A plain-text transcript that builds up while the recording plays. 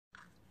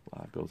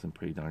it goes in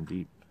pretty darn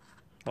deep.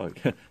 Oh,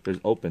 there's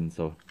open,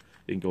 so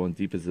it can go in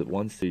deep as it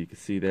wants. So you can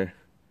see there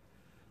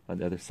on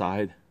the other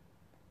side,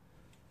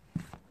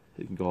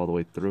 it can go all the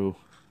way through.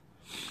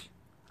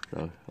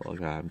 So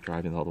look, I'm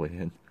driving all the way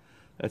in.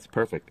 That's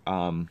perfect.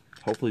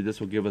 Hopefully this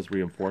will give us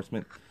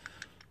reinforcement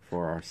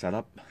for our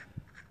setup.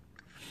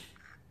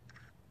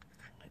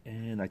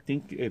 And I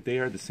think if they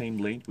are the same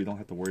length, we don't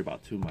have to worry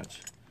about too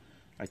much.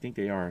 I think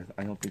they are.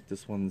 I don't think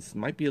this one's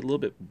might be a little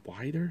bit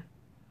wider.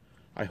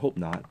 I hope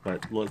not,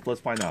 but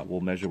let's find out.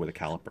 We'll measure with a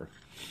caliper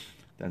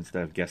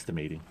instead of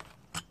guesstimating.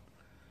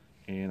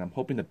 And I'm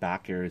hoping the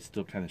back area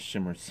still kind of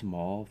shimmer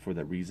small for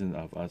the reason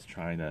of us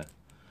trying to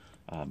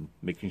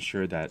making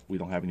sure that we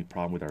don't have any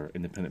problem with our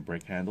independent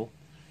brake handle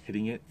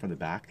hitting it from the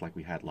back like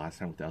we had last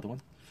time with the other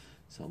one.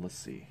 So let's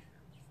see.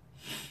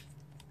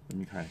 Let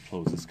me kind of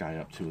close this guy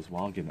up too as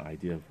well, get an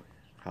idea of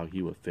how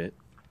he would fit.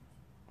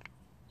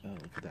 Oh,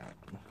 look at that.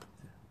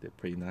 They're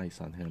pretty nice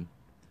on him.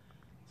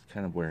 It's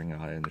kind of wearing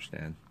out, I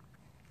understand.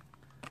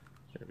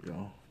 There we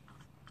go.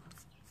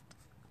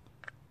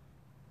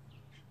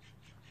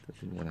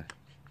 Doesn't want to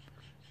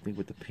think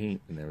with the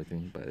paint and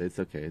everything, but it's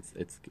okay.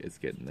 It's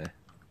getting there.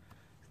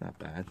 It's not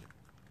bad.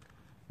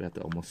 We have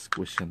to almost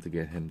squish him to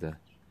get him to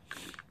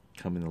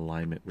come in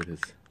alignment with his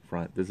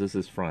front. This is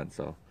his front,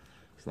 so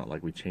it's not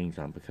like we changed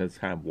on because it's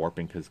kind of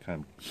warping because it's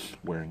kind of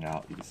wearing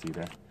out. You can see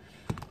that.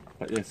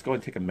 But let's go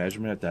and take a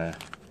measurement at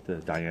the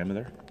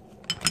diameter.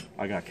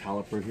 I got a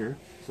caliper here,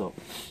 so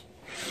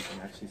you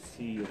can actually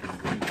see if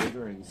it's any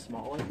bigger or any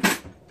smaller.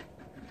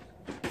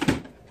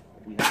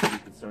 We have to be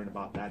concerned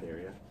about that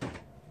area.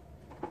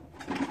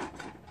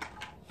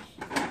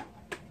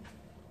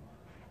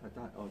 I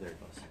thought, oh, there it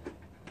goes.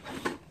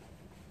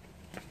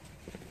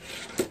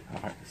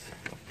 Alright,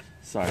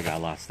 sorry, I got a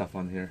lot of stuff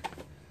on here.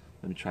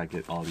 Let me try to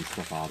get all these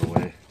stuff out of the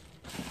way.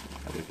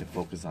 That we can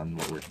focus on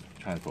what we're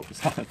trying to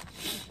focus on.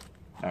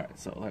 Alright,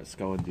 so let's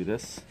go and do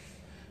this.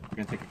 We're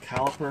going to take a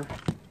caliper.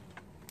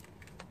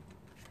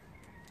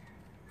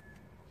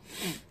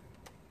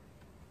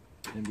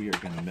 And we are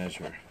going to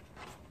measure.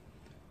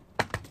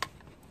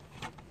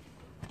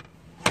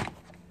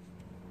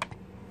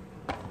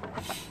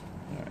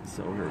 Alright,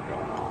 so here we go.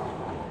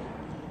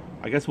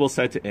 I guess we'll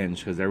set it to inch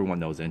because everyone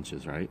knows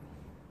inches, right?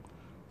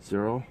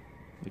 0.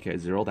 Okay,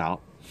 zeroed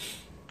out.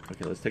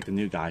 Okay, let's take the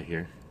new guy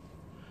here.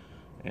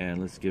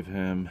 And let's give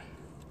him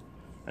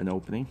an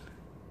opening.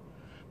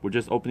 We're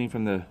just opening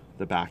from the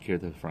back here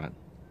to the front.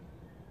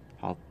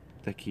 How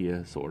thick he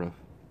is, sort of.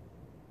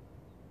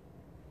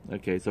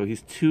 Okay, so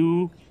he's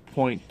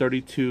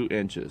 2.32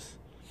 inches.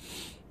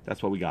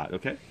 That's what we got,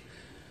 okay?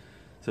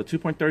 So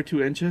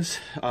 2.32 inches.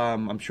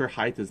 I'm sure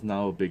height is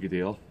now a bigger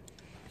deal.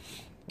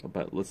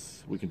 But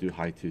we can do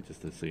height too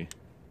just to see.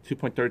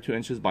 2.32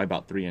 inches by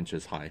about 3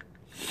 inches high.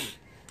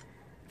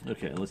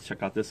 Okay, let's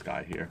check out this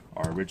guy here,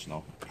 our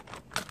original.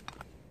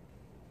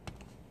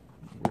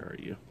 Where are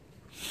you?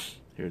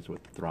 Here's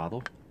with the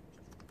throttle.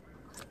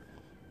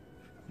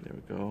 There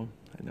we go.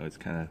 I know it's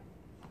kind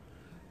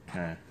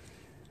of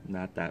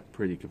not that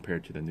pretty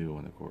compared to the new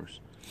one, of course.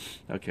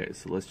 Okay,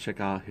 so let's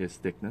check out his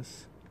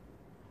thickness.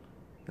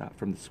 Not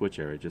from the switch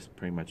area, just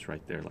pretty much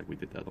right there like we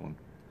did the other one.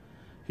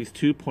 He's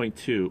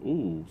 2.2.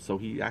 Ooh, so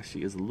he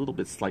actually is a little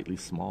bit slightly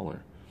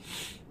smaller.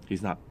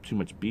 He's not too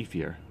much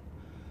beefier.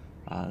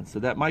 So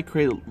that might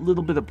create a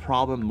little bit of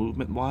problem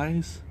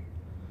movement-wise.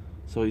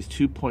 So he's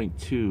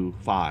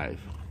 2.25.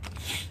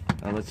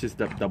 Let's just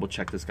double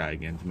check this guy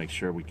again to make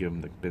sure we give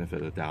him the benefit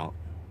of the doubt.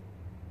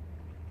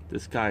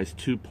 This guy is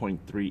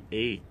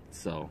 2.38,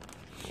 so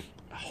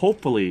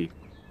hopefully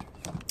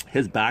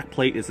his back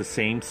plate is the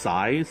same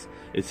size.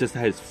 It's just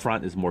that his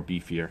front is more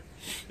beefier.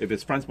 If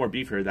his front's more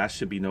beefier, that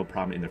should be no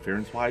problem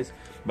interference-wise.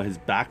 But his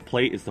back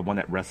plate is the one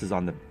that rests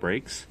on the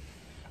brakes.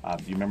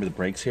 Do you remember the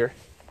brakes here?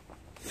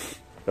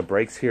 The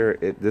brakes here,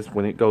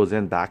 when it goes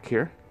in back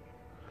here,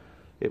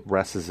 it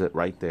rests it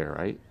right there,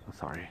 right?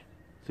 Sorry.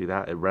 See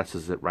that? It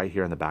rests it right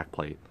here on the back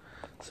plate.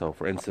 So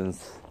for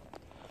instance,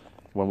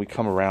 when we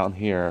come around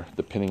here,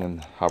 depending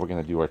on how we're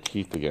going to do our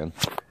teeth again,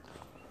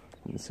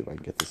 let me see if I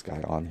can get this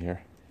guy on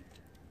here.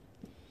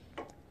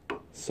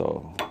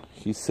 So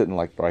he's sitting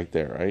like right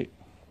there, right?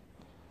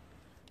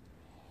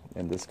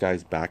 And this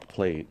guy's back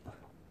plate,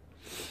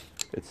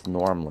 it's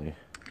normally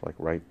like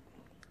right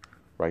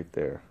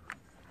there.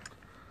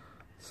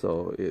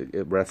 So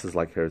it rests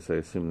like here, say,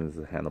 assuming there's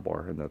a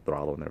handlebar and the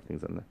throttle and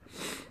everything's in there.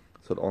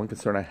 So the only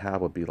concern I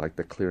have would be like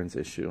the clearance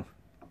issue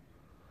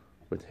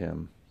with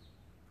him.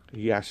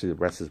 He actually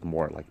rests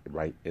more like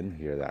right in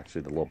here,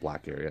 actually, the little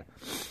black area.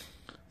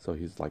 So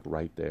he's like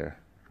right there.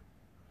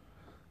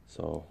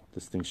 So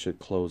this thing should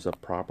close up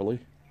properly.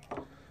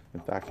 In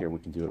fact, here we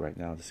can do it right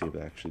now to see if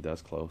it actually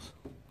does close.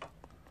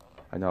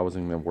 I know I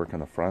wasn't going to work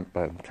on the front,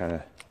 but I'm kind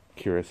of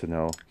curious to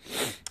know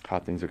how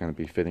things are going to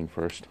be fitting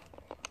first.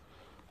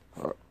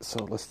 Alright,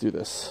 so let's do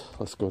this.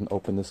 Let's go and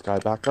open this guy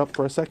back up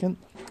for a second.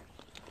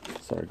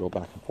 Sorry, go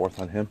back and forth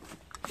on him.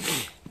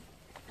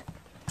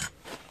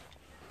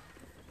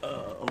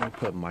 I'm going to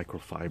put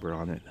microfiber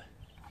on it.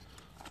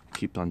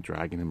 Keep on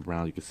dragging him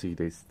around. You can see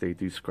they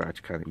do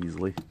scratch kind of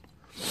easily.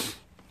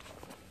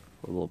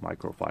 A little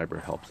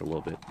microfiber helps a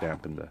little bit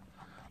dampen the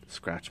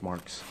scratch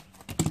marks.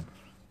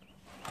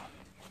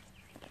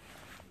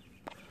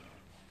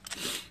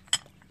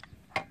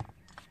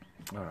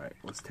 Alright,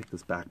 let's take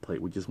this back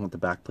plate. We just want the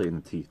back plate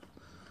and the teeth.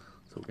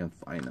 So we're going to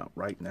find out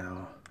right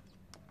now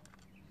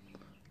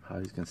how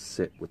he's going to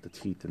sit with the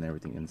teeth and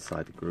everything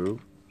inside the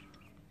groove.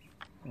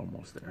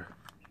 Almost there.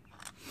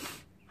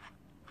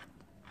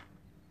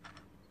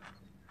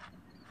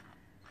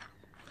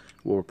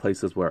 We'll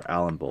replace this with our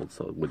Allen bolts,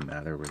 so it wouldn't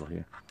matter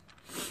really.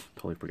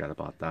 Totally forgot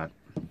about that.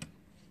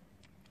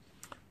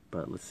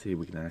 But let's see if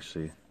we can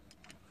actually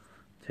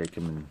take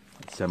him and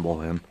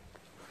assemble him.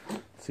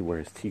 See where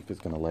his teeth is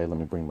going to lay. Let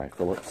me bring my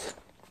Phillips.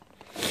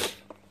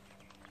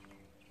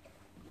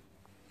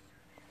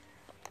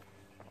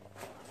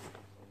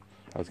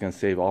 I was going to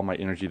save all my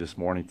energy this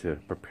morning to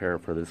prepare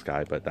for this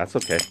guy, but that's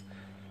okay.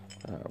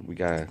 We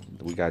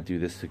gotta do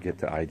this to get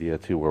the idea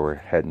too where we're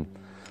heading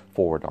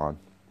forward on.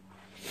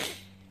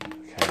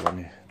 Okay, let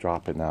me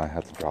drop it now. I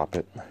have to drop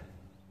it.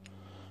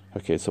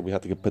 Okay, so we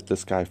have to put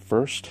this guy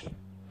first,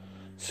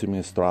 assuming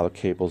his throttle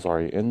cable's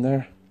already in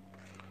there.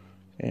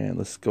 And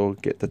let's go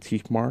get the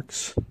teeth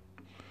marks.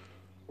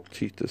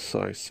 Teeth this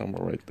size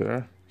somewhere right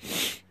there.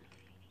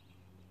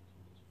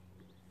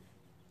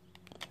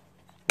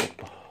 There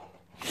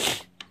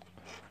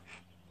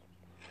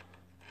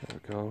we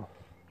go.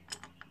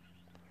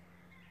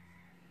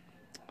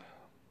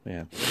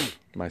 Man,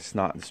 my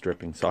snot is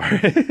dripping, sorry.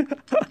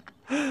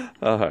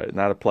 Alright,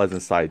 not a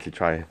pleasant sight to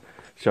try and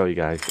show you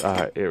guys.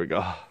 Alright, here we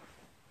go.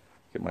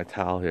 Get my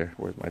towel here.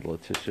 Where's my little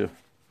tissue?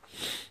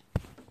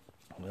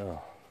 Oh,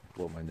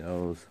 blow my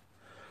nose.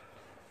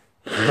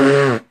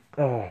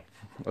 Oh,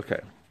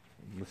 okay.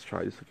 Let's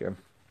try this again.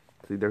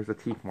 See, there's a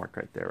teeth mark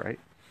right there, right?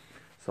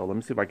 So let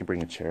me see if I can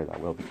bring a chair. That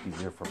will be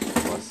easier for both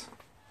of us.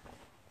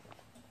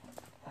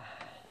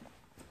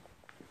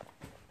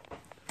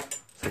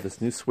 So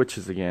this new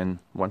switches again.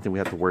 One thing we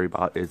have to worry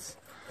about is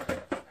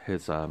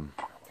his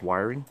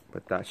wiring,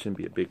 but that shouldn't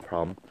be a big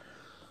problem.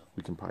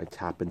 We can probably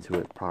tap into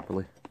it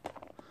properly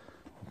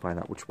and find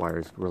out which wire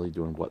is really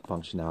doing what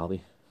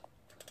functionality.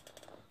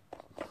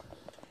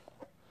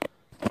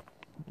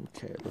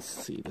 Okay, let's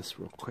see this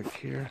real quick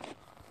here.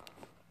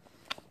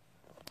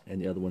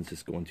 And the other one's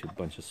just going to a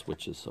bunch of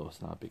switches, so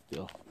it's not a big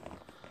deal.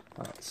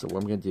 Alright, so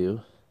what I'm going to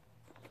do,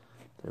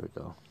 there we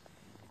go.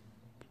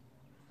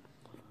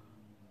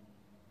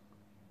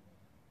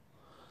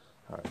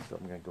 Alright, so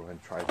I'm going to go ahead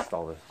and try to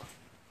install this.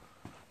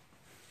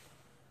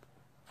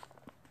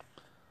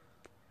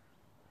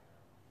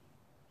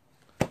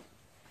 Okay,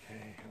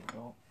 here we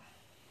go.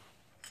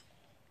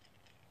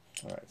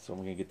 Alright, so I'm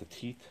going to get the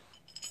teeth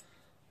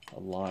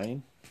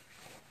aligned.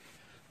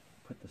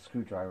 Put the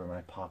screwdriver in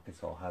my pocket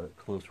so I'll have it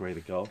close,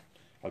 ready to go.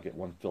 I'll get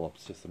one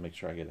Phillips just to make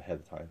sure I get it ahead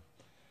of time.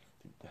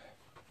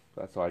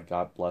 That's all right,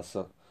 God bless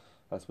her.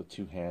 That's with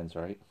two hands,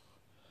 right?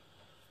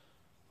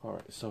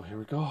 Alright, so here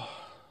we go.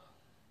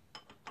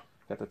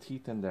 Got the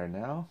teeth in there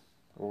now.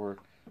 Oh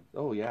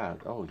yeah,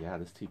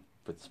 this teeth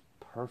fits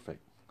perfect.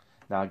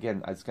 Now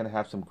again, it's going to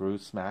have some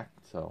grooves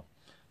smacked, so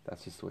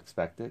that's just to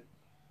expect it.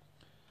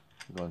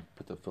 I'm going to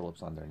put the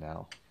Phillips on there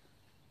now.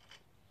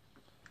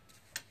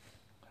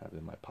 Have it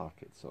in my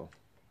pocket, so.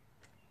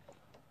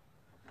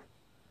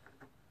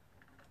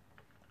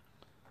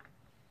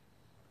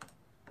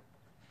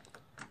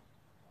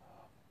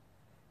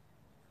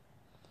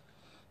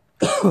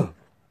 There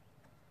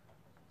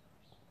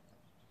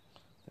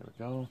we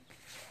go.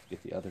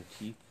 Get the other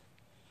teeth.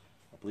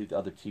 I believe the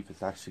other teeth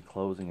is actually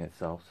closing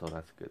itself, so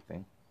that's a good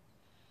thing.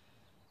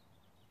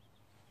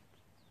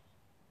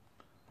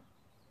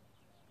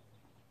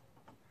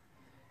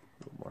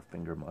 A little more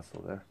finger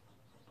muscle there.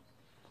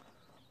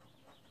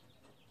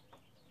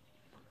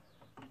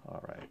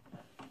 Alright.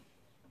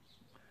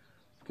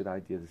 It's a good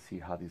idea to see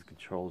how these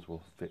controls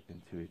will fit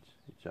into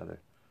each other.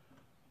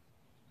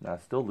 Now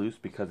it's still loose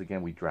because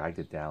again we dragged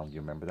it down. Do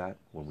you remember that?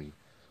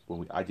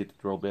 I did the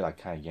drill bit, I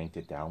kind of yanked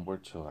it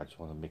downward, so I just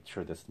want to make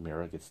sure this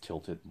mirror gets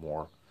tilted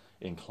more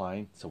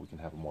inclined so we can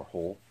have a more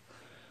hole.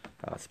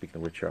 Speaking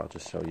of which, here I'll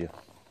just show you.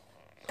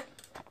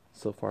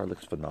 So far it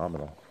looks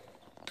phenomenal.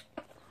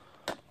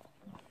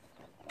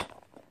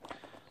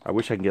 I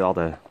wish I can get all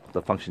the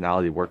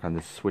functionality to work on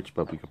this switch,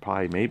 but we could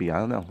probably, maybe, I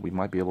don't know, we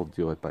might be able to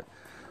do it, but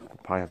we'll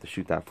probably have to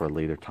shoot that for a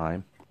later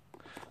time.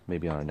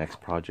 Maybe on our next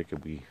project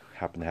if we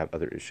happen to have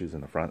other issues in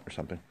the front or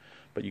something.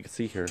 But you can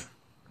see here,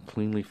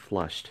 cleanly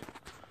flushed.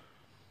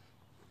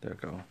 There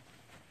we go.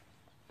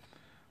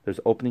 There's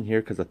an opening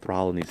here because the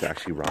throttle needs to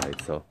actually ride,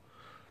 so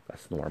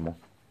that's normal.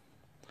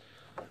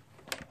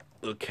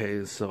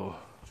 Okay, so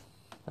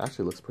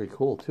actually looks pretty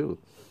cool too.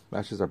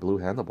 Matches our blue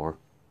handlebar.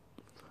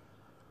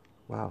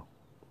 Wow,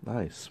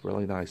 nice,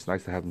 really nice.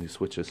 Nice to have new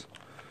switches.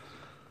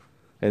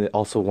 And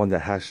also one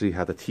that actually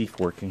had the teeth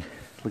working.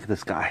 Look at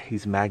this guy,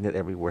 he's magnet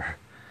everywhere.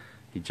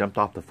 He jumped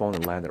off the phone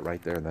and landed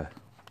right there in the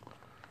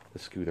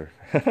scooter.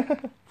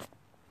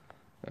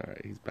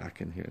 Alright, he's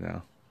back in here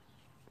now.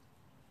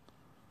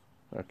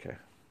 Okay.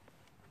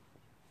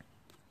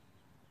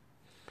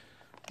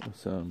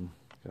 Let's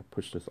gotta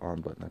push this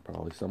on button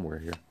probably somewhere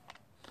here.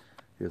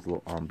 Here's a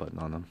little arm button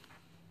on them.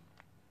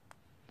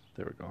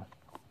 There we go.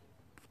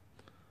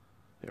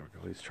 There we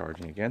go. He's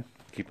charging again.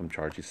 Keep him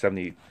charged. He's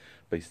 78,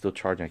 but he's still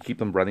charging. I keep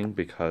them running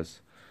because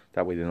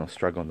that way they don't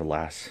struggle on the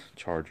last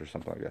charge or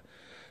something like that.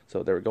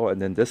 So there we go. And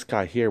then this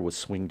guy here was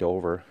swinged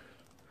over.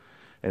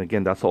 And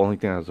again, that's the only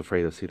thing I was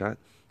afraid of. See that?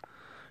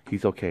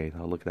 He's okay.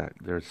 Now look at that.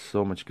 There's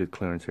so much good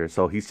clearance here.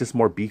 So he's just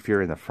more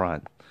beefier in the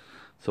front.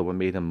 So what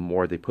made him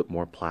more, they put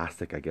more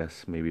plastic, I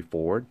guess, maybe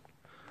forward.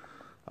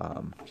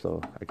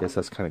 So I guess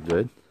that's kind of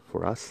good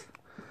for us.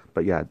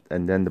 But yeah,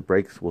 and then the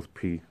brakes will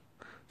be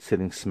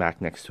sitting smack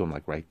next to him,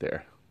 like right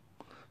there.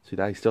 See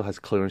that? He still has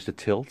clearance to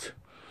tilt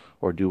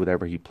or do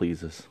whatever he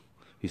pleases.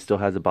 He still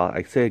has about,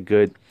 I'd say a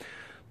good,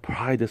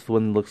 probably this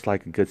one looks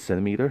like a good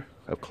centimeter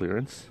of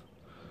clearance.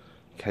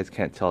 You guys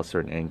can't tell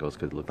certain angles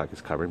because it looks like it's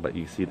covered, but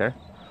you see there?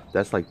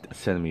 That's like a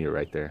centimeter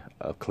right there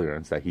of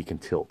clearance that he can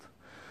tilt.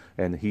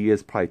 And he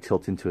is probably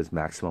tilting to his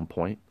maximum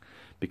point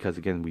because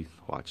again, we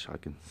watch, I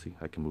can see,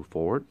 I can move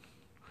forward,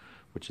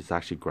 which is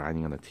actually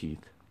grinding on the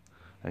teeth.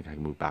 I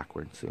can move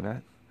backward, see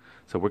that?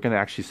 So we're going to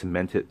actually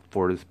cement it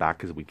forward as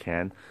back as we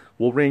can.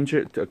 We'll range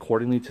it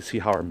accordingly to see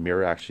how our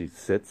mirror actually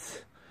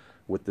sits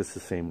with this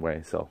the same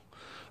way. So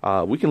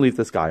we can leave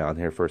this guy on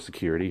here for a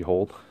security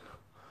hold.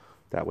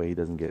 That way he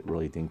doesn't get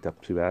really dinked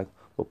up too bad.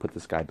 We'll put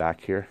this guy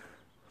back here.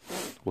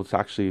 We'll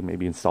actually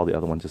maybe install the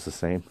other one just the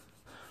same.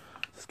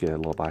 Let's get it a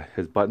little by.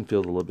 His button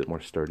feels a little bit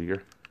more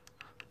sturdier.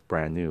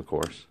 Brand new, of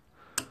course.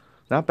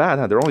 Not bad,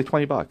 huh? They're only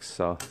 20 bucks,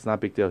 so it's not a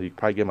big deal. You can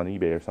probably get them on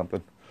eBay or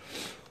something.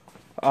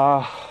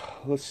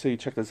 Let's see,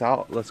 check this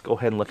out. Let's go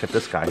ahead and look at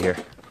this guy here.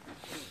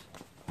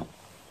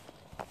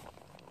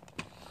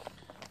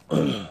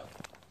 Okay,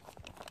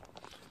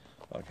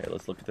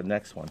 let's look at the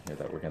next one here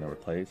that we're going to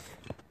replace.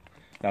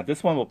 Now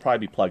this one will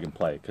probably be plug and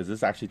play because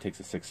this actually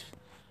takes a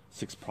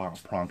six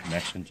prong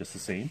connection just the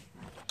same.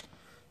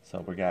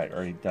 So we got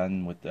already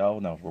done with, oh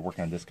no, we're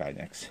working on this guy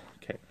next.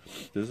 Okay,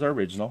 this is our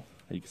original.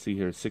 You can see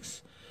here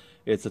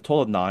it's a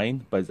total of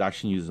 9, but it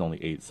actually uses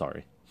only 8,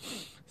 sorry.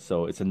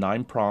 So it's a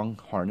 9-prong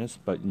harness,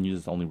 but it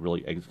uses only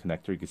really exit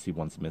connector. You can see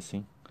one's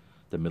missing,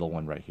 the middle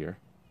one right here.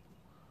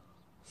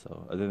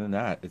 So other than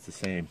that, it's the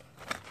same.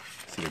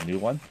 See the new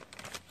one?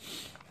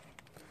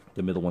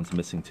 The middle one's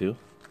missing too.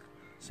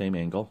 Same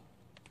angle.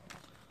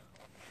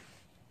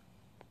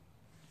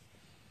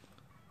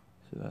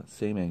 See that?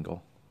 Same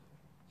angle.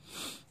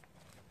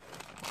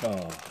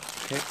 Oh,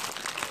 okay.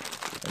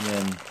 And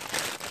then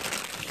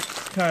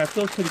kind of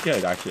feels pretty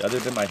good actually. Other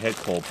than my head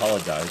cold,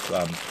 apologize.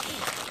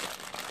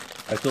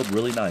 I feel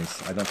really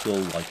nice. I don't feel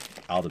like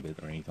out of it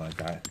or anything like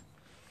that.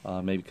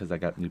 Maybe because I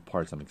got new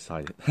parts, I'm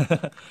excited.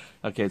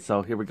 Okay,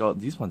 so here we go.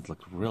 These ones look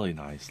really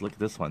nice. Look at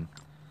this one.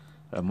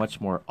 Much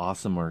more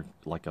awesome, or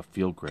like a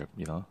field grip,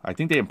 you know. I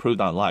think they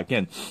improved on a lot.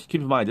 Again,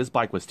 keep in mind this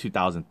bike was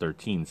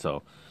 2013,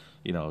 so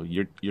you know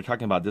you're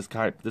talking about this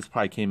guy. This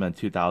probably came in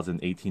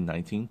 2018,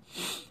 19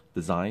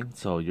 design.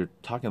 So you're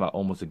talking about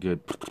almost a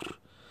good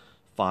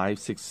 5,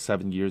 6,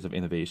 7 years of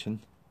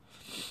innovation.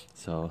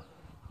 So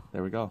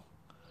there we go.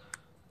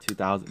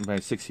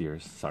 6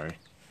 years, sorry.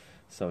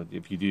 So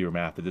if you do your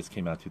math, this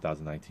came out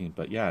 2019.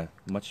 But yeah,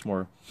 much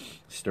more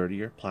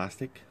sturdier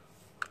plastic.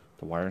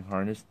 The wiring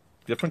harness,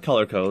 different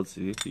color codes.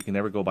 You can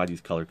never go by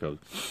these color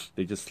codes.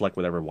 They just select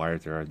whatever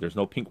wires there are. There's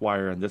no pink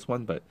wire on this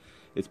one, but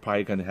it's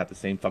probably going to have the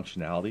same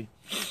functionality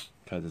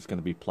because it's going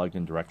to be plugged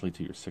in directly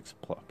to your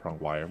 6-prong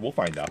wire. We'll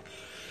find out.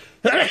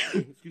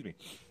 Excuse me.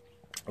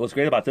 What's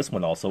great about this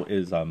one also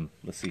is,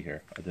 let's see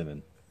here.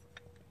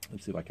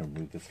 Let's see if I can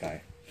remove this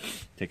guy.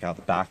 Take out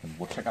the back and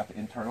we'll check out the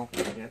internal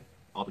again.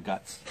 All the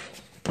guts.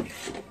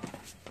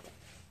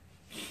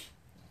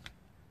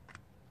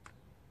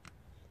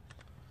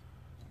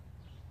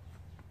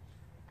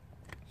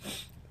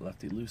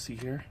 Lefty loosey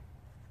here.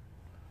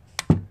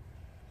 This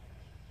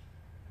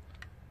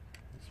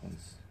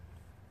one's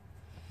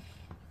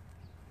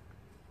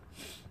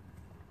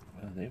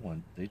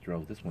they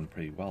drove this one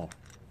pretty well.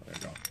 There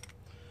you go.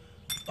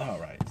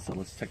 Alright, so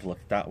let's take a look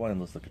at that one and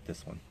let's look at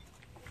this one.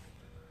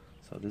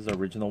 So this is the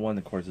original one,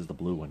 of course, is the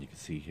blue one you can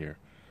see here.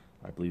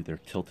 I believe they're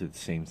tilted the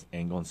same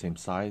angle and same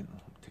side.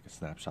 Take a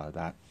snapshot of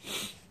that.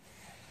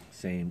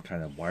 Same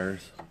kind of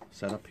wires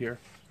set up here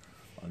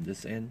on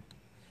this end.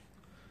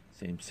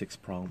 Same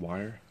 6-prong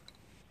wire.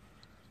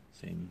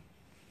 Same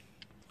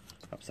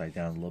upside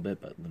down a little bit,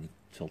 but let me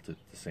tilt it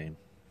the same.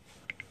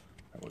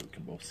 That way we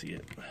can both see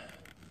it.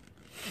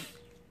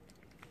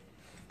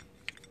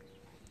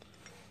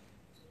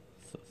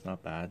 So it's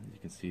not bad. You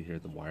can see here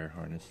the wire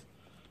harness.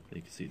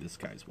 You can see this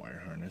guy's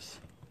wire harness.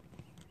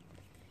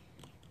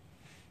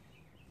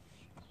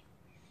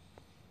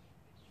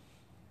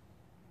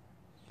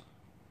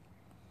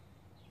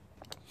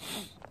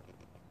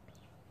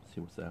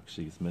 See what's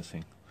actually is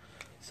missing.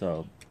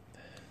 So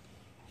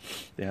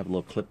they have a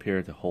little clip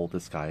here to hold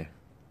this guy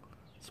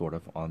sort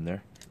of on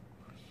there.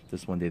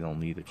 This one they don't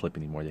need a clip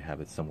anymore. They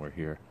have it somewhere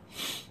here.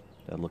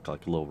 That look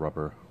like a little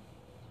rubber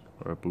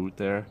or a boot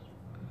there.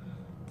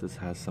 This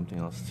has something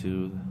else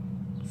too.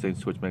 Same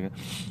switch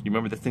mechanism. You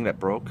remember the thing that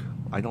broke?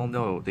 I don't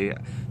know. They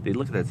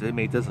looked at this. They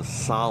made this a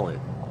solid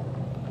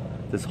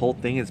This whole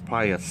thing is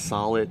probably a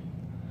solid,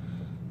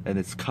 and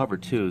it's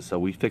covered too. So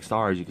we fixed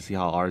ours. You can see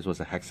how ours was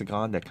a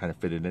hexagon that kind of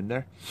fitted in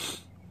there.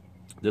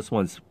 This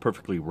one's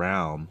perfectly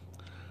round,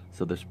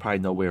 so there's probably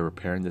no way of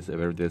repairing this if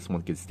ever this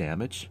one gets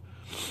damaged.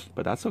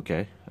 But that's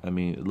okay. I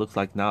mean, it looks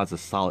like now it's a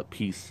solid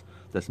piece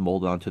that's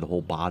molded onto the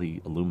whole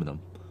body aluminum,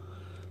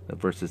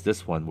 versus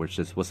this one, which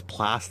just was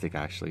plastic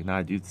actually. Now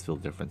I do feel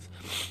the difference.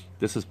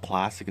 This is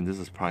plastic and this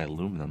is probably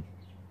aluminum.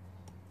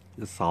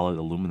 This is solid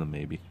aluminum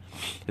maybe,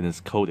 and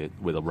it's coated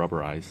with a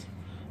rubberized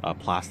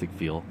plastic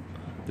feel.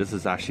 This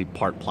is actually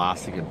part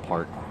plastic and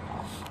part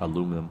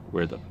aluminum,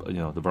 where the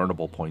the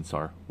vulnerable points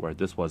are. Where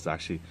this was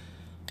actually,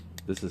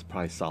 this is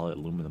probably solid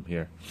aluminum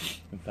here.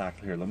 In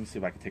fact, here, let me see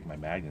if I can take my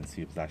magnet and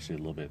see if it's actually a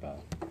little bit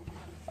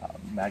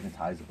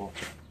magnetizable.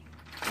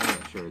 I'm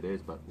not sure it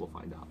is, but we'll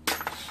find out.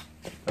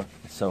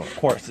 So of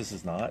course this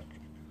is not,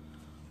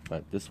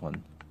 but this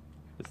one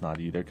is not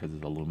either because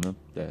it's aluminum.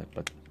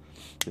 But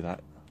see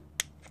that?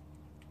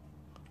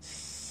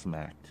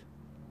 Smacked.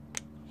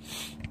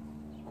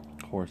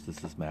 Of course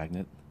this is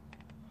magnet.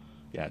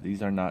 Yeah,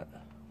 these are not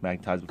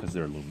magnetized because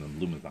they're aluminum.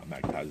 Aluminum's not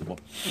magnetizable.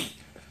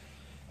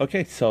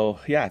 Okay, so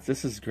yeah,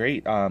 this is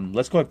great.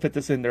 Let's go ahead and fit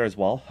this in there as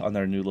well on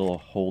our new little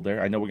hole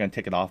there. I know we're going to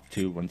take it off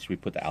too once we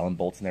put the Allen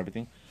bolts and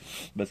everything.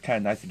 But it's kind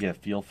of nice to get a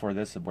feel for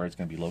this and where it's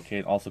going to be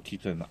located. Also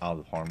keeps it out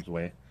of harm's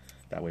way.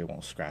 That way it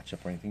won't scratch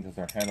up or anything because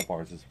our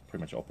handlebars is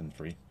pretty much open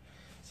free.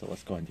 So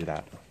let's go ahead and do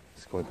that.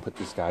 Let's go ahead and put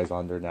these guys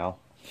on there now.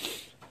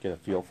 Get a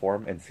feel for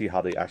them and see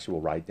how they actually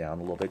will ride down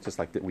a little bit, just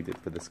like we did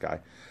for this guy.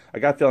 I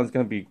got a feeling it's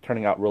going to be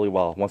turning out really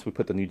well once we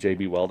put the new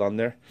JB weld on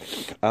there.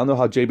 I don't know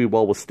how JB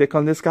weld will stick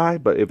on this guy,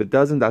 but if it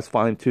doesn't, that's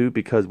fine too,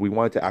 because we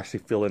wanted to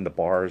actually fill in the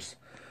bars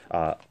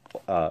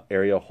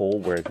area hole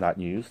where it's not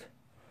used.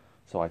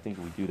 So I think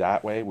if we do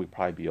that way, we'd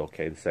probably be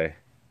okay to say.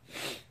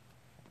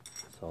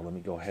 So let me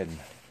go ahead and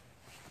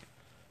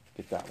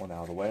get that one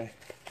out of the way.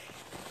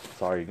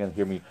 Sorry, you're going to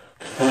hear me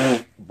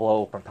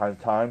blow from time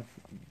to time.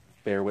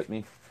 Bear with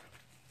me.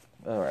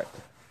 Alright,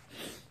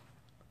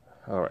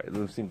 let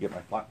me see if I can get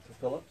my flat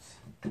Phillips.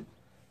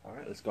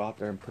 Alright, let's go out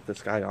there and put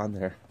this guy on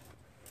there.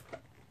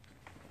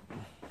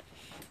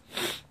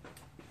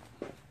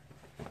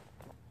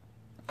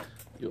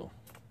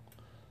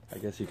 I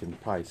guess you can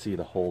probably see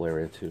the whole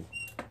area too.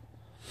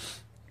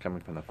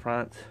 Coming from the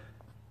front.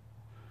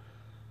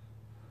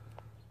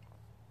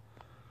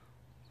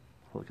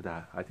 Look at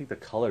that. I think the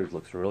colors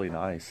looks really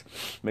nice.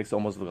 Makes it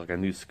almost look like a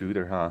new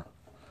scooter, huh?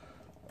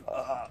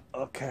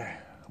 Okay.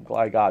 I'm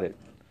glad I got it.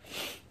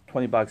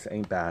 20 bucks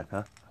ain't bad,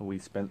 huh? We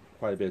spent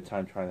quite a bit of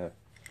time trying to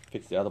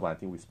fix the other one. I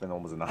think we spent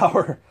almost an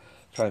hour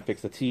trying to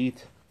fix the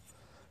teeth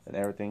and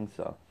everything.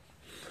 So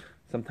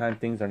sometimes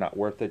things are not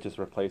worth it. Just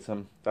replace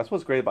them. That's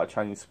what's great about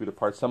Chinese scooter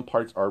parts. Some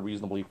parts are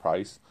reasonably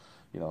priced.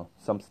 You know,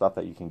 some stuff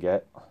that you can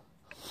get.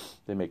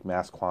 They make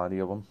mass quantity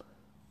of them.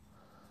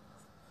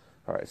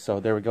 Alright, so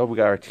there we go. We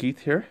got our teeth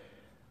here.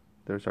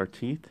 There's our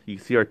teeth. You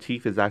can see our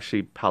teeth is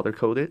actually powder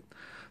coated.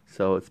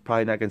 So it's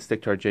probably not going to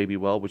stick to our JB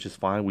weld, which is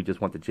fine. We just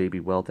want the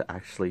JB weld to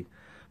actually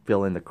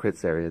fill in the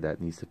crits area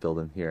that needs to fill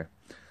in here.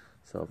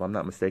 So if I'm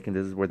not mistaken,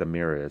 this is where the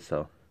mirror is.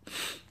 So,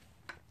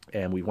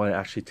 and we want to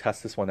actually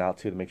test this one out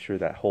too to make sure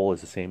that hole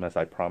is the same as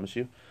I promised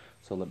you.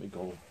 So let me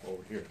go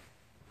over here.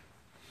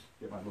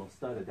 Get my little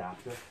stud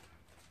adapter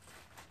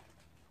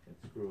and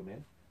screw them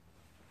in.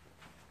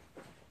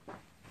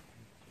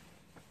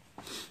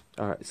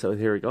 Alright, so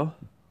here we go.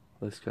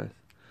 Let's guys.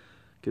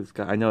 This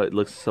guy, I know it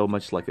looks so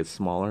much like it's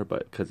smaller,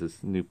 but because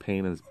it's new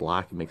paint and it's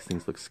black, it makes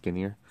things look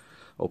skinnier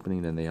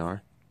opening than they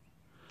are.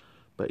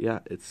 But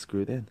yeah, it's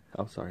screwed in.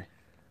 Oh, sorry.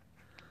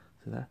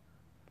 See that?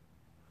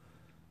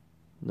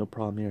 No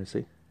problem here,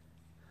 see?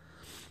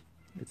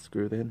 It's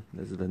screwed in.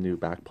 This is the new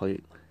back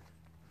plate.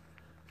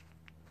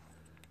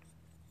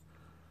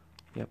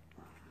 Yep.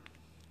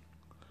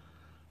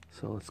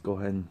 So let's go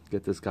ahead and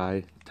get this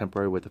guy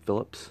temporary with the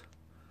Phillips.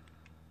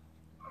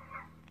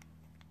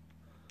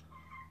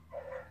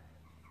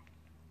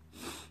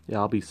 Yeah,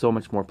 I'll be so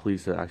much more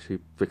pleased to actually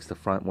fix the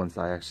front once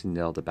I actually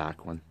nail the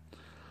back one.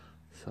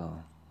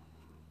 So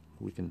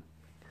we can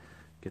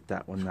get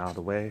that one out of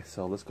the way.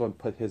 So let's go and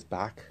put his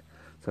back.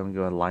 So I'm going to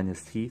go and line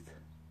his teeth,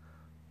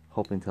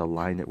 hoping to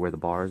align it where the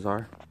bars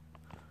are.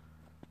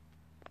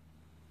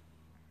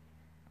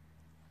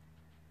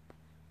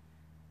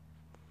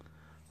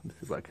 Let me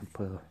see if I can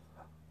put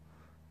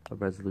a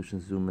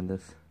resolution zoom in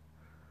this.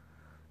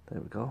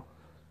 There we go.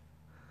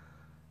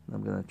 And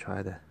I'm going to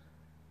try to.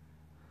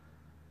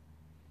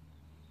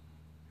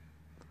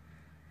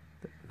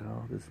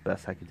 Oh, this is the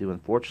best I could do,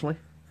 unfortunately.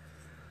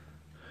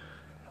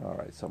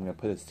 Alright, so I'm going to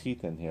put his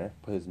teeth in here.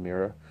 Put his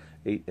mirror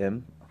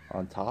 8M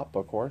on top,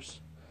 of course.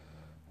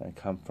 And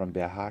come from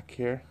back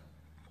here.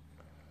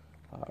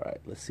 Alright,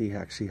 let's see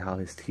actually how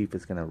his teeth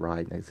is going to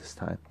ride next this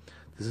time.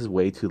 This is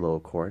way too low,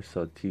 of course,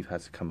 so the teeth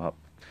has to come up.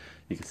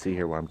 You can see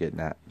here where I'm getting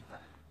at.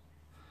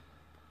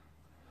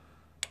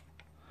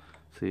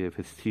 See, if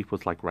his teeth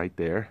was like right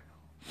there,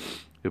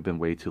 it would have been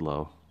way too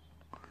low.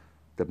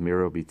 The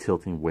mirror would be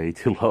tilting way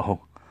too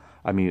low.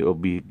 I mean, it'll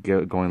be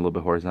going a little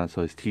bit horizontal,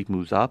 so his teeth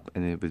moves up,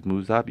 and if it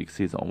moves up, you can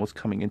see it's almost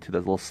coming into the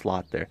little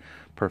slot there.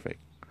 Perfect.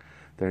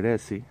 There it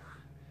is, see?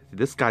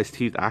 This guy's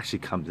teeth actually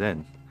comes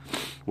in.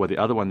 Well, the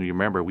other one, you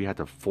remember, we had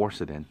to force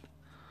it in.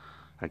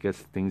 I guess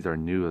things are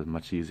new is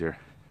much easier.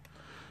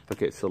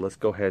 Okay, so let's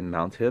go ahead and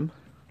mount him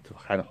to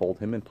kind of hold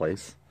him in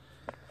place.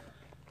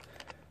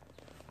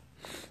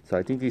 So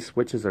I think these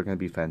switches are going to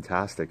be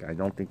fantastic. I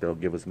don't think they'll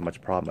give us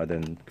much problem other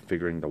than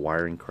configuring the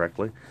wiring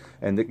correctly.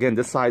 And again,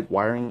 this side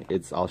wiring,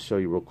 I'll show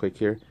you real quick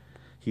here.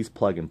 He's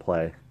plug and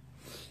play.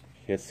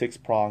 His 6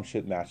 prong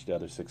should match the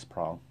other 6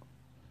 prong.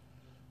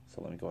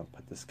 So let me go and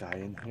put this guy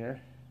in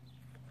here.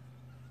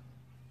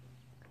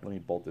 Let me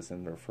bolt this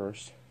in there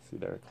first. See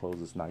there, it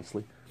closes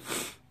nicely.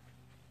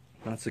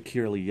 Not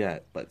securely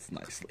yet, but it's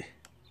nicely.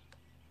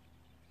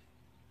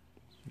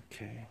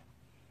 Okay.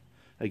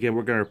 Again,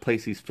 we're going to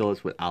replace these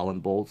fillets with Allen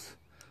bolts,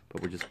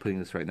 but we're just putting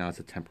this right now as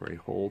a temporary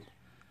hold.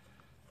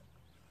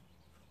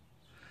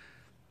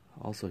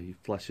 Also, he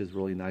flushes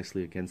really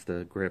nicely against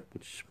the grip,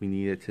 which we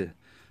needed to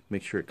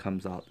make sure it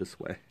comes out this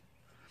way.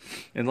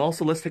 And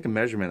also, let's take a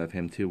measurement of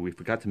him too. We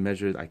forgot to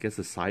measure, I guess,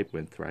 the side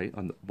width, right,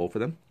 on both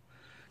of them,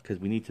 because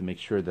we need to make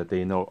sure that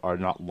they are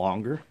not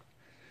longer.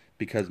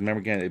 Because remember,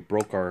 again, it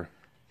broke our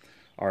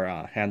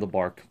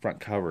handlebar front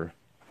cover.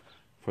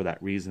 For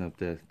that reason of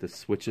the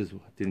switches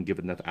didn't give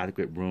enough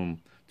adequate room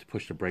to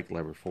push the brake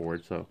lever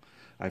forward. So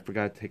I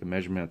forgot to take a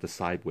measurement of the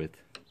side width.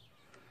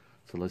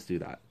 So let's do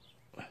that.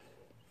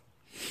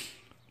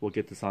 We'll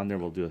get this on there.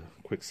 We'll do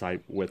a quick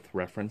side width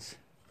reference.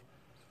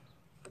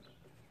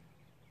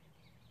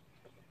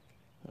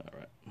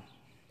 Alright.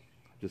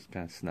 Just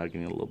kind of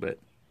snugging it a little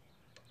bit.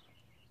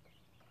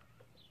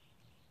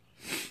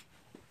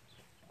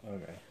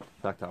 Okay.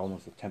 In fact, I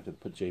almost attempted to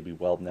put JB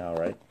Weld now,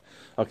 right?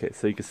 Okay,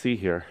 so you can see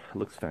here, it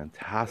looks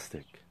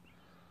fantastic.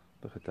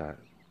 Look at that.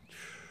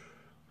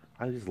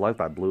 I just like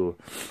that blue.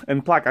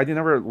 And black, I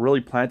never really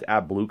planned to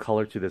add blue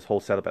color to this whole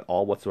setup at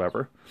all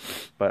whatsoever.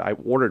 But I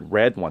ordered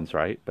red ones,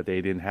 right? But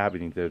they didn't have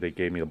anything. They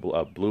gave me a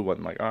blue one.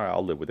 I'm like, all right,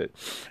 I'll live with it.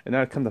 And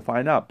then I come to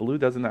find out, blue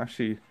doesn't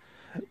actually,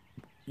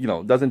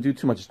 doesn't do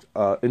too much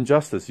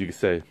injustice, you could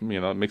say.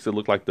 It makes it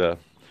look like the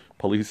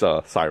police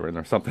siren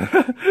or something.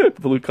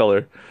 Blue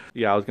color.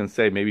 Yeah, I was gonna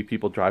say maybe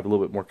people drive a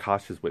little bit more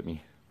cautious with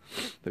me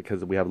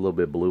because we have a little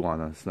bit of blue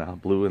on us now,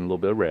 blue and a little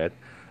bit of red.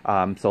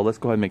 So let's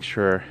go ahead and make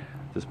sure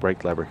this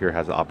brake lever here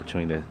has an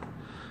opportunity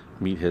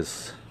to meet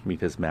his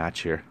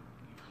match here,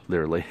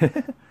 literally.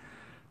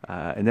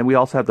 And then we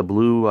also have the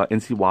blue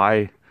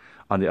NCY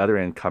on the other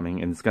end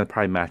coming, and it's gonna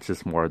probably match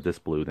this more this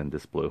blue than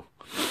this blue.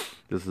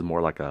 This is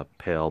more like a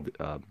pale,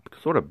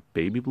 sort of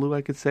baby blue,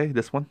 I could say.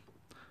 This one.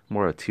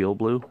 More a teal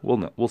blue.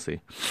 We'll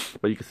see.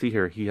 But you can see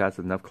here he has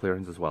enough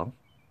clearance as well.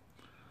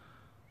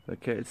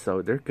 Okay,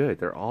 so they're good.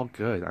 They're all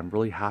good. I'm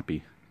really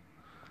happy.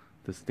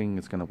 This thing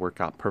is going to work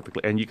out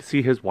perfectly. And you can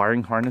see his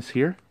wiring harness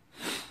here.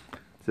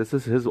 This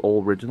is his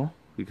old original.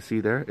 You can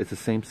see there. It's the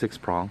same 6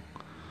 prong,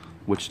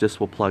 which this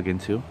will plug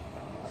into.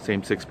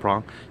 Same 6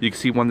 prong. You can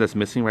see one that's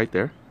missing right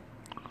there.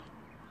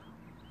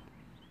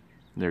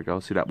 There you go.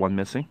 See that one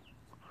missing?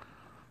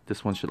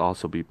 This one should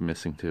also be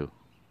missing too.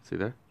 See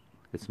there?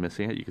 It's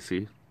missing it. You can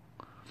see.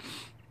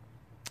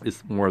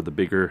 It's more of the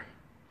bigger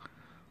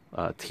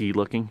T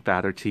looking,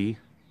 fatter T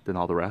than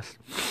all the rest,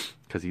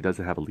 because he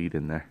doesn't have a lead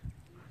in there.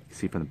 You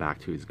see from the back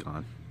too, he's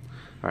gone.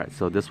 Alright,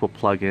 so this will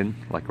plug in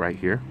like right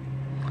here.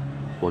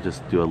 We'll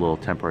just do a little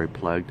temporary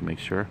plug to make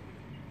sure.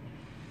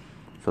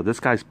 So this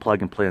guy's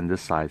plug and play on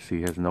this side, so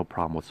he has no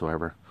problem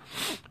whatsoever.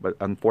 But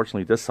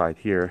unfortunately this side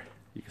here,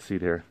 you can see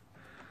there,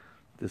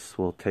 this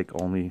will take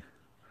only,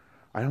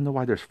 I don't know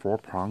why there's 4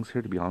 prongs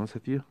here, to be honest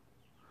with you.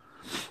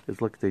 It's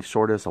like they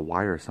shorted us a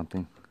wire or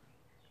something.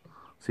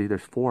 See,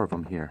 there's 4 of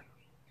them here.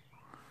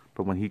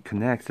 But when he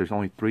connects, there's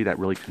only 3 that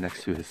really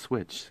connects to his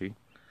switch, see?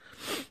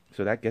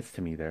 So that gets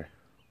to me there.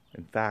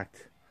 In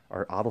fact,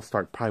 our auto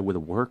start probably would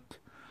have worked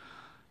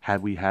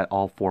had we had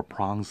all 4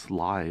 prongs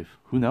live.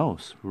 Who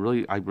knows?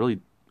 I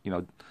really,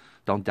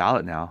 don't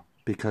doubt it now.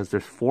 Because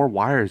there's 4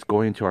 wires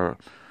going into our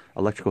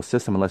electrical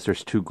system unless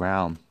there's 2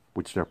 ground,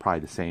 which they're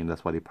probably the same.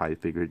 That's why they probably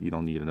figured you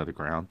don't need another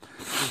ground.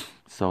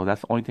 So that's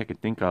the only thing I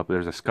could think of.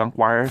 There's a skunk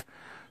wire,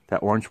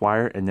 that orange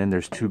wire, and then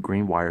there's 2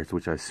 green wires,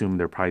 which I assume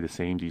they're probably the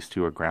same. These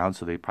 2 are ground,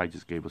 so they probably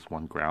just gave us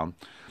 1 ground.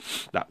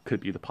 That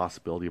could be the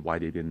possibility of why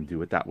they didn't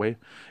do it that way.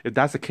 If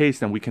that's the case,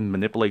 then we can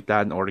manipulate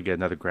that in order to get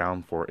another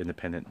ground for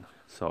independent.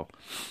 So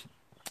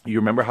you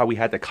remember how we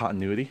had the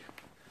continuity?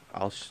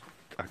 I'll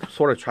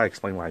sort of try to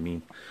explain what I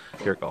mean.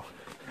 Here we go.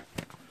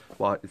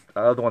 Well, the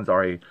other one's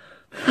already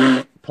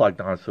plugged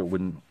on, so it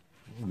wouldn't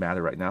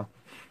matter right now.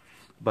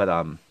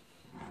 But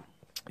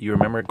you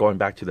remember going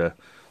back to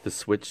the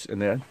switch,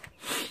 and then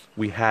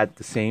we had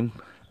the same,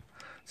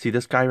 see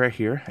this guy right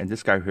here and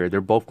this guy right here,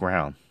 they're both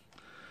ground,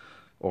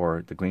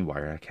 or the green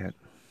wire,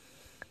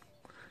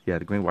 yeah,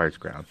 the green wire is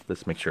ground.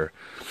 Let's make sure.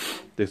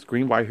 This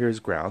green wire here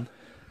is ground.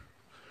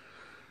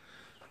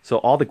 So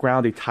all the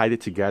ground, they tied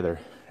it together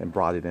and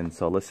brought it in.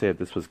 So let's say if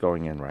this was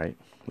going in, right?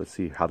 Let's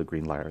see how the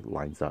green wire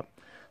lines up.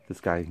 This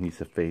guy needs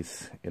to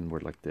face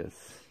inward like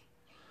this.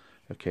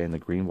 Okay, and the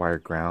green wire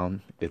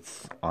ground,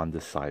 it's on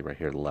this side right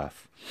here, the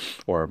left,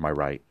 or my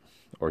right,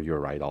 or your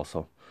right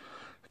also.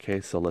 Okay,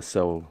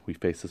 so we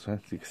face this one.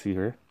 So you can see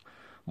here,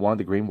 one of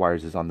the green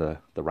wires is on the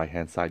right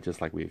hand side,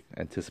 just like we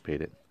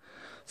anticipated.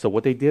 So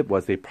what they did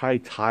was they probably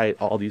tied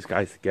all these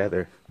guys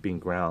together, being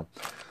ground,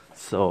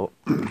 so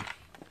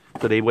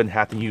they wouldn't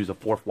have to use a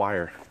fourth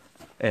wire,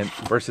 and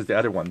versus the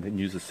other one, they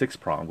use a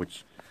 6-prong,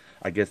 which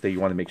I guess they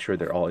want to make sure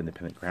they're all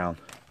independent ground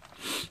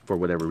for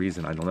whatever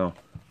reason. I don't know.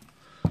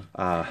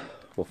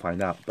 We'll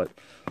find out. But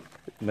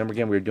remember,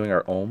 again, we were doing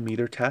our ohm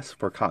meter test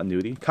for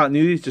continuity.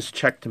 Continuity is just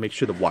check to make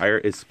sure the wire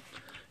is,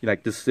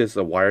 like, this is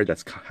a wire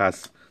that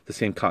has the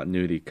same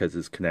continuity because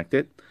it's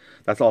connected.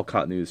 That's all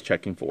continuity is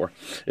checking for.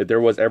 If there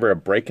was ever a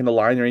break in the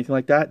line or anything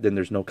like that, then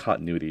there's no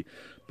continuity.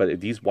 But if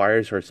these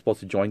wires are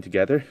supposed to join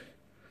together,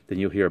 then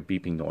you'll hear a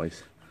beeping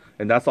noise.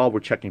 And that's all we're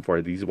checking for.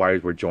 These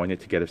wires were joined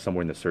together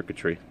somewhere in the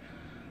circuitry.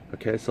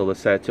 Okay, so let's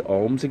set it to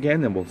ohms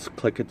again, and we'll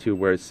click it to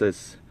where it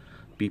says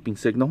beeping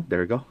signal. There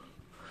we go.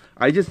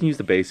 I just use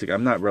the basic.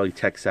 I'm not really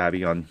tech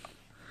savvy on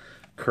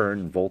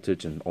current and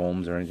voltage and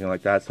ohms or anything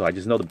like that, so I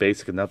just know the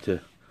basic enough to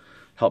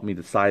help me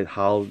decide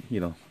how, you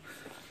know,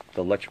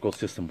 the electrical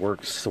system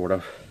works, sort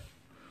of.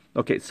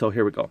 Okay, so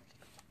here we go.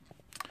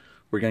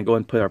 We're going to go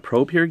and put our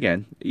probe here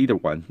again. Either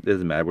one, it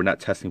doesn't matter. We're not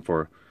testing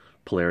for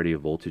polarity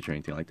of voltage or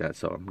anything like that.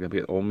 So I'm going to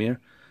get ohm meter,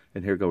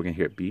 and here we go. We're going to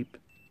hear it beep.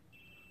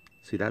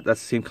 See that?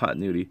 That's the same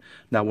continuity.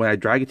 Now when I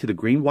drag it to the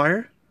green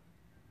wire,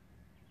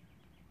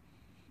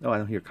 oh, I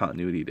don't hear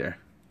continuity there.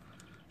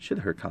 Should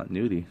have heard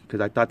continuity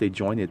because I thought they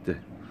joined it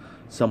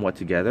somewhat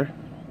together.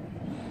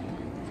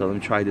 So let me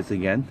try this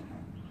again.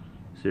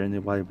 Is there any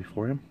wire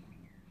before him?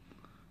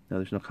 No,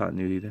 there's no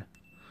continuity there.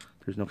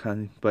 There's no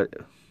continuity, but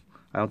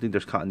I don't think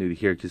there's continuity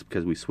here just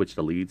because we switched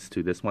the leads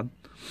to this one.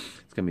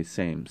 It's going to be the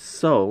same.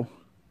 So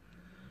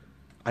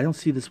I don't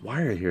see this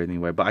wire here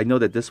anywhere, but I know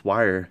that this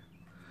wire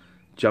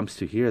jumps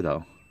to here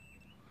though.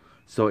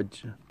 So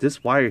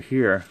this wire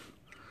here,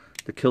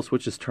 the kill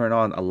switch is turned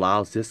on,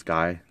 allows this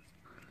guy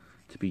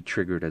to be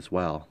triggered as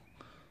well.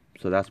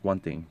 So that's one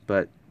thing.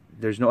 But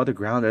there's no other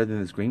ground other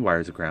than this green wire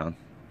is a ground.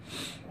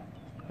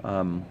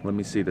 Let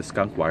me see, the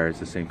skunk wire is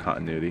the same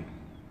continuity.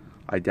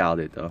 I doubt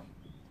it though.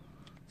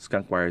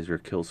 Skunk wire is your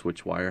kill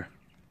switch wire.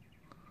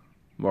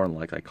 More than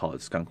likely I call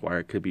it skunk wire.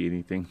 It could be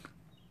anything.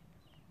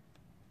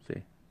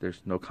 See,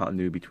 there's no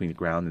continuity between the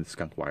ground and the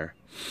skunk wire.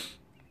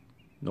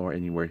 Nor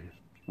anywhere.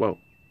 Whoa,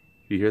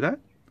 you hear that?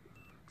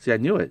 See, I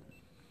knew it.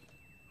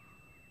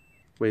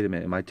 Wait a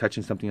minute, am I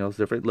touching something else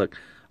different? Look,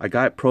 I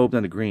got it probed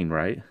on the green,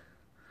 right?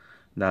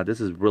 Now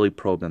this is really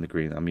probed on the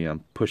green. I mean,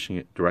 I'm pushing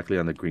it directly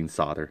on the green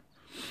solder.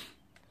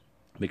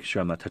 Making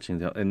sure I'm not touching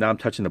the, and now I'm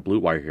touching the blue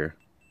wire here.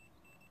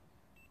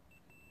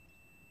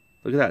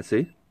 Look at that,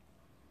 see?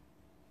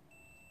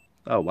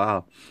 Oh,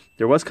 wow.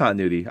 There was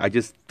continuity. I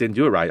just didn't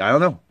do it right. I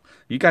don't know.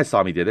 You guys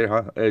saw me did it,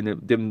 huh? And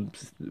it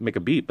didn't make a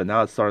beep, but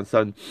now it's all of a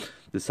sudden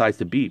decides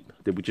to beep.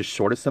 Did we just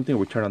shorted something or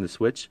we turn on the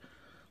switch?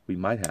 We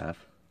might have.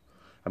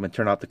 I'm going to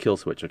turn off the kill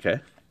switch, okay?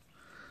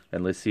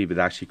 And let's see if it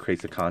actually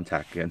creates a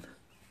contact again.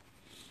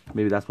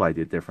 Maybe that's why I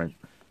did different.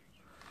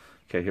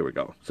 Okay, here we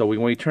go. So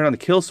when you turn on the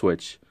kill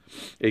switch,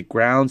 it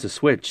grounds the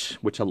switch,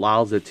 which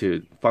allows it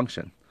to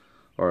function.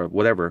 Or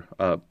whatever.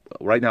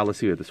 Right now, let's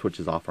see if the switch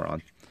is off or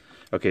on.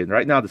 Okay,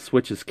 right now the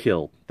switch is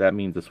killed. That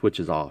means the switch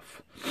is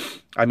off.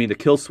 I mean,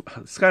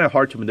 it's kind of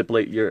hard to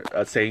manipulate your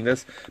saying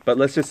this, but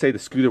let's just say the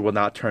scooter will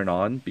not turn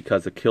on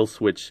because the kill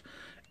switch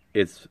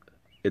it's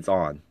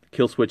on.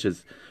 Kill switch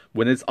is,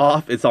 when it's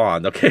off, it's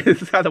on. Okay,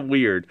 it's kind of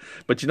weird,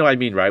 but you know what I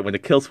mean, right? When the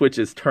kill switch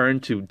is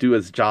turned to do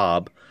its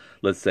job,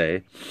 let's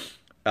say,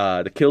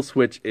 the kill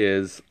switch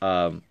is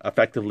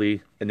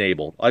effectively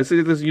enabled. Let's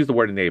use the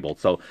word enabled.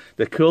 So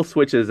the kill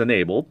switch is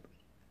enabled.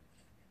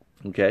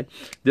 Okay,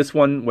 this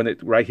one, when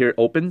it right here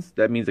opens,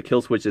 that means the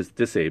kill switch is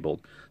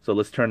disabled. So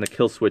let's turn the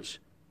kill switch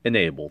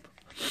enabled.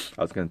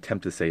 I was going to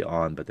attempt to say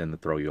on, but then to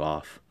throw you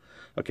off.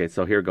 Okay,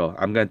 so here we go.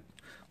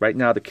 Right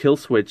now the kill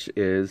switch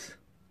is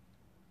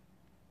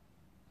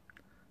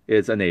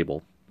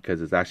enabled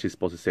because it's actually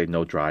supposed to say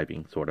no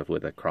driving, sort of,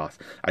 with a cross.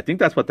 I think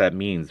that's what that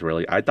means,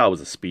 really. I thought it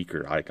was a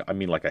speaker. I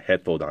mean, like a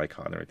headphone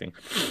icon or anything.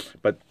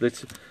 But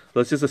let's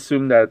just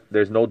assume that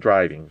there's no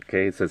driving.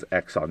 Okay, it says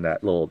X on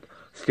that little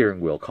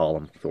steering wheel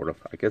column, sort of.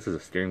 I guess it's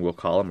a steering wheel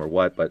column or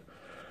what, but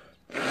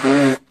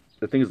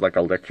the thing is like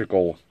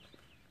electrical,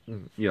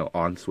 you know,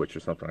 on switch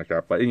or something like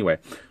that. But anyway,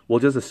 we'll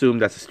just assume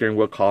that's a steering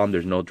wheel column.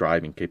 There's no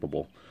driving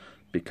capable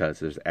because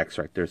there's X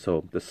right there.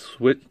 So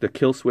the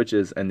kill switch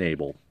is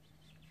enabled.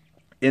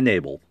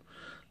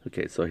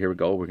 Okay, so here we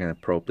go. We're going to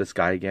probe this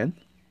guy again.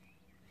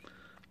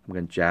 I'm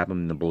going to jab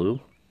him in the blue.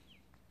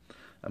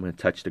 I'm going to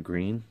touch the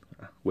green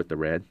with the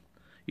red.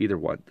 Either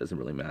one, doesn't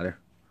really matter.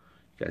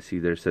 You guys see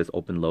there, it says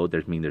open load.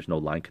 There's no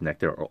line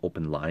connector or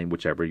open line,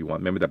 whichever you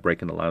want. Remember that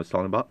break in the line I was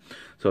talking about?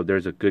 So if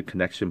there's a good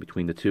connection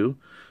between the two,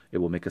 it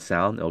will make a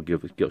sound.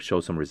 It'll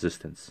show some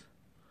resistance.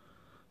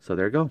 So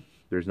there you go.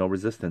 There's no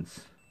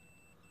resistance.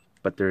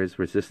 But there is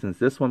resistance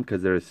this one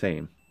because they're the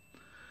same.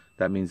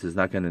 That means it's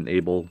not going to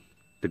enable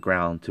the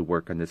ground to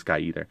work on this guy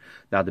either.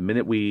 Now the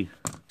minute we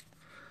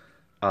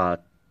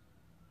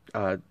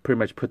pretty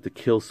much put the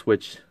kill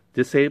switch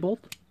disabled,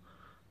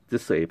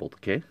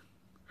 okay?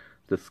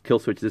 This kill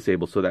switch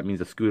disabled, so that means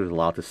the scooter is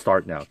allowed to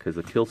start now because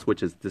the kill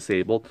switch is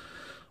disabled,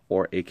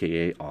 or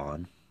AKA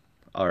on,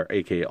 or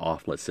AKA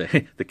off, let's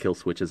say. The kill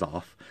switch is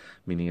off,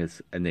 meaning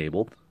it's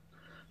enabled.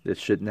 This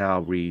should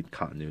now read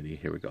continuity.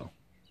 Here we go.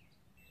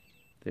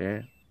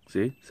 There,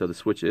 see? So the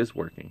switch is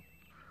working.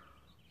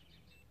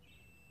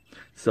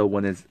 So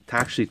when it's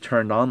actually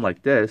turned on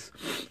like this,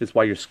 is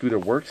why your scooter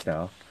works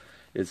now.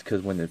 Is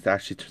because when it's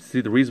actually,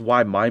 see, the reason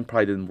why mine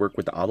probably didn't work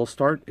with the auto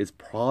start is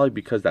probably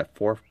because that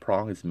fourth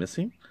prong is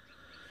missing.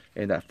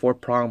 And that fourth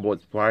prong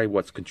was probably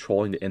what's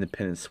controlling the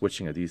independent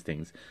switching of these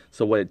things.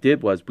 So what it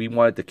did was we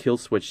wanted the kill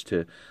switch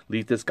to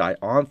leave this guy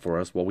on for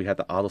us while we had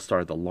the auto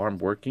start, the alarm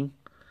working.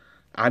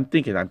 I'm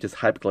just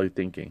hypothetically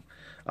thinking.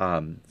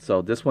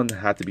 So this one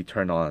had to be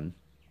turned on.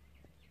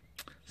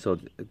 So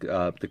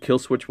the kill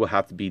switch will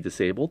have to be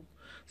disabled.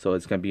 So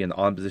it's going to be in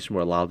on position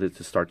where it allowed it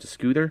to start the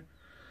scooter.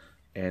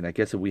 And I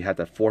guess if we had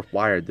that fourth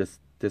wire, this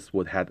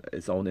would have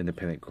its own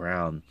independent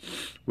ground,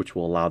 which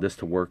will allow this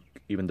to work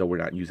even though we're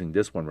not using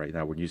this one right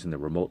now. We're using the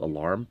remote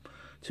alarm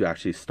to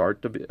actually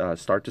start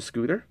the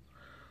scooter.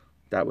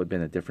 That would have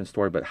been a different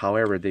story. But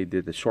however, they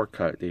did the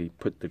shortcut. They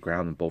put the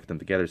ground in both of them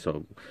together.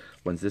 So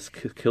once this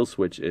kill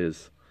switch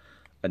is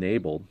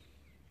enabled,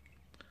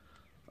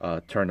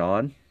 turn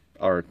on,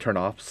 or turn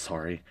off,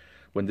 sorry.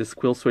 When this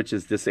kill switch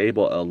is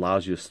disabled, it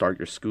allows you to start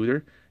your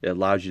scooter. It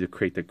allows you to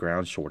create the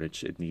ground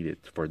shortage it needed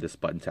for this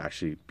button to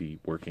actually be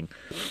working.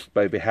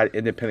 But if it had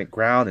independent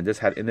ground and this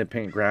had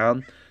independent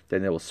ground,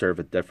 then it will serve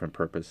a different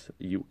purpose.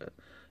 You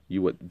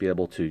would be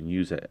able to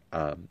use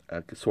a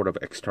sort of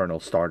external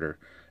starter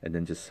and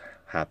then just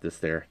have this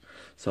there.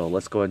 So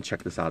let's go ahead and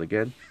check this out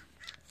again.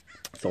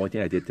 So the only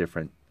thing I did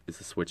different is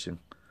the switching.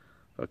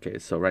 Okay,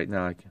 so right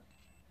now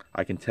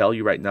I can tell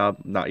you right now,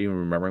 not even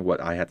remembering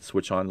what I had to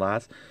switch on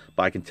last,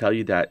 but I can tell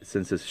you that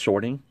since it's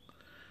shorting,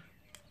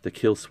 the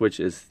kill switch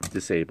is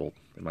disabled.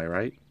 Am I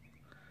right?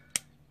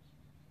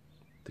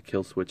 The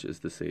kill switch is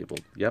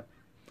disabled. Yep.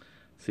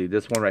 See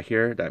this one right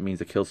here? That means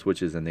the kill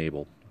switch is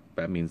enabled.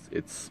 That means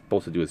it's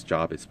supposed to do its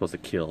job. It's supposed to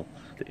kill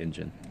the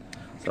engine.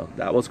 So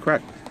that was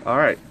correct. All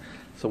right.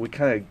 So we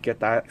kind of get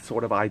that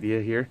sort of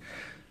idea here.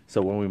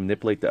 So when we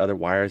manipulate the other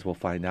wires, we'll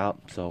find out.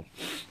 So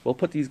we'll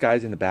put these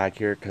guys in the bag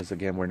here because,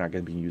 again, we're not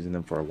going to be using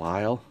them for a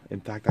while. In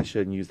fact, I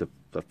shouldn't use the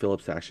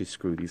Phillips to actually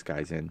screw these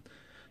guys in,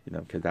 you know,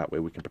 because that way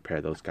we can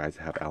prepare those guys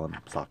to have Allen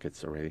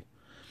sockets already.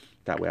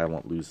 That way I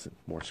won't lose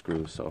more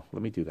screws. So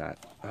let me do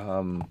that.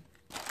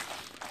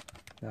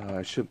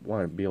 I should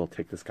want to be able to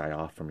take this guy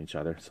off from each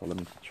other. So let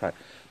me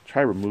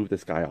try remove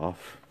this guy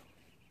off.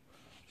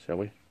 Shall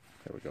we?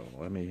 There we go.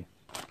 Let me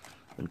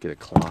get a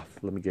cloth.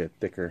 Let me get it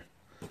thicker.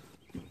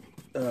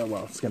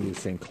 Well, it's going to be the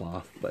same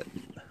cloth, but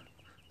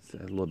it's a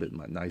little bit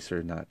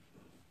nicer, not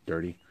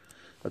dirty.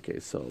 Okay,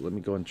 so let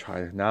me go and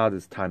try. Now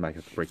this time I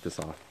have to break this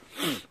off.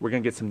 We're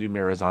going to get some new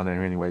mirrors on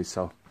there anyway,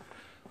 so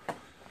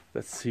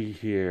let's see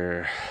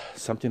here.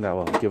 Something that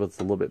will give us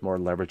a little bit more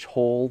leverage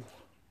hold.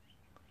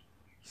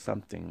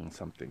 Something.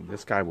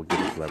 This guy will give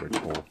us leverage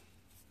hold.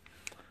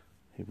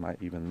 He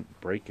might even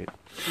break it,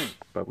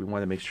 but we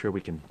want to make sure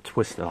we can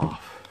twist it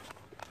off.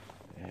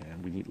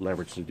 And we need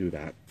leverage to do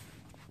that.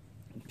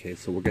 Okay,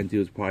 so what we're going to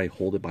do is probably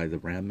hold it by the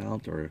ram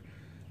mount, or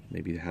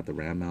maybe have the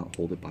ram mount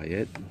hold it by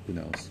it. Who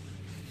knows?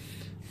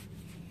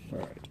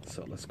 Alright,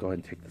 so let's go ahead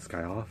and take this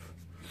guy off.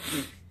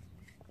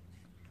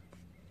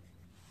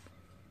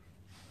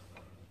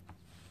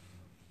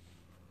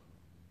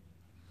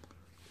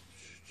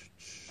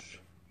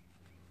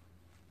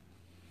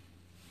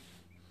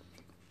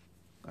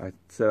 I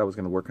said I was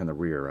going to work on the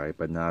rear, right?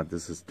 But now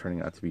this is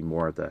turning out to be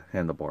more of the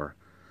handlebar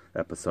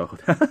episode.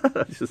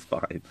 That's just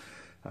fine.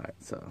 Alright,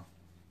 so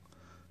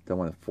don't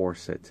want to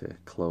force it to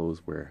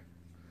close where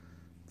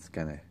it's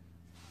gonna,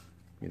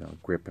 you know,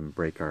 grip and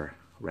break our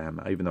ram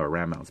mount. Even though our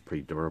ram mount is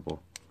pretty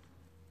durable,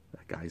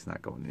 that guy's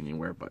not going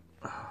anywhere. But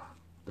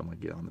don't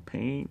want to get on the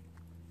paint.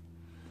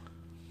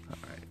 All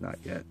right, not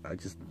yet.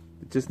 It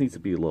just needs to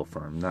be a little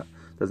firm.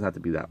 Doesn't have to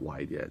be that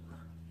wide yet.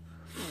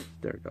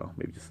 There we go.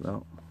 Maybe just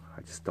no.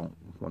 I just don't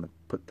want to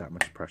put that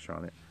much pressure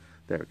on it.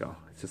 There we go.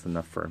 It's just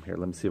enough firm here.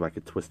 Let me see if I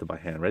could twist it by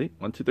hand. Ready?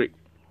 1, 2, 3.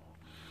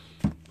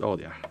 Oh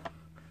yeah.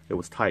 It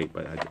was tight,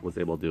 but I was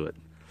able to do it.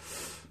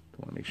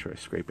 Don't want to make sure I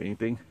scrape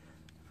anything.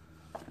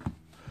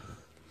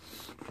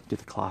 Get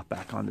the cloth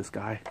back on this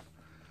guy.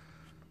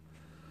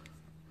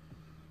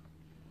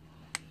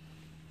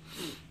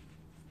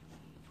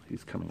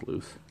 He's coming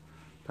loose.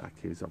 In fact,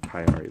 he's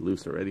probably already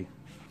loose already.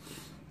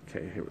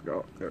 Okay, here we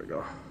go. There we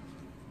go.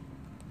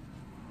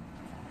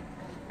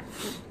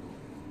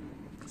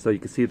 So you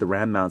can see the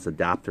ram mount's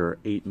adapter,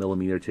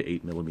 8mm to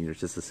 8mm,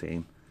 just the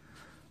same.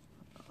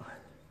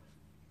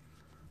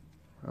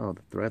 Oh,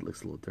 the thread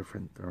looks a little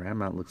different. The ram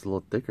mount looks a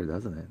little thicker,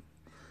 doesn't it?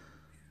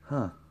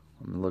 Huh.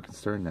 I'm a little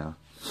concerned now.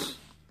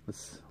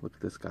 Let's look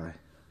at this guy.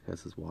 He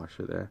has his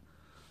washer there.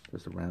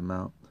 There's the ram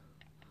mount.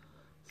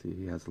 See,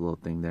 he has a little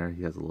thing there.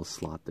 He has a little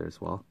slot there as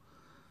well.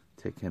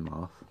 Take him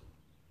off.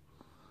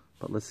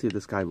 But let's see if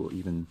this guy will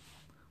even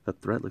The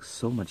thread looks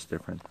so much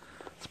different.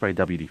 It's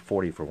probably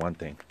WD-40 for one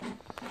thing.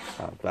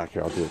 Back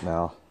here, I'll do it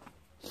now.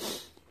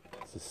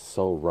 This is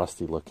so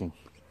rusty looking.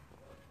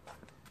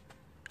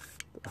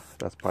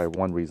 That's probably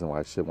one reason why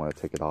I should want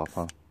to take it off,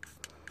 huh?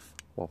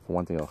 Well, for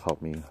one thing, it'll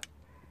help me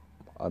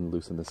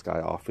unloosen this guy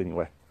off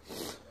anyway.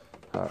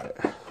 Alright.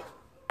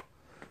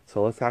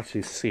 So let's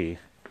actually see.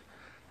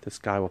 This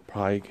guy will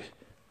probably...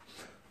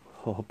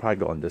 he'll probably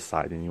go on this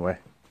side anyway.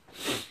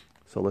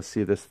 So let's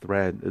see this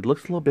thread. It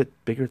looks a little bit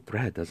bigger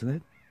thread, doesn't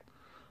it?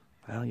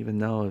 I don't even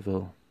know if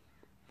it'll...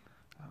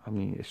 I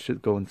mean, it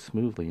should go in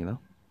smoothly, you know?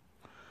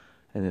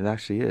 And it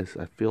actually is.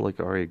 I feel like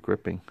already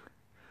gripping.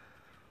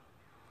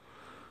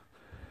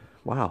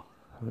 Wow.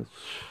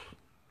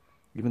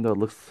 Even though it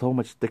looks so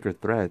much thicker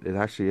thread, it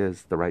actually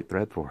is the right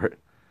thread for it.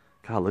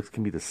 God, looks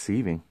can be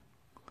deceiving.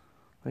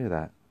 Look at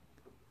that.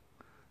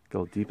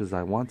 Go deep as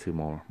I want to,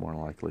 more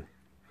likely.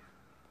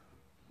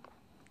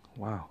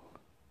 Wow.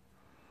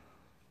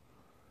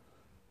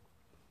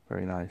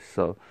 Very nice.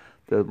 So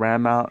the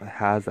ram mount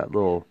has that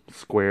little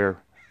square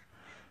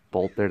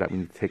bolt there that we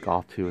need to take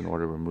off to in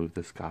order to remove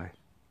this guy.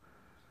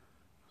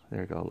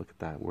 There you go. Look at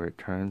that. Where it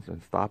turns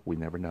and stops, we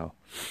never know.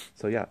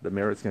 So yeah, the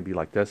mirror is going to be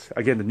like this.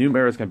 Again, the new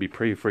mirror is going to be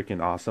pretty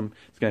freaking awesome.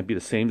 It's going to be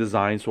the same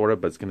design sort of,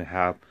 but it's going to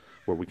have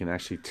where we can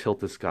actually tilt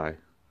this guy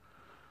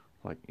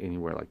like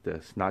anywhere like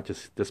this. Not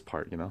just this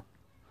part, you know.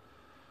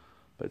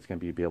 But it's going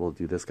to be able to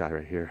do this guy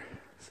right here.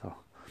 So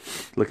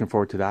looking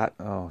forward to that.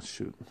 Oh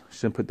shoot.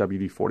 Shouldn't put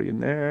WD-40 in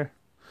there.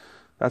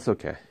 That's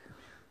okay.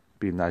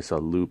 Be a nice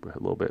loop a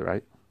little bit,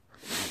 right?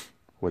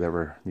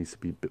 Whatever needs to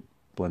be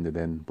blended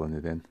in.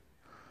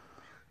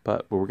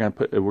 But we're gonna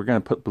put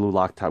blue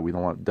Loctite. We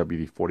don't want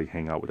WD-40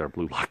 hang out with our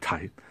blue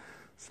Loctite.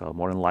 So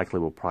more than likely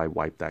we'll probably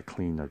wipe that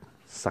clean or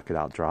suck it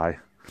out dry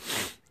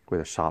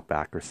with a shop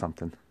vac or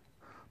something.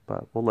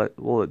 But we'll let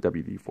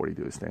WD-40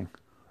 do his thing.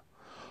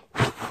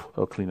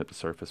 It'll clean up the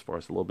surface for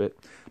us a little bit.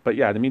 But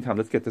yeah, in the meantime,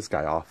 let's get this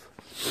guy off.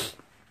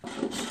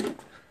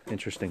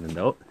 Interesting to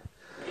note.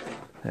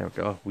 There we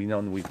go. We know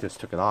when we just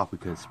took it off, we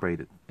could have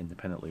sprayed it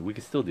independently. We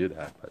could still do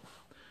that, but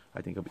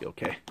I think it'll be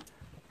okay.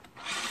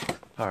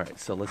 Alright,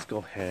 so let's go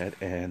ahead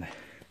and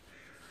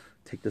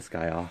take this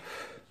guy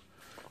off.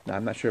 Now,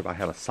 I'm not sure if I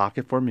have a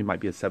socket for him. It might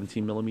be a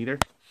 17 millimeter.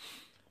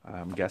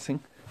 I'm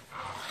guessing.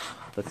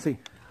 Let's see.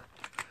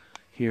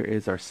 Here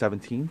is our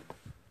 17.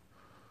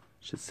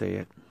 Should say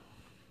it.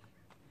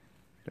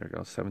 There we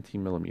go,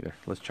 17 millimeter.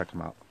 Let's check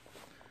them out.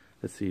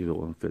 Let's see if it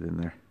will fit in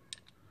there.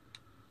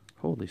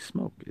 Holy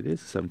smoke, it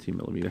is 17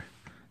 millimeter.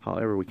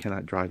 However, we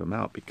cannot drive them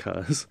out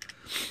because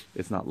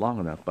it's not long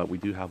enough, but we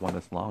do have one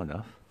that's long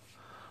enough.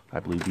 I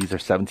believe these are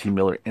 17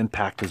 millimeter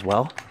impact as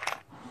well.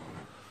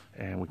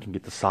 And we can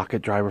get the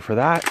socket driver for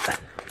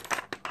that.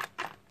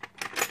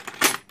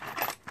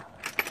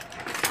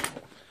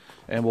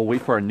 And we'll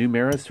wait for our new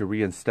mirrors to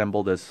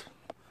reassemble this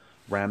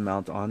ram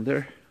mount on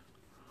there.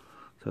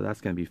 So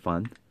that's going to be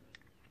fun.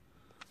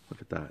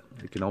 Look at that.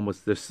 It can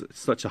almost, there's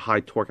such a high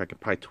torque, I could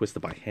probably twist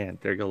it by hand.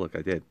 There you go, look,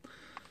 I did.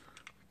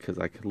 Because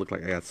I could look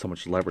like I got so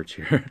much leverage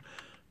here.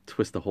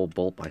 Twist the whole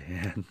bolt by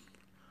hand.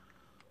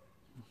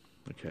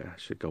 Okay, I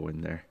should go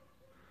in there.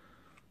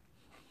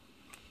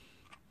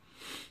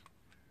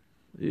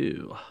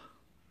 Ew.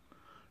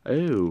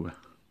 Oh.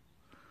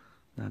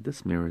 Now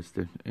this mirror is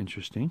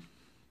interesting.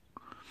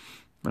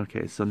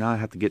 Okay, so now I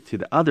have to get to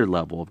the other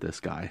level of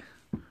this guy.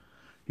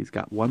 He's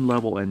got one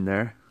level in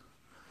there.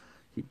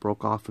 He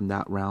broke off from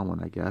that round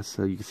one, I guess.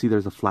 So you can see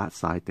there's a flat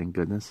side, thank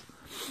goodness.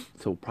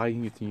 So we'll probably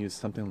need to use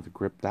something to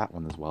grip that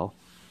one as well.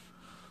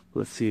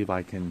 Let's see if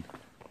I can...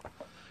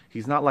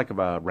 He's not like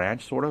a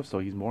wrench, sort of, so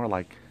he's more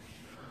like...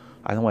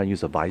 I don't want to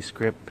use a vice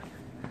grip.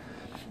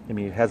 I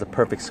mean, it has a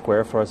perfect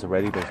square for us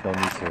already. There's no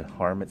need to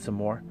harm it some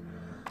more.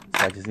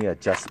 So I just need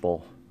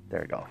adjustable... There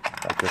we go.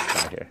 Like this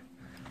guy here.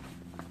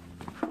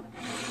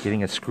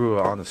 Getting a screw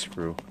on a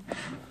screw.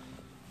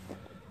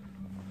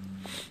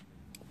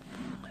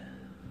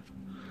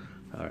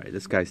 Alright,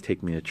 this guy's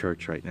taking me to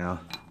church right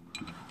now.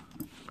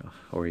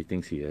 Or he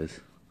thinks he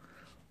is.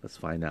 Let's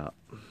find out.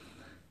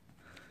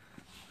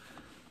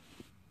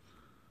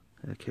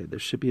 Okay, there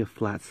should be a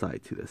flat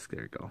side to this.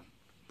 There we go.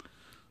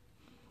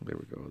 There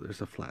we go.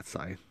 There's a flat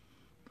side.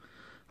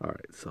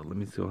 Alright, so let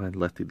me go ahead and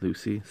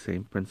lefty-loosey.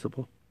 Same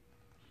principle.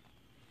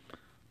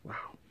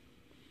 Wow.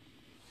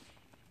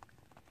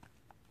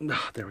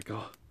 There we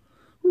go.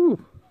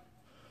 Woo.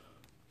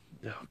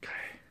 Okay.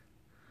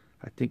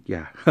 I think,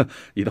 yeah.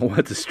 You don't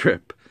want it to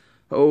strip.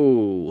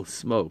 Oh,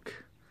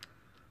 smoke.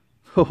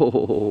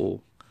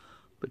 Oh,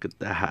 look at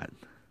that.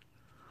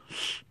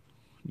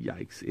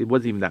 Yikes. It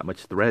wasn't even that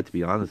much thread, to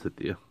be honest with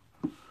you.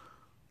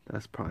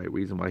 That's probably a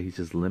reason why he's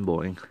just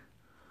limboing.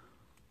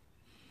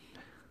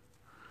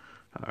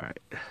 Alright.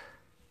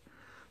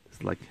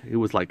 It's like, it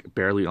was like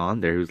barely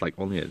on there. It was like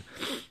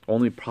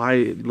only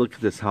probably, look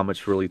at this, how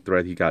much really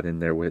thread he got in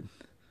there with.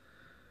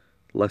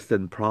 Less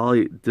than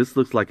probably, this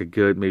looks like a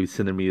good maybe 1.5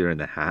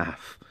 centimeters.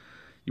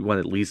 You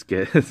want to at least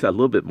get a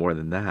little bit more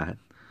than that,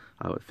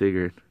 I would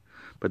figure.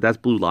 But that's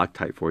blue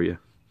Loctite for you.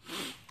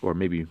 Or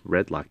maybe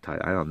red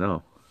Loctite, I don't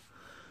know.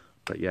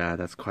 But yeah,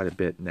 that's quite a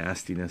bit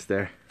nastiness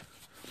there.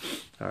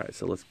 Alright,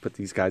 so let's put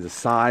these guys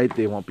aside.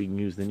 They won't be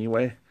used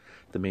anyway.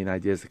 The main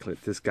idea is to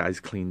get this guy's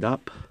cleaned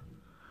up.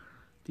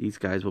 These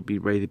guys will be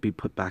ready to be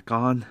put back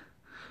on.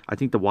 I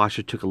think the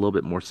washer took a little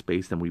bit more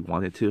space than we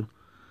wanted to,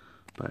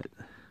 but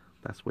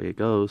that's the way it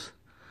goes.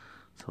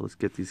 So let's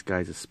get these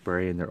guys a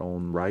spray in their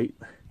own right.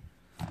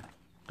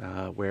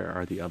 Where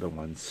are the other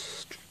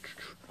ones?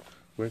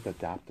 Where's the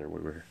adapter?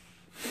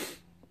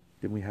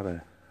 Didn't we have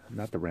a,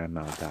 not the ram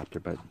mount adapter,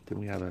 but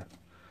didn't we have a,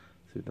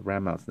 see, the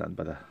ram mount's nothing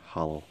but a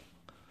hollow.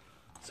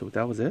 So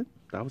that was it?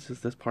 That was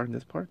just this part and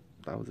this part?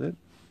 That was it?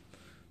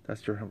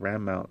 That's your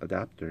ram mount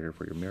adapter here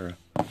for your mirror.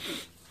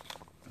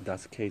 If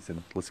that's the case,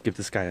 and let's give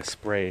this guy a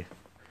spray,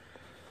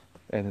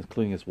 and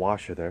including his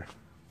washer there.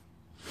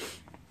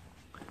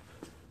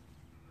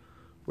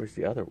 Where's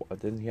the other one?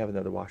 Didn't he have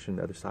another washer on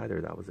the other side,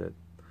 or that was it?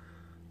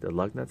 The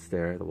lug nut's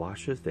there, the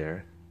washer's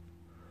there.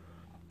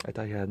 I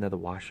thought he had another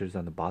washer's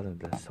on the bottom of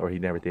this, or he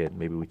never did.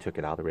 Maybe we took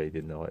it out already,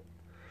 didn't know it.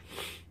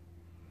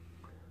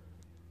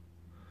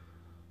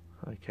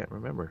 I can't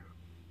remember.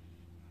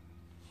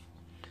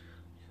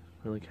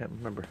 Really can't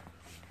remember.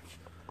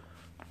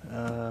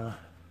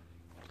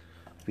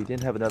 If he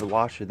didn't have another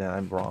washer, then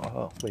I'm wrong.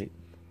 Oh, wait.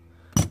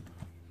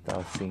 I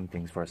was seeing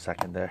things for a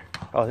second there.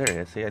 Oh, there it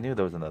is. See, I knew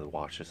there was another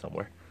washer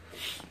somewhere.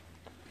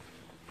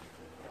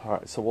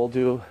 Alright, so we'll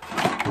do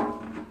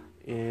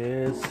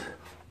is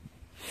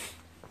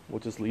we'll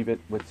just leave it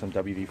with some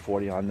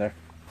WD-40 on there.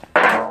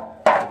 Give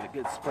it a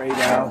good spray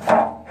down.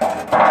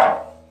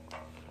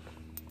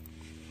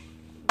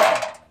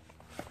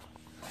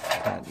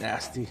 Kind of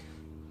nasty.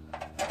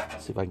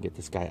 Let's see if I can get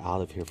this guy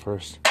out of here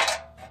first.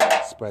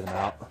 Spread him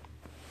out.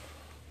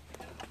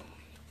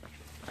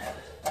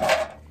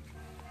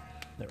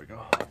 There we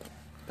go.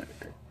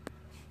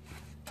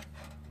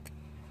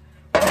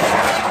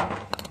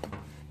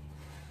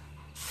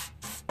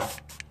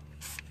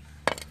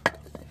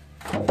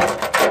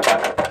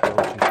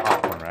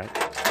 Popcorn, right?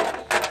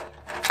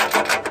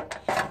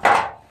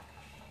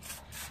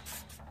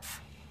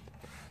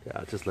 Yeah,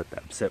 I'll just let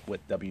that sit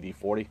with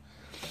WD-40.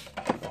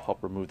 It'll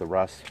help remove the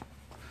rust.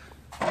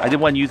 I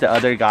didn't want to use the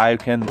other guy,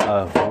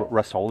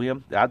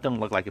 Rust-Oleum. That doesn't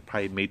look like it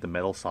probably made the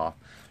metal soft.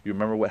 You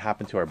remember what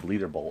happened to our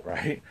bleeder bolt,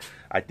 right?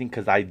 I think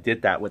because I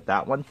did that with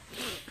that one,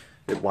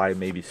 why it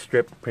maybe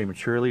stripped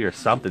prematurely or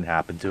something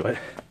happened to it.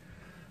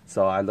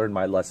 So I learned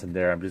my lesson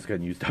there. I'm just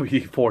going to use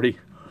WD-40.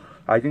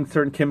 I think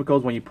certain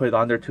chemicals, when you put it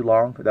on there too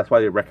long, that's why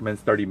they recommend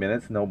 30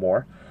 minutes, no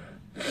more.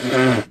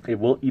 It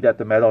will eat at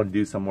the metal and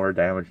do some more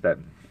damage that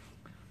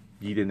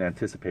you didn't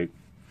anticipate.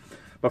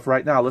 But for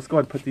right now, let's go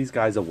ahead and put these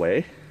guys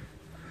away.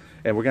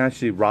 And we're going to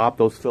actually rob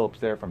those Phillips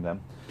there from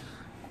them.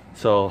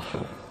 So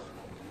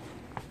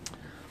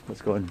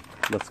let's go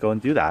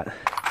and do that.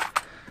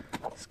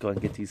 Let's go and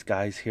get these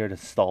guys here to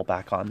stall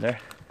back on there.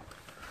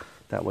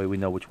 That way we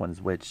know which one's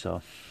which.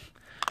 So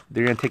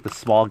they're going to take the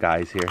small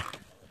guys here.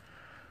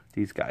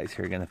 These guys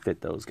here are going to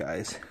fit those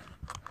guys.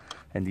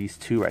 And these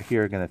two right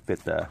here are going to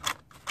fit the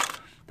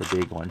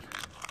big one.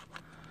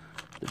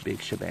 The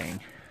big shebang.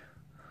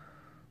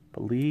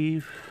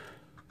 Believe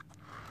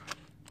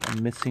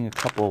I'm missing a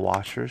couple of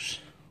washers,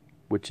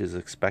 which is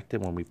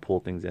expected when we pull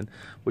things in.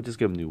 We'll just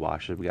give them new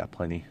washers. We got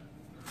plenty.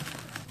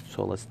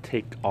 So let's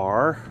take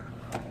our,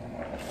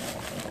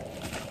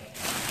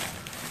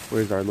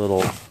 where's our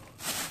little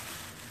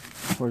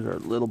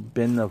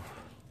bin of,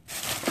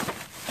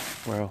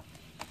 well,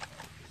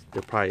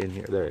 they're probably in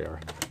here. There they are.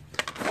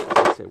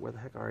 Let's say, where the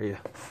heck are you?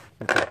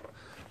 Okay.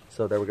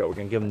 So there we go. We're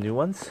going to give them new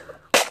ones.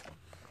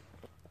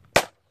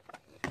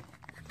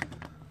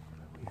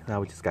 Now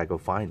we just got to go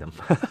find them.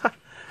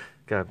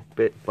 Got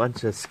a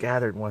bunch of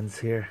scattered ones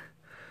here.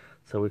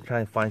 So we're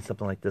trying to find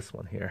something like this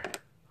one here.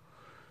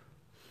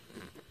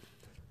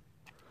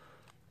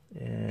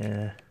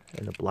 Yeah,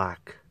 and the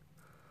black.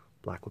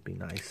 Black would be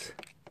nice.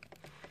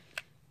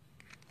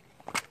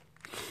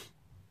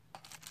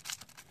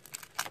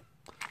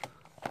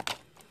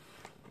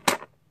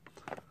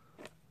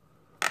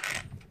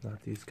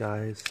 Not these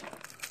guys.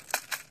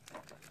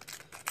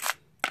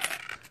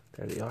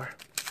 There they are.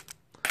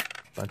 A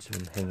bunch of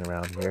them hanging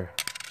around here.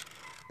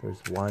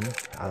 There's one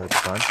out of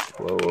the bunch.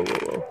 Whoa, whoa, whoa,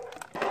 whoa.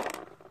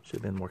 Should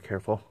have been more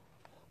careful.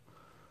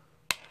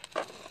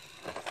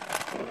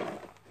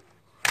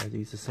 Are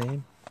these the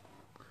same?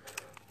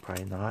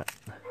 Probably not.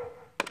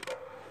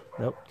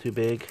 Nope, too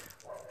big,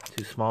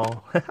 too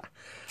small. There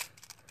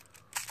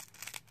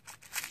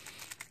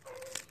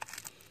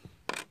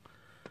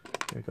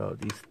you go.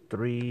 These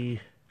three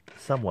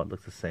somewhat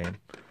look the same.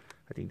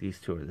 I think these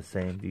two are the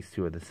same. These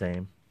two are the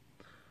same.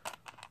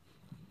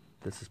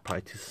 This is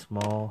probably too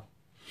small.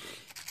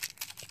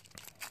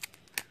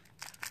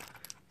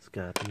 It's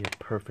got to be a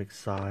perfect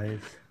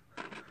size.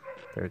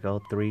 There we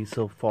go. 3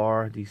 so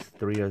far. These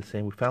 3 are the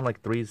same. We found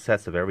like 3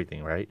 sets of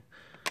everything, right?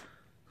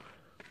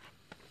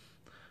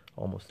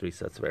 Almost 3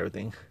 sets of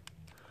everything.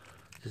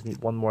 Just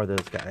need one more of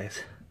those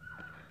guys.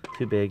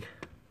 Too big.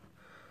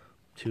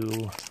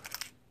 Too...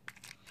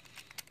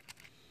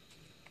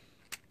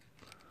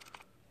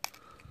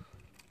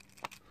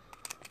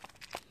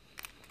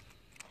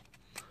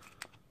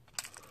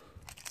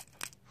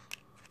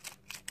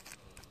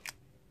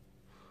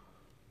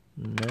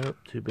 Nope,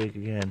 too big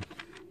again.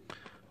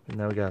 And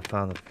now we gotta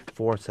find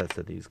 4 sets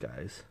of these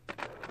guys.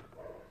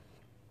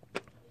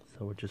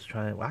 So we're just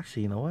trying. Well,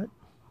 actually, you know what?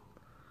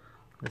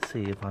 Let's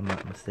see if I'm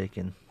not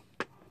mistaken.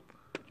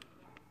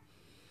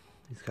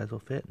 These guys will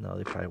fit? No,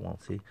 they probably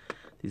won't. See,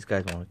 these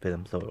guys won't fit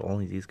them, so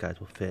only these guys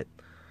will fit.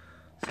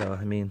 So,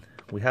 I mean,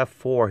 we have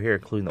 4 here,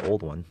 including the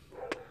old one.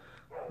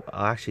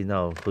 Actually,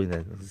 no,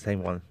 including the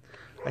same one.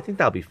 I think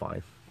that'll be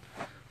fine.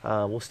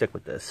 We'll stick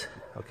with this.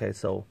 Okay,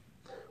 so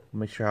we'll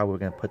make sure how we're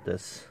going to put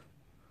this.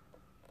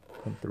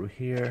 Come through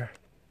here.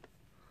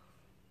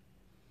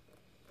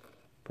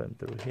 Put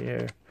them through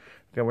here.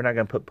 Okay, we're not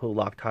going to put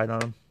Loctite on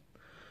them,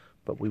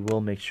 but we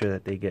will make sure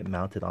that they get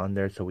mounted on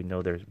there so we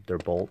know their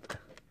bolt.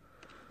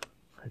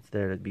 It's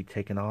there to be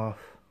taken off.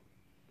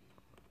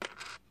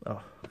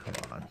 Oh,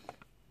 come on.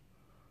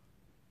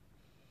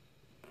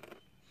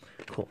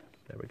 Cool.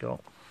 There we go.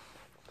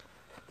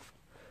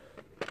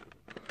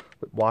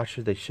 With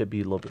washers, they should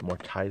be a little bit more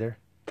tighter.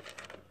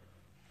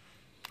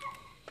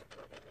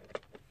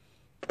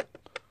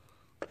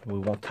 We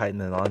won't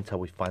tighten it on until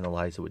we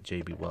finalize it with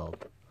JB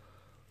Weld.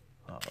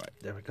 Alright,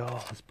 there we go.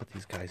 Let's put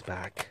these guys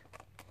back.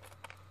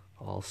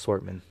 All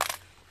assortment.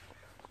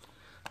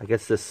 I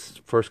guess this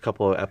first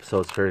couple of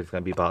episodes here is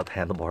going to be about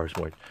handlebars,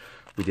 which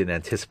we didn't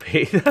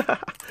anticipate.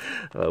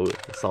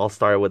 This all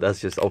started with us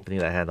just opening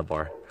that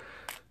handlebar.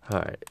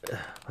 Alright,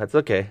 that's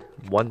okay.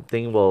 One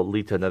thing will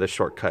lead to another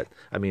shortcut.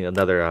 I mean,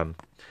 another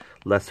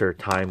lesser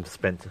time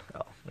spent,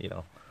 you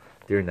know,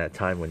 during that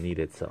time when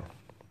needed. So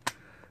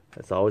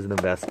that's always an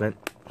investment.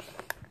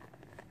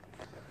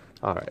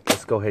 Alright,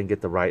 let's go ahead and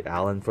get the right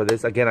Allen for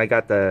this. Again, I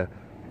got the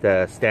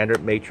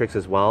standard matrix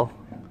as well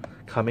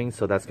coming,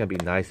 so that's going to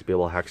be nice to be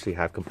able to actually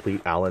have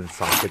complete Allen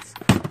sockets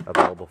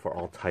available for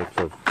all types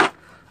of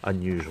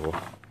unusual.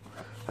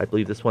 I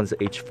believe this one's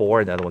H4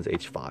 and the other one's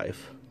H5.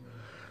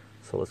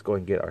 So let's go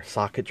and get our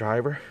socket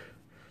driver.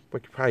 We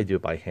could probably do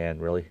it by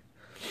hand, really.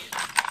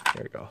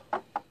 There we go.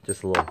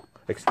 Just a little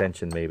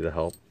extension maybe to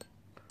help.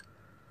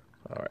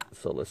 Alright,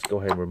 so let's go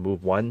ahead and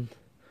remove one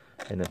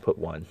and then put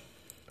one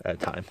at a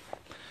time.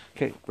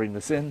 Okay, bring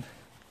this in.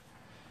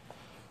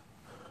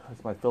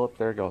 That's my Phillips.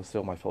 There it goes.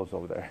 Still my Phillips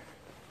over there.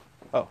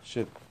 Oh,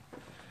 shit.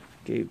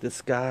 Gave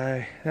this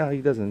guy... No,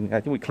 he doesn't...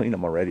 I think we cleaned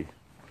him already.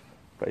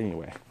 But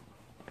anyway.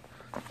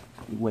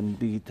 It wouldn't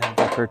be that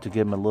effort to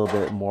give him a little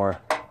bit more...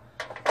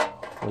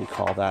 What do you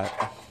call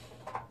that?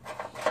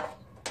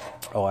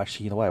 Oh,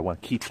 actually, you know what? I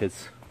want to keep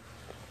his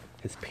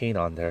paint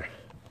on there.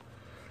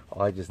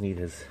 All I just need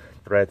is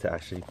thread to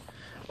actually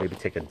maybe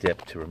take a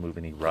dip to remove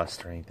any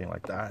rust or anything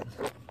like that.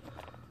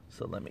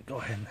 So let me go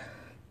ahead and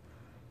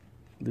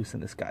loosen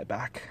this guy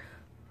back.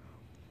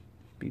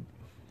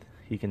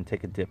 He can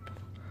take a dip,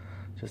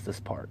 just this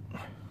part.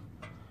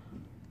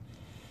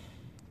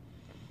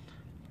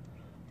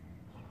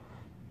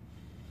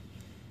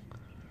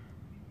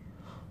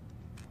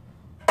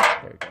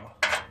 There you go.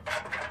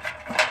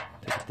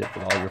 Take a dip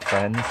with all your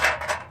friends.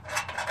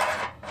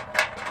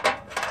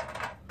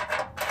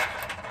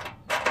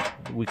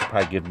 We could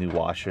probably give new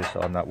washers,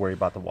 so I'm not worried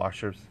about the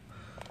washers.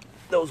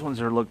 Those ones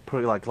look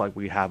pretty like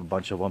we have a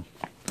bunch of them.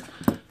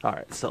 All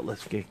right, so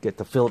let's get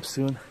the Phillips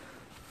soon.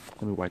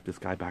 Let me wipe this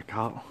guy back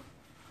out.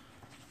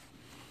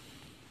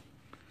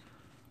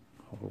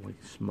 Holy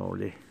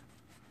smoly.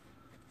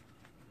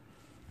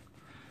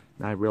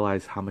 Now I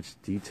realize how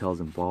much detail is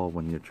involved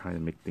when you're trying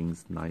to make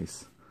things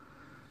nice.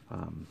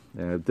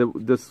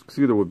 This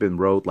scooter would have been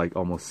rode like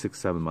almost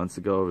 6-7 months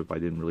ago if I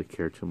didn't really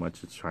care too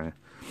much. Just trying to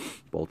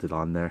bolt it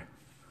on there.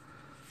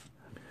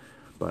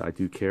 But I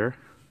do care.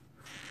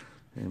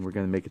 And we're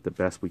going to make it the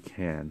best we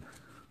can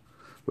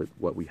with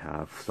what we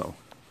have. So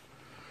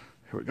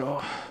here we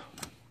go.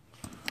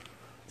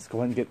 Let's go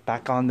ahead and get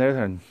back on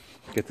there and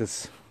get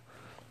this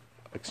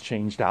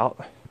exchanged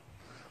out.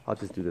 I'll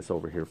just do this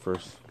over here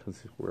first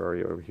because we're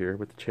already over here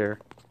with the chair.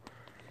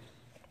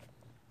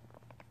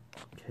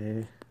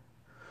 Okay.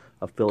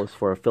 A Phillips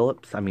for a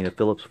Phillips. I mean a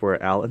Phillips for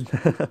an Allen.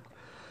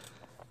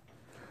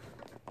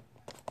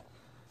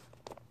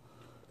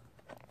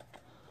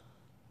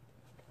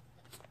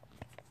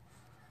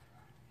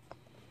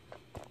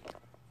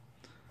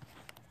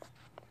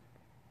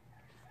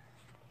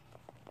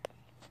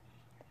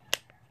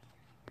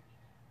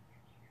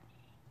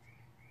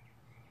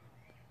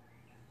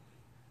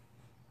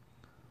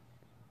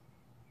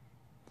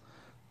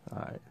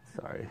 Alright,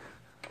 sorry.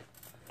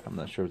 I'm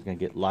not sure it's going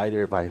to get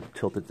lighter if I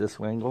tilt it this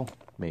angle.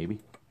 Maybe.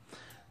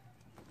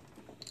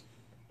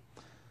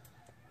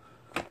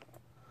 There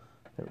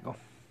we go.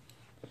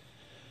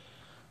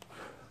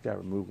 Got to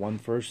remove one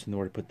first in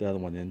order to put the other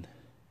one in.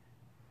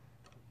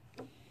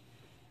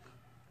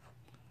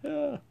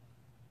 Yeah.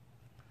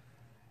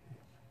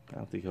 I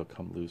don't think he'll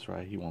come loose,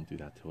 right? He won't do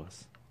that to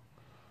us.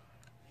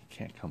 He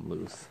can't come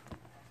loose.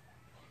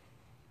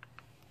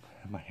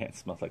 My hand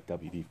smells like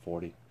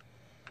WD-40.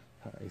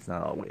 He's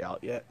not all the way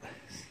out yet.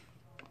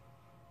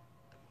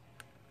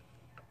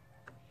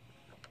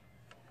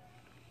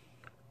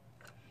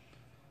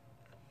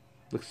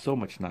 Looks so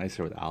much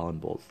nicer with Allen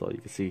bolts, though. You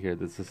can see here,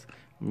 this is,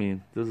 I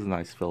mean, this is a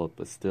nice Phillips,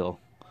 but still,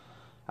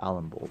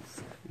 Allen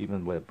bolts,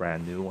 even with a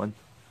brand new one.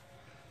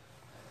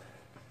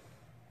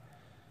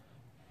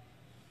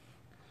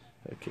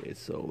 Okay,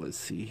 so let's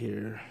see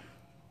here.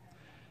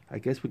 I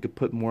guess we could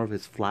put more of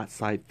his flat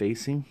side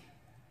facing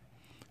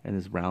and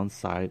his round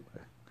side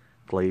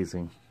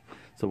glazing.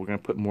 So we're going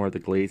to put more of the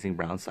glazing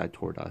round side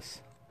toward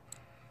us.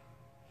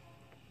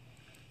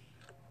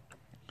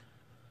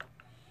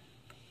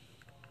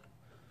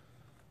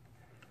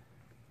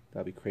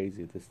 That'd be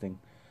crazy if this thing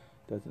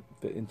doesn't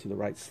fit into the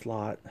right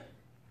slot,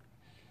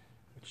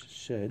 which it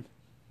should.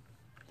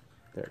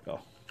 There we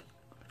go.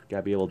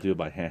 Gotta be able to do it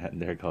by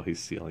hand. There we go, he's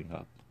sealing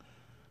up.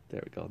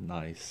 There we go,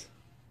 nice.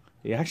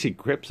 He actually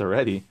grips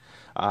already.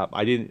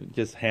 I didn't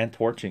just hand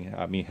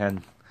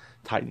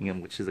tightening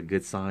him, which is a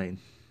good sign.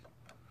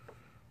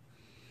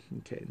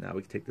 Okay, now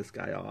we can take this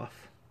guy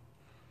off.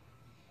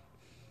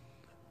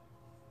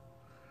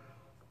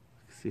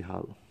 See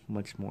how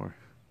much more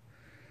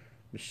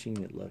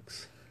machine it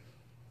looks.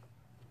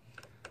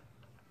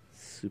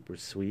 Super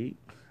sweet.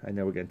 I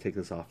know we're gonna take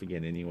this off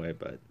again anyway,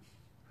 but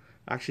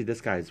actually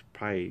this guy's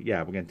probably,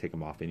 yeah, we're gonna take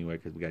him off anyway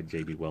because we got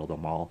JB weld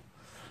them all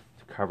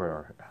to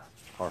cover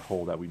our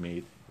hole that we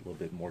made a little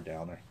bit more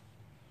down there.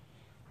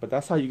 But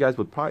that's how you guys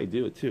would probably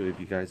do it too if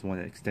you guys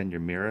want to extend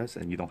your mirrors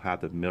and you don't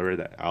have the mirror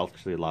that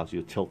actually allows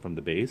you to tilt from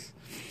the base.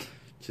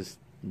 Just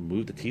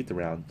move the teeth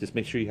around. Just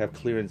make sure you have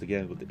clearance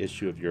again with the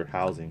issue of your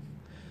housing.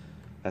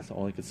 That's the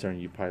only concern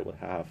you probably would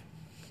have.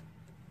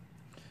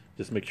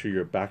 Just make sure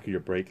your back of your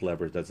brake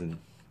lever doesn't,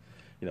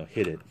 you know,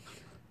 hit it.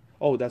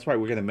 Oh, that's right,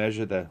 we're going to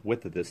measure the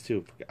width of this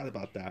too. Forgot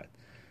about that.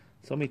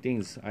 So many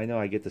things. I know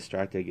I get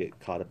distracted, I get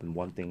caught up in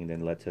one thing and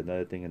then led to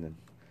another thing and then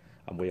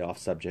I'm way off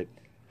subject.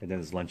 And then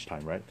it's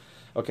lunchtime, right?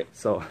 Okay,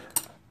 so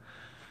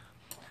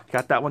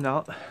got that one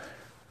out.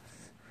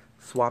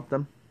 Swapped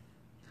them.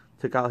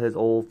 Took out his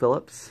old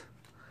Phillips.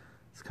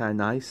 It's kind of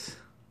nice.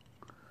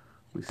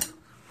 We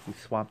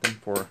swapped them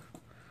for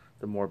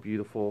the more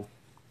beautiful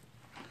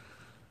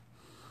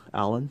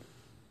Allen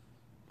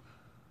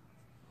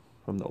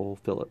from the old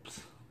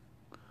Phillips.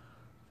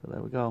 So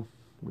there we go.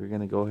 We're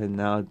going to go ahead and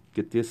now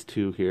get this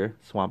two here,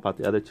 swamp out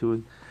the other two,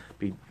 and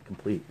be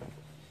complete.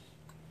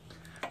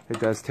 It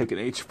does take an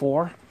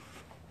H4.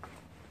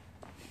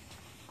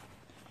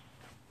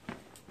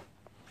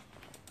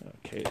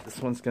 Okay, this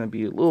one's going to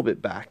be a little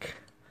bit back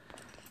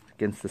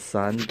against the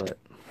sun, but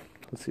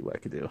let's see what I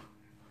can do.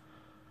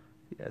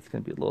 Yeah, it's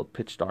going to be a little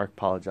pitch dark.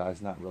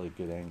 Apologize, not really a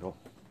good angle.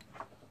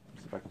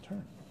 Let's see if I can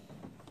turn.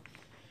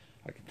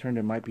 I can turn,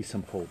 there might be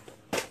some hope.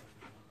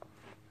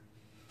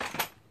 There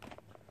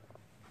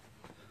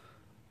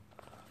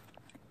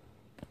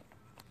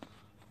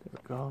we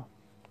go.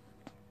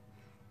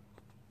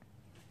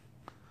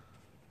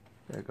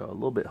 There we go, a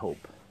little bit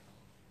hope.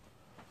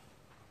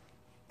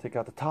 Take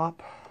out the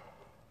top.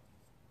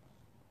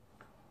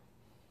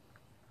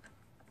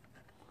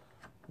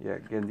 Yeah,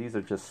 again, these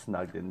are just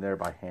snugged in there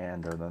by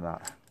hand, or they're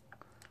not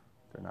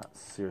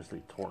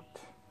seriously torqued.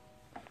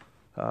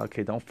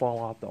 Okay, don't fall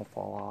off, don't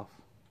fall off.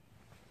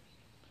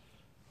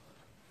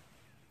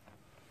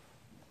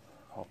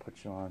 I'll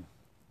put you on.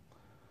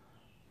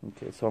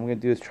 Okay, so what I'm going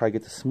to do is try to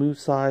get the smooth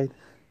side.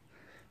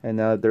 And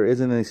there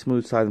isn't any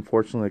smooth side,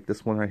 unfortunately, like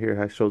this one right here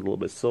shows a little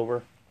bit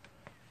silver.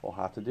 We'll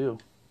have to do.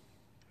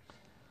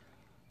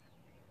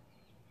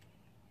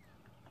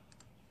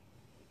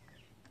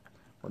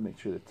 We'll make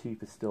sure the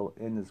teeth is still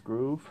in this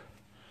groove,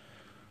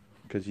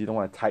 because you don't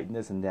want to tighten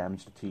this and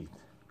damage the teeth.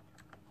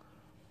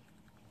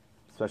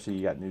 Especially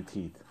you got new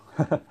teeth.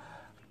 Okay,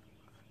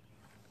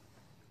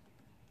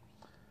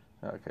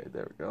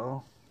 there we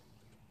go.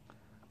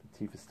 The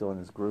teeth is still in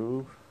this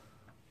groove.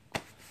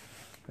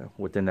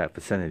 Within that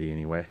vicinity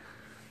anyway.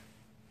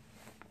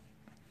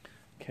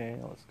 Okay,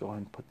 let's go ahead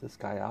and put this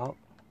guy out.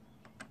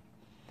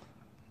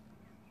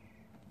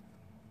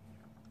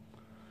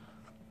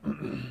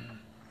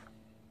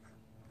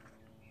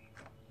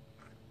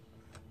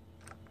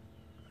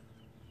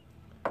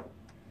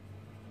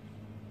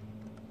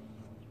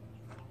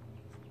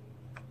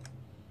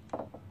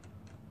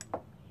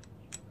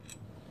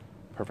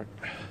 Perfect.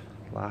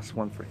 Last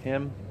one for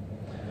him.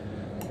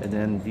 And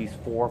then these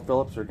 4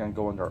 Phillips are going to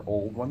go into our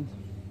old one.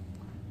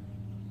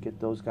 Get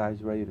those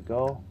guys ready to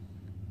go.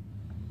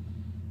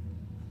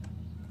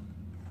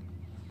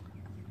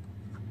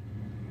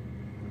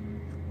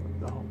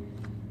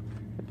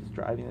 It is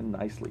driving in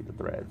nicely, the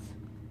threads.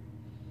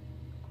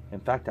 In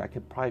fact, I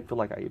could probably feel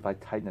like if I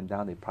tighten them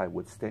down, they probably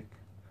would stick.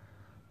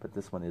 But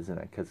this one isn't,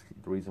 because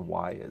the reason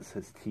why is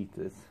his teeth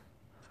is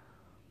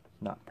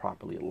not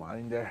properly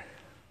aligned there.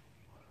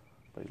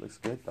 But he looks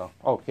good though.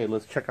 Okay,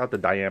 let's check out the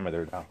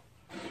diameter now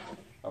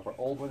of our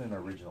old one and our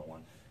original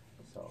one.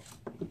 So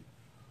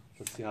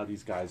let's see how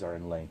these guys are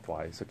in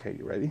lengthwise. Okay,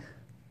 you ready?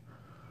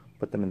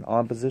 Put them in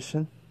on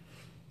position.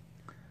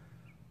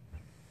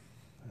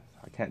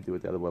 I can't do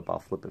it the other way, but I'll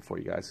flip it for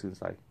you guys as soon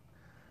as I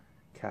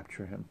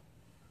capture him.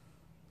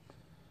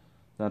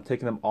 Now I'm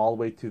taking them all the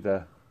way to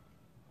the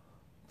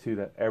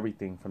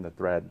everything from the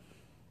thread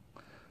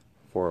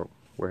for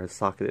where his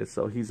socket is.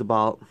 So he's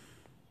about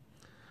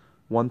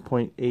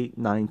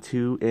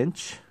 1.892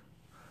 inch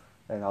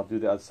And I'll do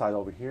the other side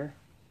over here.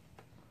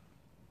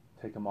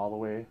 Take them all the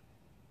way.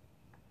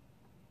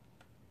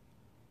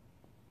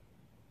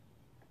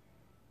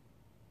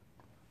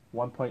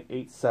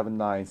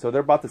 .879. So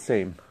they're about the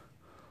same.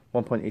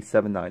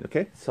 1.879.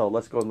 Okay, so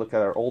let's go and look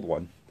at our old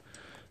one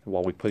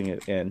while we're putting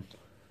it in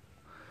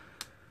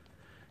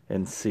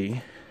and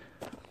see.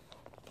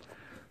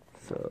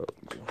 So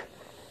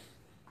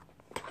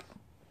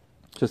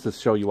just to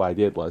show you what I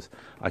did was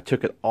I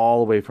took it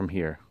all the way from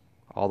here,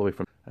 all the way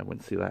from, I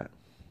wouldn't see that.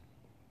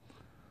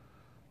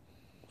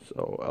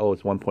 So, oh,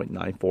 it's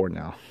 1.94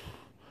 now.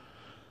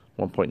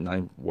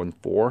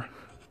 1.914.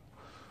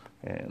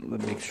 And let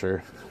me make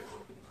sure.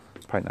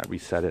 Probably not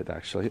reset it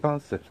actually.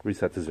 Oh, let's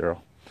reset to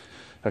 0.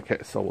 Okay,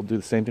 so we'll do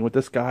the same thing with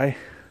this guy.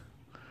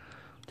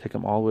 Take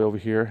him all the way over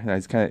here. And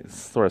he's kind of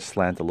sort of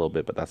slant a little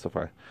bit, but that's so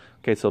far.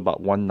 Okay, so about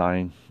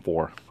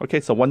 194.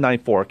 Okay, so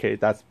 194. Okay,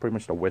 that's pretty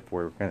much the width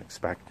we're going to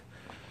expect.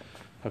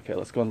 Okay,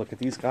 let's go and look at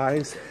these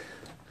guys.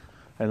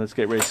 And let's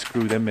get ready to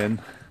screw them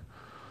in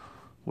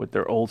with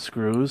their old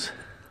screws.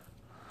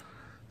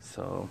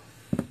 So,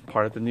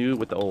 part of the new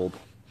with the old.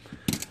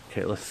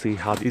 Okay, let's see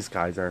how these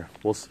guys are.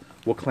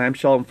 We'll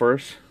clamshell them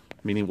first,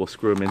 meaning we'll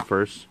screw them in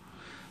first.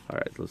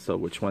 Alright, so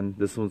which one?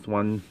 This one's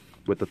one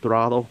with the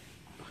throttle.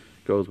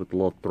 Goes with the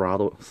little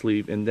throttle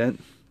sleeve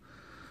indent.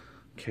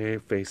 Okay,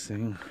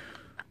 facing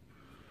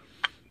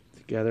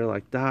together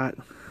like that.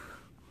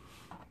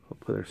 We'll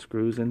put our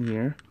screws in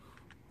here.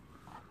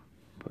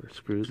 Put our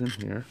screws in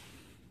here.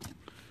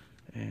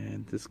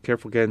 And just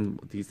careful again,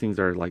 these things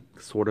are like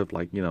sort of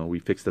like, you know, we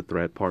fixed the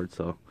thread part,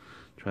 so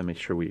try to make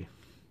sure we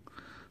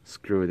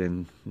screw it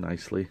in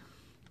nicely.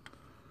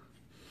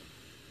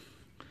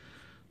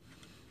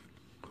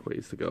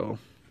 Ways to go.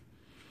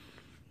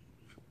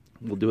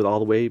 We'll do it all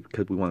the way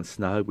because we want it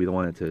snug. We don't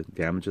want it to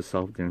damage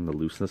itself during the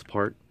looseness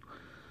part.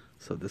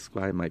 So this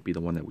guy might be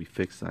the one that we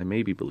fixed. I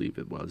maybe believe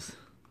it was.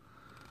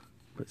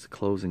 But it's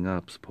closing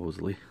up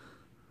supposedly.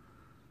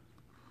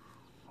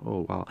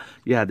 Oh wow.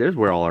 Yeah, there's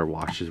where all our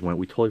washers went.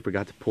 We totally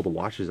forgot to pull the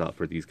washers out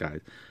for these guys.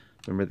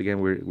 Remember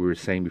again we were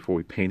saying before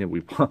we painted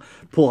we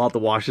pull out the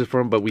washers for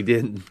them, but we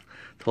didn't.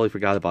 Totally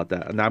forgot about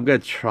that. Now I'm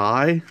going to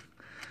try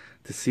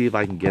to see if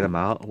I can get them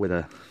out with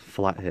a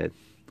flathead.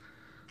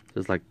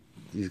 Just like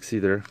you can see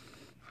there,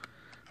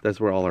 that's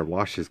where all our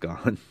wash is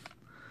gone.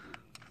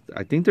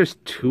 I think there's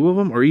 2 of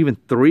them or even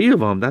 3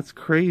 of them. That's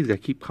crazy. I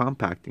keep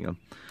compacting them.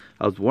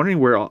 I was wondering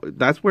where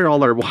that's where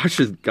all our wash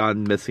has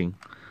gone missing.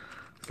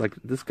 It's like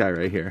this guy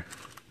right here.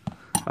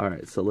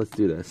 Alright, so let's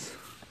do this.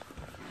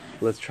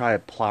 Let's try to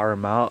plow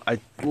him out. I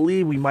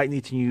believe we might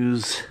need to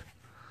use,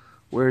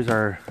 where's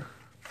our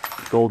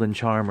golden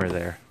charmer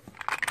there?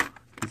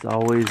 He's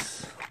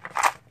always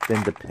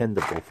been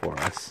dependable for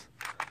us,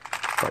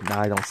 but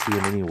now I don't see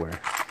him anywhere.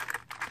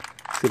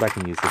 Let's see if I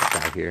can use this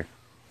guy here.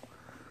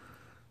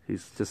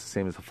 He's just the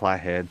same as a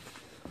flathead.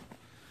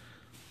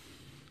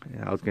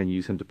 Yeah, I was going to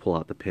use him to pull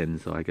out the pin,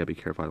 so I got to be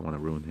careful. I don't want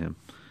to ruin him.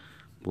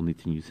 We'll need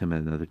to use him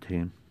at another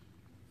time.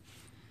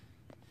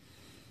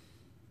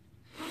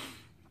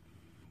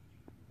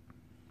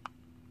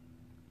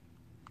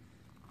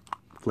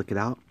 Flick it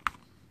out.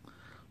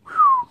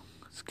 Whew.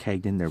 It's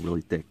kegged in there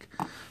really thick.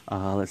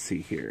 Let's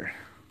see here.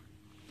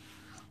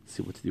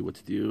 See what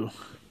to do.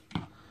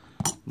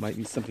 Might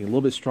be something a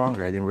little bit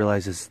stronger. I didn't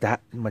realize it's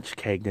that much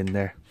kegged in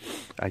there.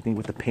 I think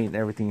with the paint and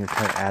everything, it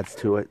kind of adds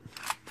to it.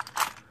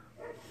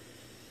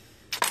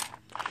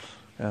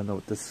 I don't know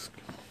what this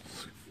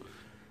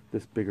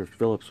bigger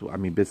Phillips,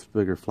 this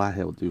bigger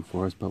flathead will do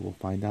for us, but we'll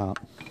find out.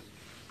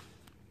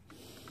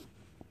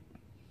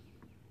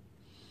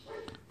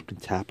 You can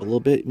tap a little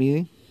bit,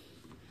 meaning.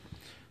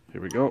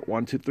 Here we go.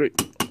 1, 2, 3.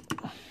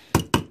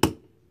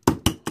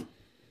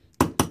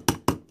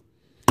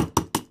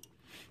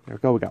 There we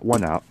go. We got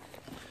one out.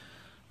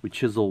 We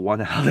chiseled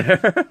one out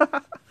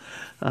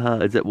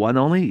there. Is it one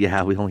only?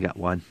 Yeah, we only got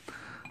one.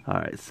 All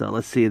right. So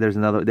let's see. There is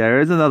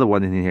another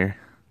one in here,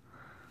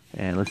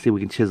 and let's see if we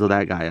can chisel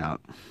that guy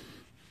out.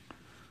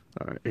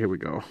 All right. Here we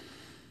go.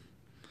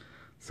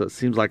 So it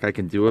seems like I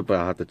can do it, but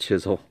I'll have to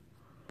chisel.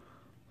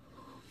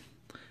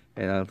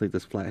 And I don't think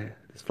this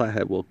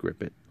flathead will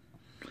grip it.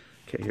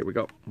 Okay, here we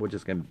go. We're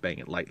just gonna bang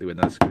it lightly with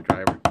another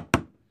screwdriver.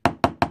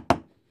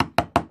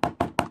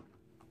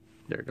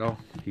 There we go.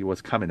 He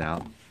was coming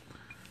out.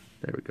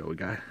 There we go. We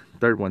got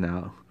third one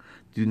out.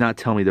 Do not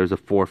tell me there's a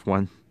fourth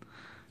one.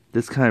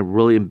 This kind of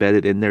really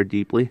embedded in there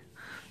deeply.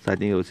 So I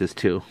think it was just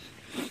 2.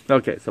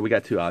 Okay, so we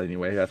got 2 out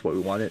anyway. That's what we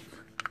wanted.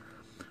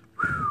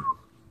 Whew.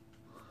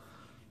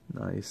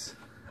 Nice.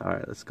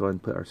 Alright, let's go ahead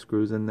and put our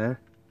screws in there.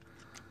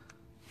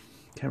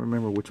 Can't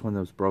remember which one that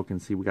was broken.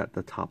 See, we got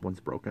the top one's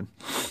broken.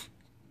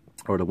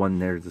 Or the one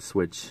there's the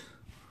switch.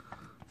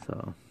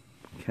 So,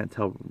 can't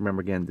tell.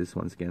 Remember again, this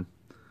one's again.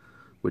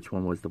 Which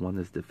one was the one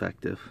that's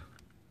defective?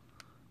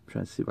 I'm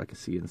trying to see if I can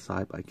see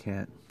inside, but I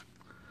can't.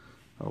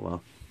 Oh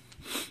well.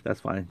 That's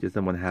fine. Just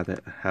didn't want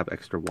to have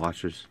extra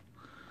washers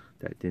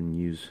that I didn't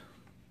use.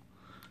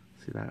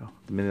 See that?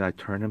 The minute I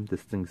turn him,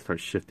 this thing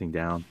starts shifting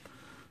down.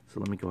 So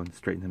let me go and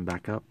straighten him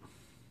back up.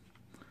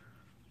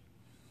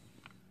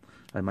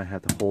 I might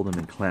have to hold them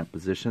in clamp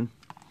position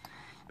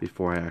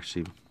before I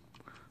actually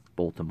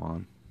bolt them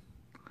on.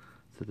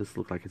 So this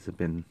looks like there's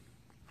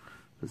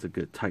a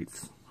good tight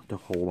to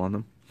hold on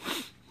them.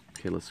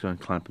 Okay, let's go and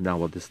clamp them down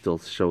while this still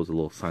shows a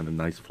little sign of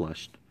nice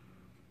flush.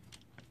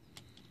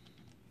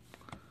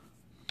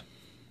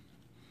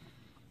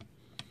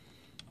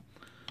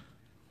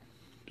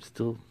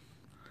 Still,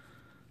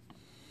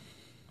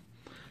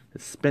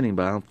 it's spinning,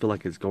 but I don't feel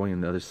like it's going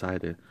on the other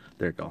side. There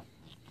we go.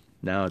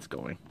 Now it's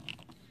going.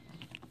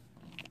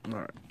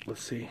 Alright,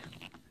 let's see.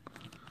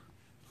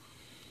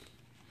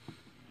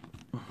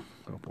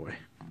 Oh boy.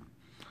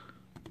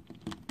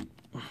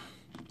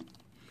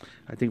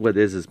 I think what it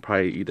is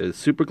probably either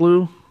super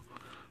glue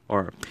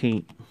or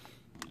paint.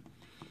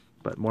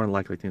 But more than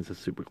likely I think it's a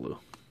super glue.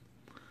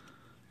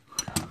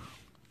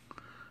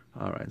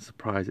 Alright,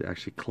 surprised it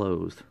actually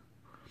closed.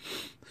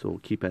 So we'll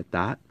keep at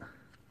that.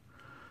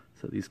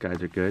 So these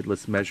guys are good.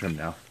 Let's measure them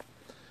now.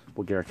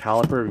 We'll get our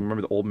caliper.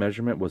 Remember the old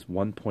measurement was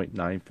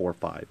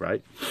 1.945,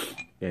 right?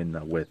 In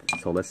width.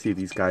 So let's see if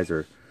these guys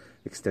are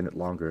extended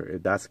longer.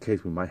 If that's the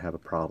case, we might have a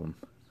problem.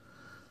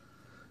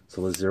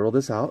 So let's zero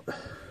this out.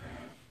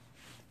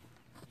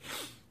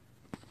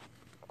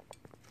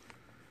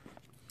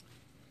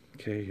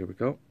 Okay, here we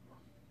go.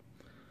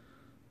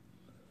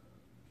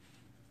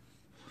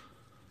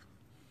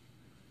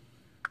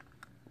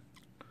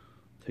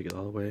 Take it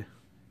all the way.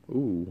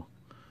 Ooh,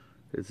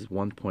 this is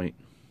 1.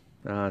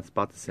 It's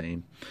about the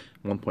same.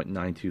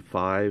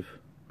 1.925,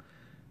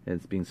 and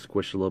it's being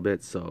squished a little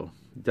bit, so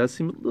it does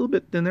seem a little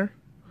bit thinner.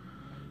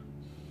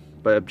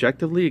 But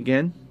objectively,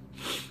 again,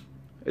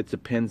 it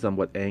depends on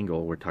what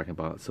angle we're talking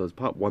about. So it's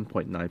about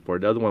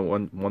 1.94. The other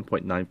one,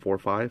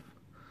 1.945.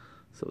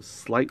 So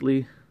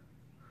slightly,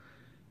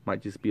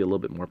 might just be a little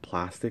bit more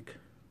plastic.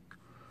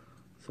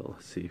 So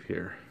let's see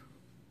here.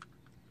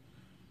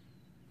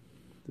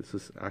 This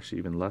is actually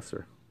even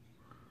lesser.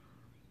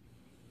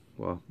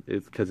 Well,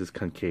 it's because it's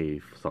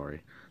concave.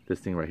 Sorry, this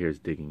thing right here is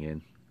digging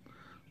in.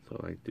 So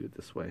I do it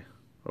this way.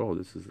 Oh,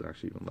 this is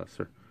actually even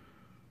lesser.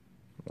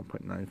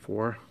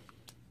 1.94.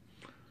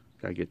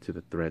 Gotta get to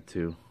the thread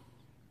too.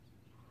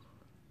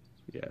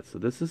 Yeah, so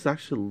this is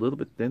actually a little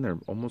bit thinner,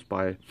 almost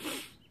by,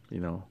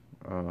 you know,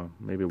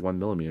 maybe 1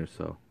 millimeter.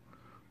 So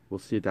we'll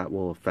see if that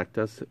will affect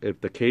us.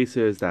 If the case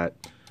is that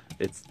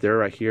it's there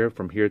right here,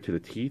 from here to the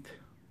teeth,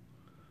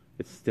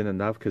 it's thin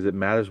enough, because it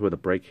matters where the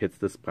brake hits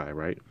this guy,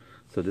 right?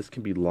 So this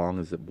can be long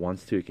as it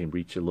wants to. It can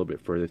reach a little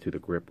bit further to the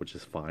grip, which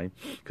is fine,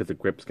 because the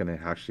grip's going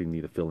to actually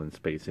need to fill in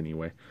space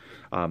anyway.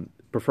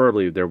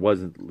 Preferably, if there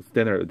wasn't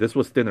thinner, this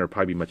was thinner, it'd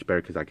probably be much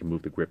better, because I can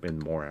move the grip in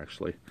more,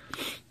 actually,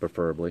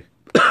 preferably.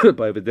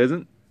 But if it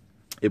doesn't,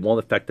 it won't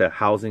affect the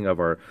housing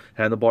of our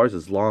handlebars,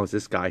 as long as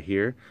this guy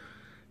here,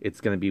 it's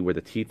going to be where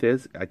the teeth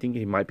is. I think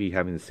he might be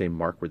having the same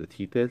mark where the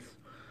teeth is,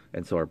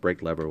 and so our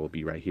brake lever will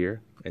be right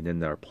here, and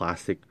then our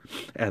plastic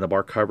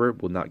handlebar cover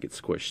will not get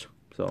squished.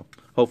 So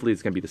hopefully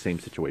it's going to be the same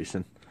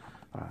situation.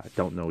 I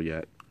don't know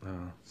yet.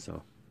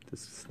 So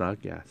this is snug.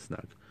 Yeah,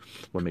 snug.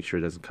 Want to make sure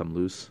it doesn't come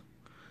loose.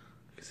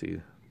 You can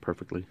see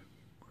perfectly.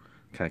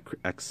 Kind of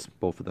X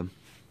both of them.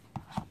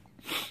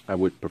 I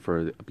would prefer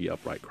it to be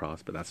upright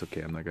cross, but that's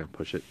okay. I'm not going to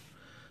push it.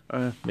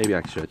 Maybe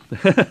I should.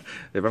 If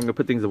I'm going to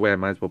put things away, I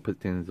might as well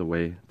put things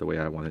away the way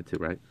I want it to,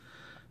 right?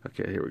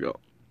 Okay, here we go.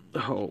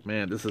 Oh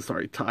man, this is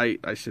already tight.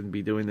 I shouldn't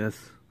be doing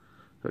this.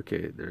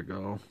 Okay, there we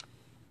go.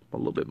 A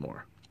little bit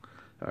more.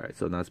 Alright,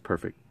 so now it's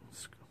perfect.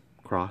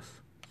 Cross.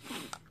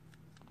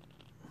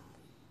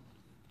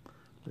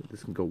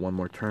 This can go one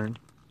more turn.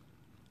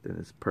 Then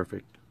it's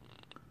perfect.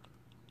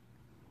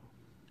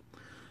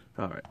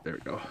 Alright, there we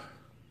go.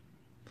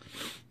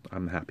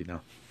 I'm happy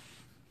now.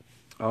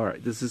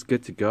 Alright, this is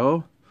good to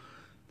go.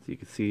 So you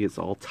can see it's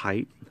all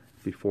tight.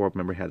 Before,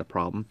 remember, it had a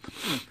problem.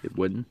 It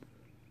wouldn't.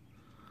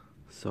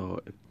 So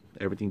if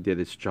everything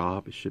did its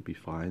job, it should be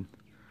fine.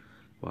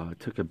 Well, it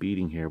took a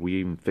beating here. We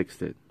even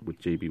fixed it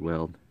with JB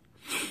Weld.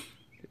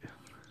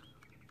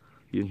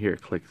 You can hear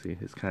it click. See,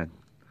 it's kind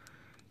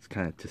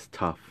of just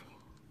tough.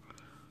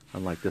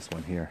 Unlike this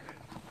one here,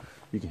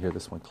 you can hear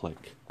this one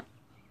click.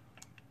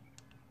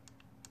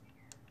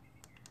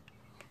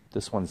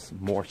 This one's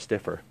more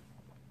stiffer,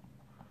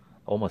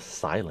 almost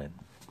silent.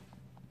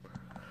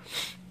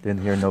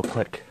 Didn't hear no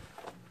click.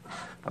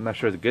 I'm not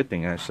sure it's a good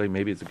thing, actually.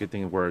 Maybe it's a good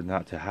thing for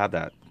not to have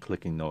that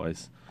clicking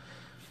noise.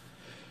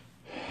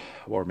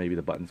 Or maybe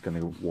the button's going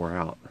to wear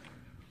out.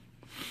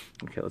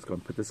 Okay, let's go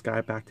and put this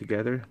guy back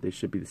together. They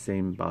should be the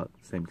same, about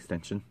the same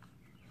extension.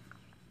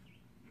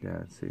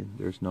 Yeah, see,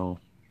 there's no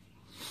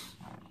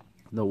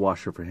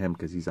washer for him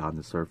because he's on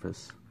the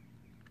surface.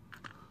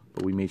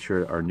 But we made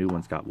sure our new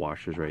ones got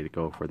washers ready to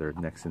go for their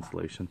next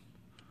installation.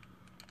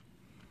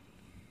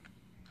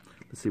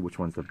 Let's see which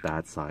one's the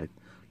bad side.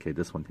 Okay,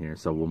 this one here.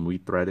 So when we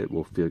thread it,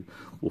 we'll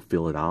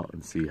feel it out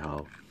and see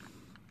how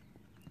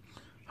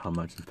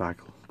much. In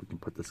fact, we can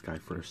put this guy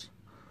first.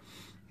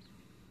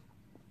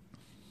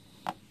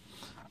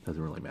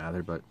 Doesn't really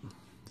matter, but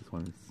just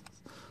want to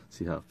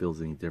see how it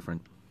feels any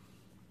different.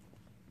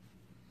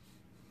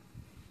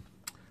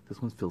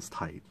 This one feels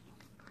tight.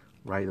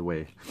 right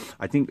away.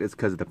 I think it's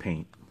because of the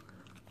paint.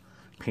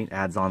 Paint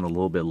adds on a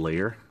little bit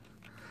layer.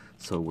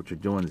 So what you're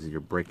doing is you're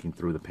breaking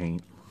through the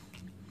paint.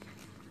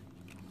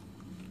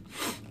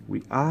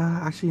 We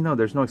actually no,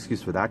 there's no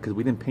excuse for that because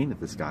we didn't paint it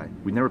this guy.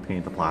 We never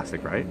painted the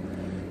plastic, right?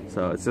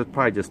 So it's just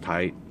probably just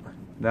tight.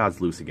 Now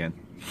it's loose again.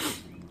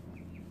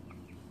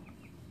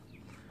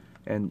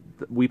 And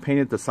we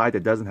painted the side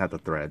that doesn't have the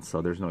thread,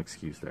 so there's no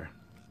excuse there.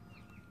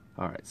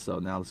 Alright, so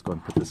now let's go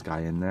and put this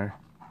guy in there.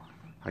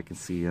 I can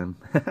see him.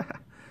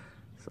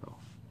 So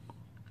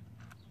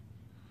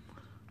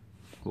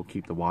we'll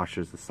keep the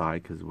washers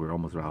aside because we're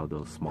almost out of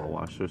those small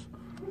washers.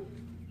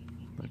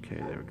 Okay,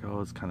 there it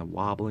goes. Kind of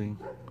wobbling.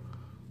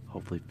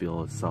 Hopefully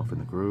feel itself in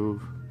the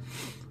groove.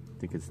 I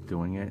think it's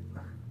doing it.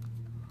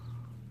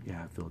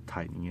 Yeah, I feel it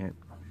tightening it.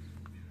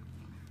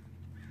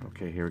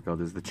 Okay, here we go.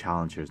 This is the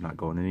challenge here. It's not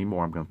going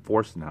anymore. I'm going to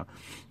force it now.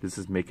 This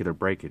is make it or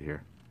break it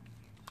here.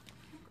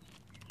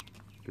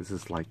 This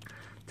is like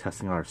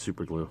testing out our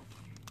super glue.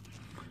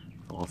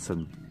 All of a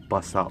sudden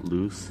busts out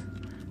loose,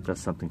 does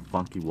something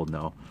funky, we'll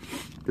know.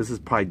 This is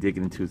probably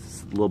digging into a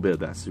little bit of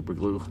that super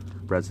glue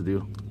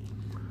residue,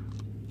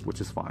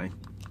 which is fine.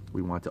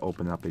 We want to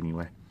open up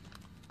anyway.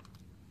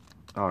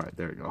 Alright,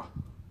 there we go.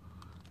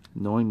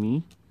 Knowing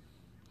me,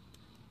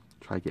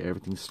 try to get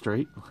everything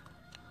straight.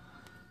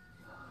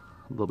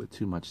 A little bit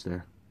too much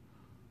there.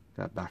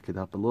 Got to back it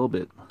up a little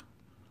bit.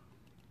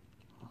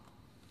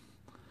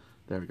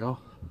 There we go.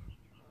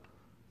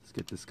 Let's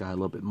get this guy a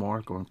little bit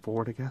more going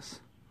forward, I guess.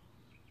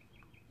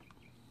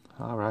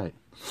 Alright,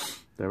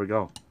 there we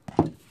go.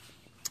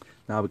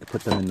 Now we can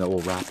put them in the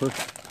old wrapper.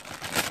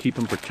 Keep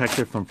them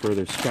protected from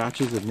further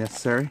scratches if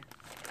necessary.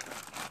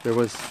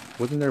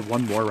 Wasn't there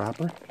one more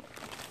wrapper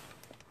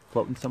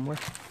floating somewhere?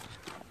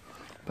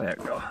 But there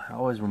we go. I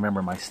always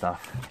remember my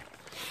stuff.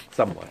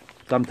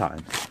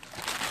 Sometimes.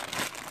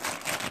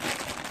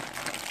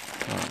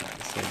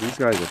 Alright, so these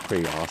guys are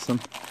pretty awesome.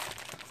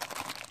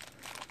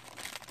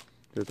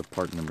 There's a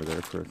part number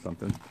there for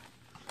something.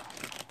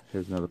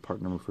 Here's another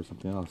part number for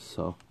something else.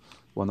 So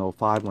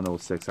 105,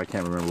 106. I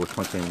can't remember which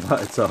one came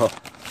what. So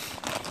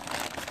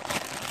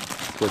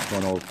switch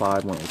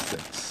 105,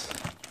 106.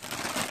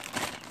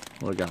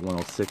 Well, we got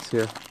 106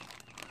 here.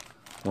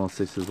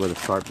 106 is where the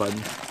start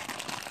button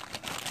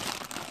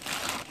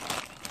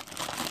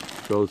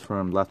goes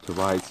from left to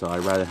right. So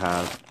I'd rather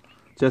have,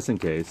 just in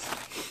case,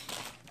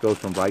 goes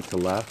from right to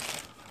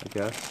left, I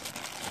guess.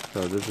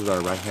 So this is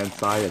our right hand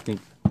side. I think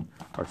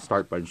our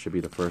start button should be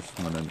the first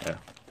one, and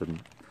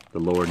the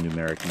lower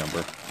numeric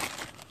number.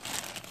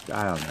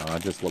 I don't know, I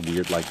just look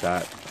weird like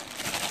that.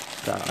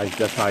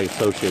 That's how I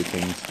associate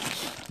things.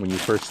 When you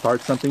first start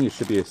something, it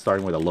should be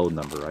starting with a low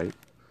number, right?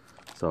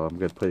 So I'm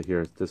going to put it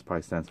here. This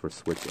probably stands for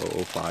switch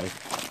 005.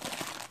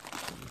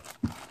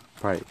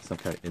 Probably some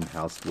kind of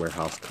in-house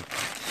warehouse.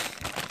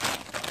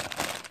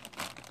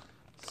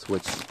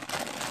 Switch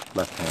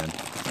left hand.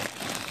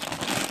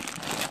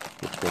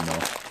 Which we'll know.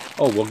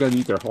 Oh, we're going to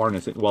need their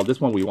harness. Well, this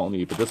one we won't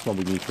need, but this one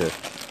we need to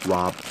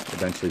rob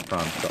eventually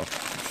from. So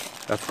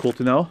that's cool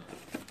to know.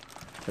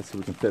 Let's see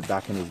if we can fit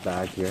back in this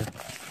bag here.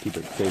 Keep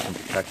it safe and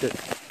protected.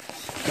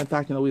 In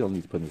fact, you know, we don't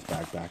need to put this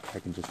bag back. I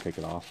can just take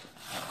it off.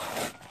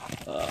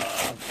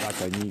 In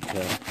fact, I need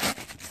to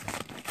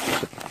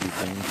ship a few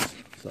things.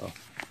 So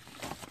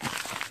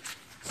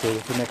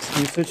with the next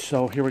usage.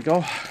 So here we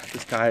go.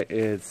 This guy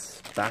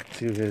is back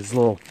to his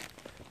little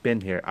bin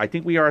here. I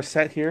think we are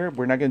set here.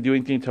 We're not going to do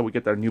anything until we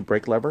get our new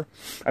brake lever.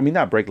 I mean,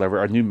 not brake lever,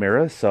 our new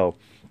mirror. So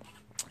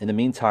in the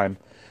meantime,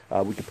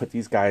 we can put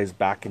these guys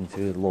back into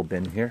the little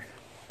bin here.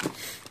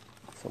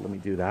 So let me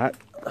do that.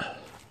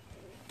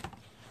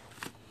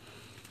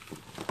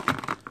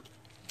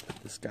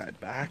 Put this guy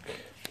back.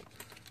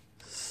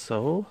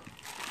 So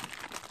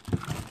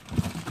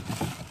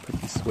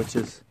put these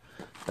switches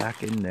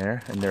back in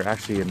there, and they're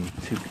actually in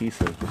two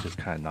pieces, which is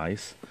kind of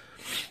nice.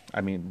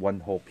 I mean, one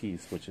whole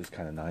piece, which is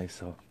kind of nice.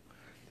 So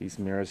these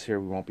mirrors here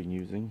we won't be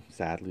using,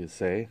 sadly to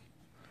say.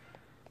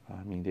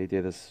 I mean, they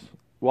did this,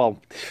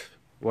 well,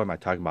 what am I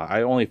talking about?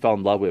 I only fell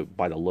in love with it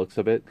by the looks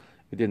of it.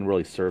 It didn't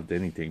really serve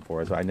anything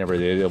for us. I never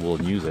did able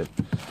to use it.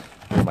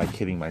 What am I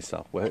kidding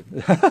myself with?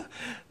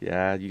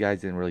 Yeah, you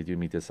guys didn't really do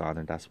me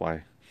dishonor. That's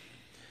why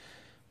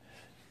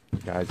you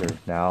guys are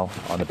now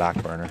on the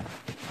back burner.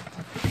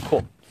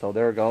 Cool. So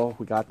there we go.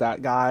 We got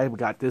that guy. We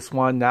got this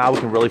one. Now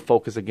we can really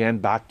focus again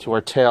back to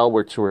our tail,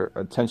 which we're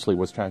intentionally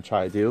was trying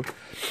to do.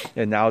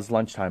 And now it's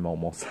lunchtime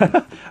almost.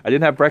 I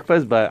didn't have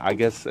breakfast, but I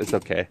guess it's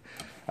okay.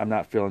 I'm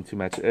not feeling too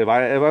much. If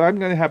I'm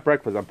gonna have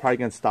breakfast, I'm probably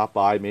gonna stop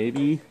by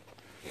maybe.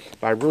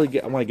 But I want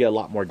to get a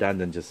lot more done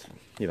than just,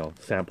 you know,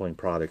 sampling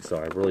products. So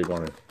I really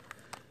want to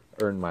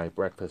earn my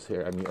breakfast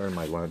here. I mean, earn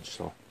my lunch.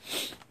 So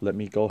let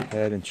me go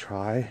ahead and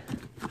try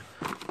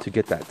to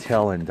get that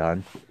tail end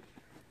done.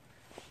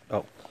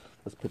 Oh,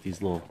 let's put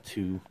these little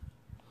two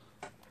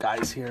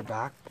guys here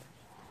back,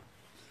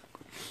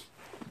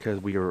 because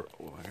we were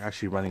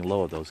actually running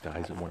low of those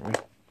guys, weren't we?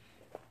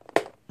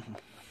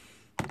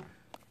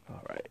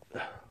 All right,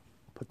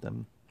 put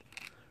them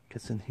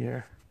kids in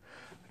here.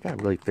 I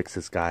gotta really fix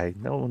this guy.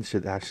 No one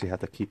should actually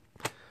have to keep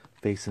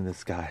facing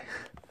this guy.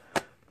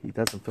 He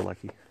doesn't feel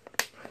like he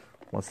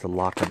wants to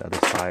lock on the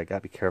other side. I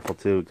gotta be careful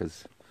too,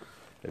 because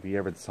if he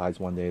ever decides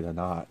one day to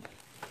not,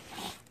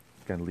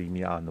 it's gonna leave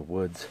me out in the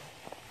woods.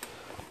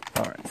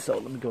 Alright, so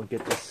let me go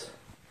get this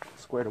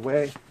squared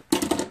away.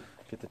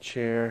 Get the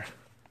chair.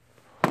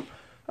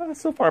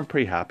 So far I'm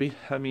pretty happy.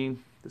 I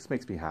mean, this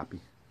makes me happy.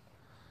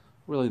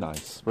 Really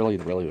nice. Really,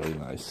 really, really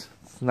nice.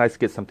 It's nice to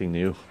get something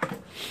new.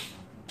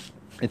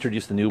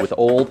 Introduce the new with the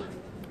old.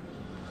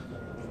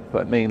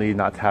 But mainly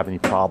not to have any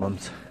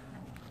problems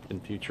in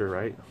future,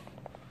 right?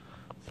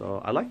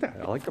 So I like that.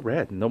 I like the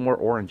red. No more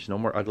orange. No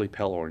more ugly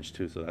pale orange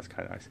too. So that's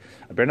kind of nice.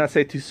 I better not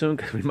say it too soon,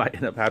 because we might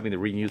end up having to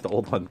reuse the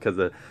old one because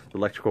the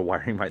electrical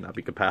wiring might not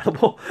be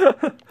compatible.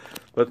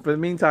 But for the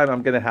meantime,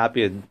 I'm gonna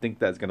happy and think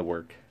that's gonna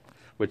work,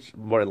 which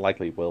more than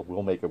likely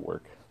will make it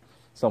work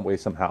some way,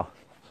 somehow.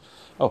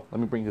 Oh, let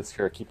me bring this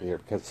chair, keep it here,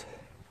 because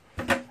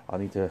I'll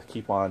need to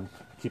keep on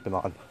keeping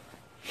on.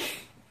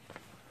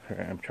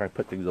 I'm trying to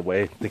put things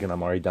away, thinking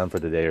I'm already done for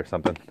the day or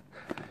something.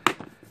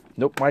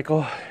 Nope,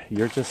 Michael,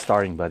 you're just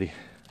starting, buddy,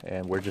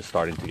 and we're just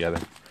starting together.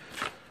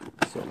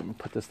 So let me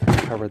put this to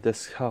cover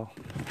this. Oh.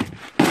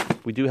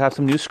 We do have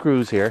some new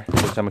screws here,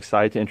 which I'm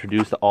excited to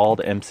introduce to all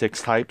the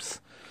M6 types.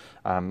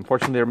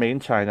 Unfortunately, they're made in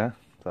China,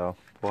 so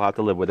we'll have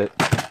to live with it.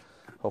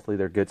 Hopefully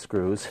they're good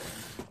screws.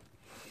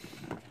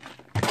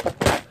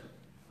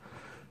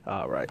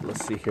 Alright,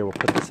 let's see here. We'll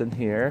put this in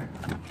here.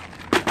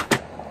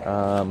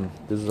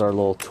 This is our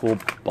little tool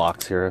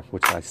box here,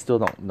 which I still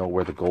don't know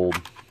where the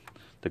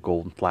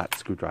golden flat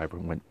screwdriver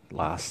went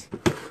last.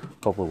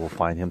 Hopefully we'll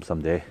find him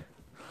someday.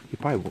 He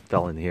probably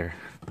fell in here.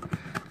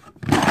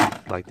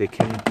 Like they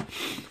can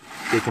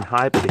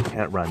hide, but they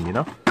can't run, you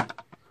know?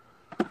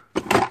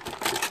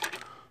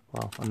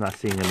 Well, I'm not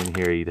seeing him in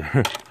here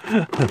either.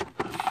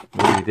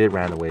 Maybe he did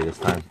run away this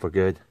time for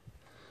good.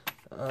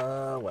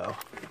 Well.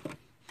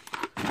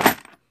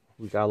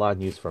 We got a lot of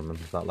news from him.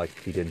 It's not like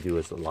he didn't do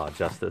us a lot of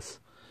justice.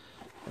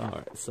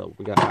 Alright, so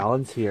we got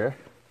Allen's here.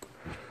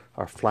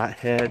 Our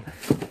flathead.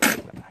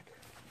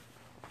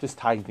 Just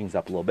tying things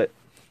up a little bit.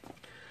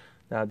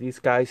 Now these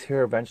guys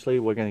here, eventually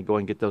we're going to go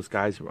and get those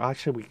guys.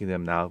 Actually, we can get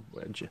them now.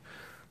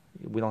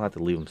 We don't have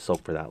to leave them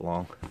soak for that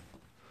long.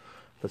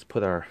 Let's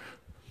put our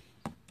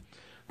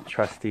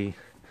trusty...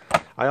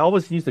 I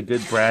always use a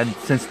good brand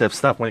sensitive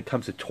stuff when it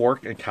comes to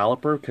torque and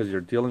caliper, because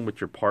you're dealing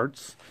with your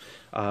parts.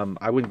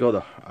 I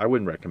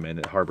wouldn't recommend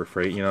it Harbor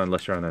Freight, you know,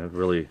 unless you're on a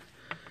really,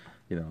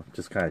 you know,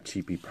 just kind of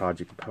cheapy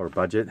project power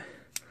budget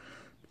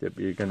that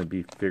you're going to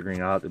be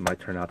figuring out. It might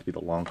turn out to be the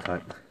long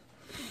cut.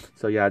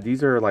 So yeah,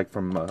 these are like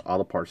from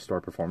Auto Parts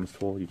Store Performance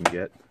Tool you can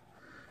get.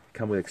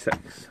 Come with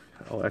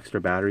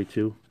extra battery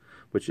too,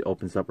 which it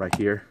opens up right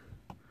here.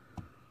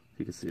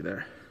 You can see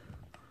there.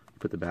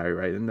 Put the battery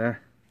right in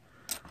there.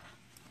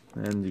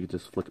 And you can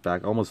just flick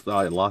back. Almost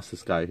thought I lost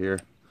this guy here.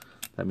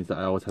 That means that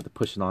I always have to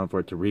push it on for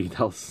it to read.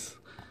 That was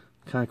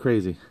kind of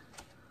crazy.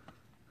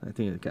 I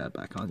think it got it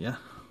back on, yeah.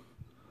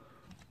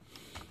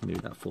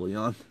 Maybe not fully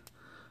on.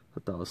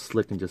 I thought it was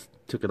slick and just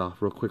took it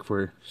off real quick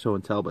for show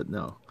and tell, but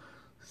no.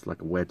 It's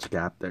like a wedge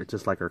gap there,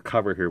 just like our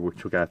cover here,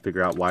 which we got to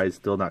figure out why it's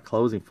still not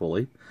closing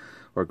fully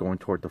or going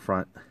toward the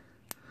front.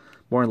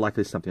 More than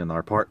likely something on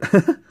our part.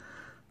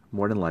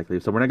 More than likely.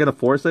 So we're not going to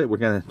force it. We're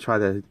going to try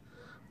to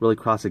really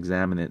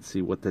cross-examine it,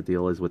 see what the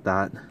deal is with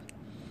that.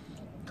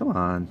 Come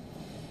on.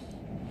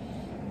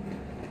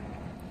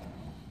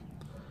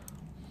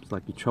 It's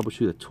like you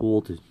troubleshoot a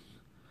tool to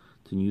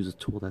use a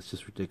tool. That's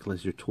just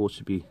ridiculous. Your tool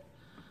should be,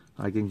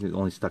 I think it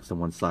only stuck to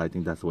one side. I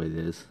think that's the way it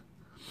is.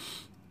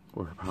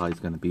 Or probably it's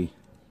going to be.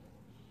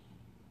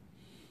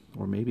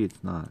 Or maybe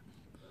it's not.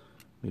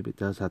 Maybe it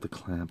does have the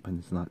clamp and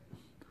it's not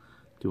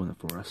doing it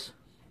for us.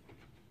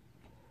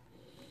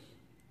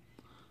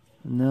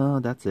 No,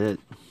 that's it.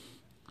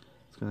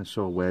 It's going to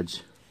show a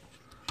wedge.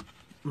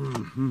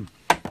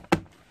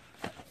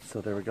 So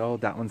there we go.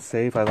 That one's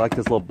safe. I like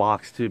this little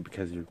box too,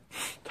 because you're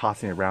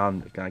tossing it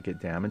around, it's going to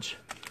get damaged.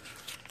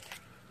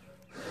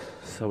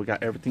 So we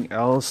got everything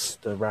else.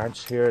 The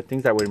wrench here,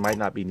 things that we might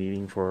not be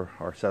needing for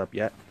our setup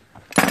yet.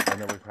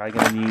 And then we're probably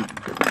going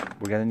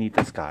to need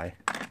this guy.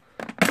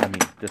 I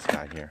mean, this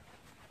guy here.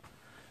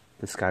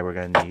 This guy we're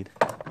going to need.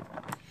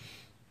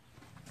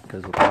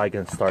 Because we're probably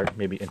going to start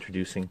maybe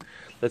introducing.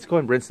 Let's go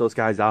and rinse those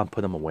guys out and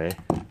put them away.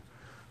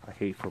 I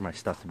hate for my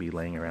stuff to be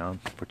laying around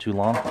for too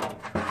long.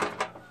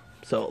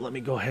 So let me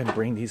go ahead and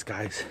bring these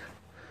guys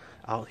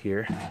out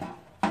here.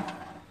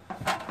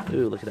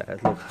 Ooh, look at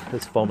that. Look,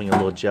 it's foaming a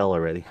little gel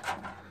already.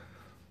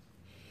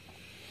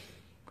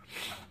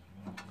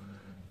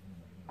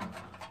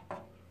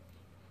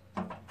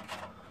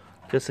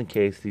 Just in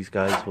case these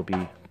guys will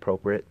be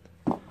appropriate.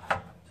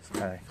 Just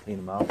kind of clean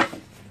them out.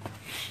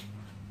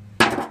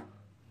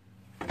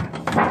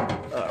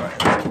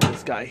 Alright, let's put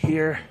this guy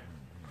here.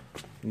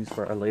 Use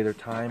for a later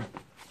time.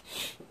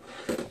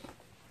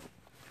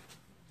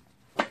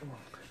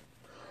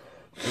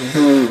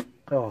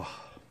 Oh.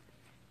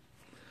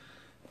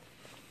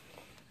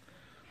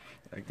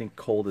 I think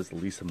cold is the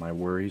least of my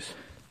worries.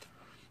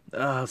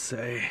 I'll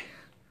say.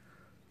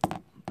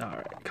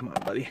 Alright, come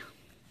on, buddy.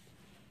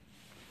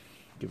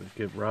 Give it a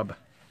good rub.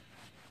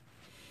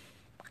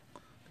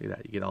 Look at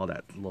that, you get all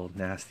that little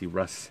nasty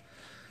rust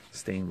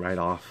stain right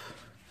off.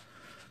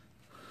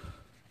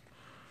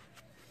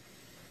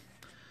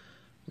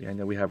 Yeah, I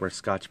know we have our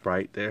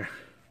Scotch-Brite there.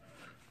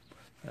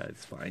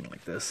 It's fine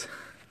like this.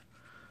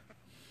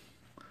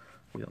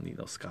 We don't need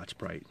no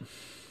Scotch-Brite.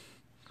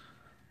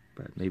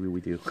 But maybe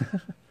we do.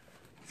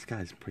 This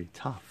guy's pretty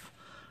tough.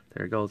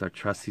 There goes our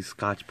trusty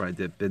Scotch-Brite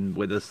that's been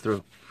with us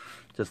through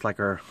just like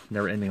our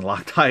never-ending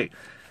Loctite.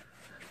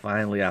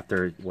 Finally,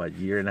 after what,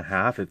 year and a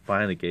half, it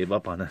finally gave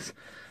up on us.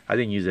 I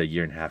didn't use it a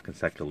year and a half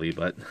consecutively,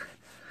 but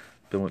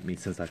it's been with me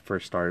since I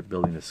first started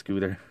building the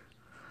scooter.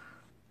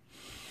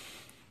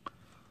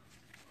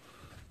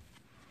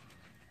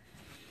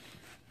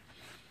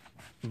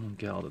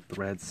 Get all the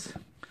threads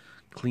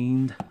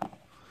cleaned.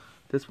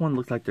 This one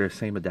looks like they're the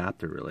same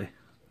adapter, really.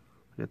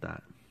 Look at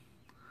that.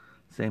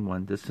 Same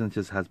one. This one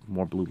just has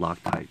more blue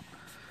Loctite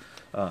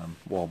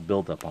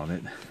buildup on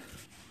it,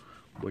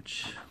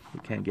 which we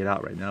can't get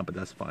out right now, but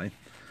that's fine.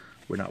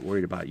 We're not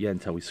worried about it yet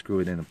until we screw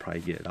it in and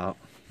probably get it out.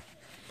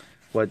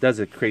 What it does,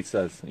 it creates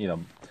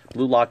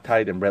blue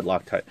Loctite and red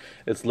Loctite.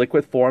 It's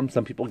liquid form.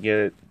 Some people get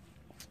it.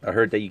 I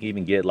heard that you can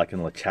even get it like in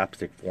a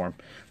chapstick form.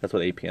 That's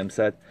what APM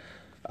said.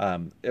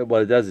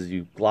 What it does is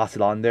you gloss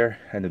it on there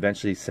and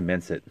eventually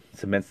cements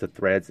the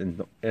threads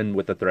in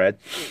with the thread.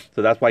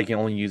 So that's why you can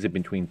only use it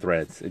between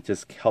threads. It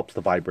just helps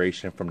the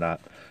vibration from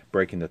not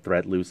breaking the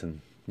thread loose,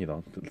 and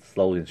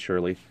slowly and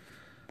surely,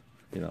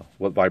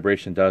 what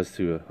vibration does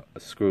to a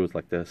screw is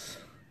like this.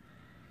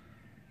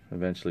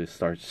 Eventually it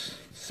starts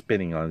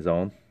spinning on its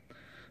own.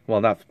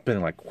 Well, not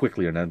spinning like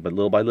quickly or nothing, but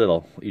little by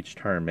little, each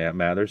turn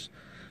matters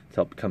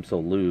until it becomes so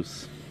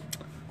loose.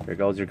 There it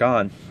goes, you're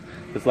gone.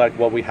 It's like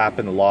what we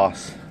happen to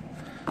loss.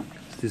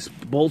 These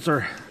bolts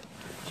are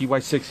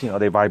GY6,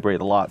 they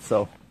vibrate a lot,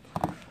 so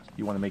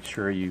you want to make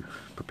sure you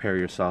prepare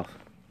yourself.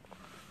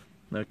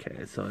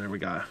 Okay, so there we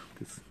go.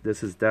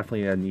 This is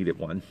definitely a needed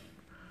one.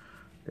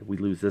 If we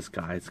lose this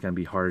guy, it's going to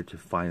be hard to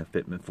find a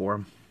fitment for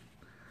him.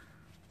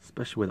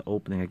 Especially with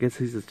opening. I guess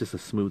this is just a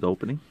smooth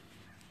opening.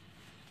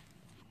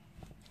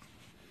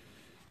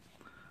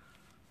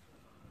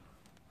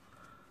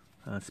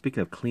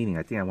 Speaking of cleaning,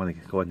 I think I want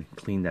to go ahead and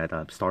clean that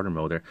starter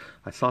motor.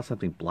 I saw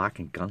something black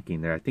and gunky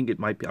in there. I think it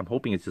might be, I'm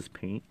hoping it's just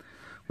paint,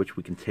 which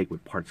we can take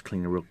with parts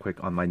cleaner real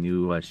quick on my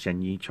new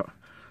Shenyi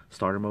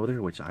starter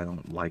motor, which I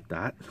don't like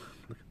that.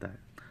 Look at that.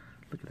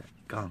 Look at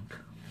that gunk.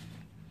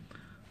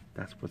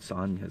 That's what's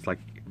on. It's like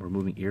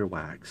removing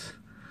earwax.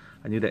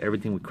 I knew that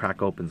everything we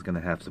crack open is going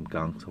to have some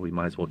gunk, so we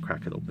might as well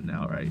crack it open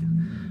now, right?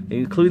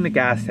 Including the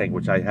gas tank,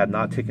 which I have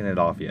not taken it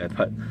off yet,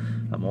 but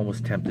I'm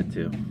almost tempted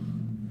to.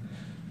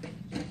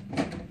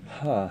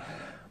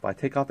 If I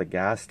take off the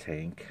gas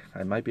tank,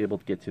 I might be able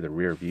to get to the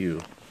rear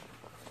view.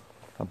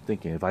 I'm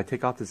thinking if I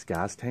take off this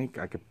gas tank,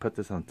 I could put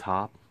this on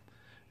top.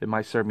 It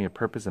might serve me a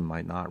purpose, it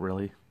might not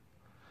really.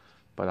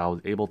 But I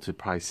was able to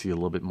probably see a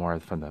little bit more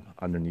from the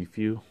underneath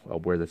view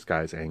of where this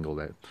guy's angled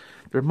at.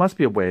 There must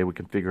be a way we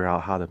can figure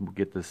out how to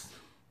get this,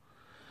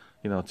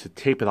 to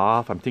tape it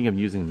off. I'm thinking of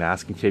using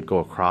masking tape, go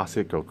across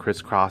it, go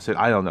crisscross it.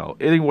 I don't know.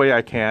 Any way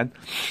I can,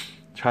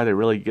 try to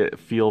really get a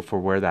feel for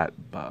where that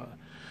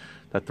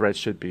thread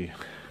should be.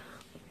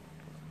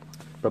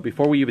 But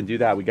before we even do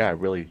that, we gotta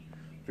really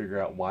figure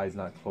out why it's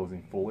not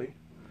closing fully,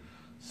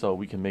 so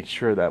we can make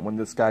sure that when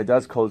this guy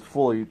does close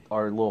fully,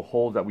 our little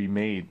hole that we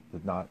made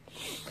would not,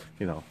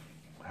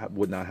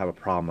 would not have a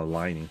problem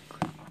aligning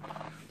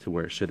to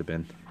where it should have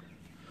been.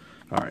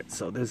 All right,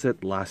 so there's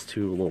it. Last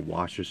two little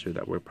washers here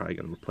that we're probably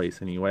gonna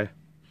replace anyway,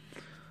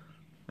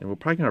 and we're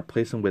probably gonna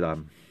replace them with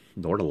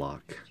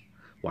Nordilock.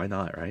 Why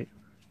not, right?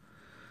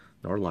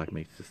 Nordilock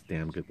makes this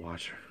damn good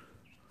washer.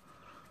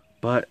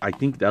 But I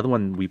think the other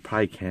one we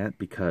probably can't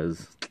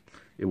because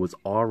it was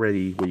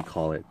already,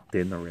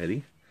 thin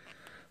already.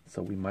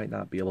 So we might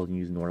not be able to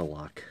use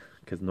Nordilock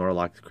because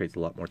Nordilock creates a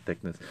lot more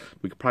thickness.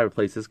 We could probably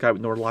replace this guy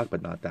with Nordilock,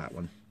 but not that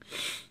one.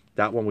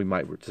 That one we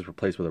might just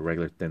replace with a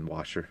regular thin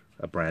washer,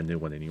 a brand new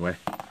one anyway.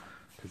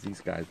 Because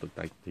these guys look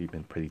like they've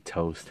been pretty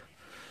toast.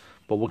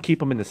 But we'll keep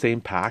them in the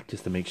same pack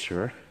just to make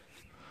sure.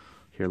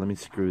 Here, let me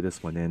screw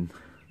this one in.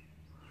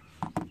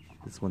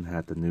 This one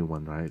had the new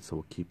one, right? So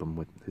we'll keep him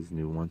with his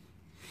new one.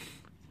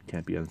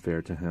 Can't be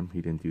unfair to him.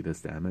 He didn't do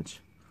this damage.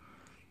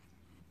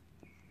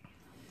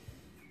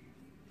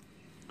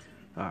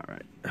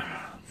 Alright.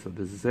 So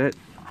this is it.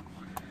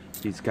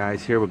 These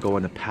guys here will go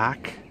in a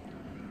pack.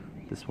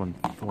 This one,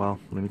 well,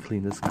 let me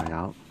clean this guy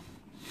out.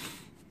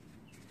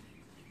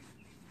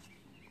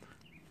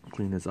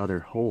 Clean this other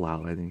hole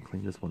out. I didn't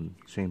clean this one.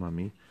 Shame on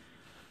me.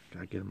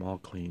 Gotta get them all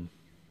clean.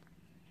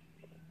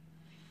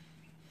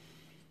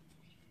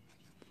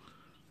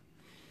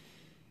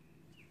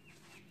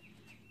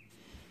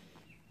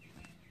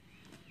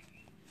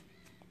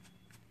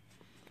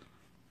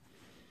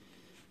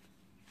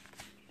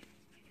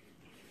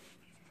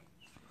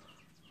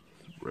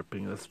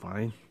 Ripping, that's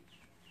fine.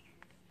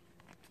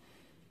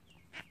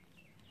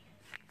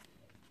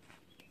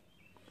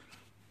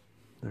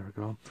 There we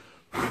go.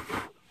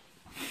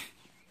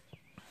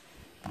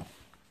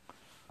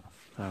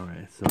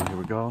 Alright, so here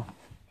we go.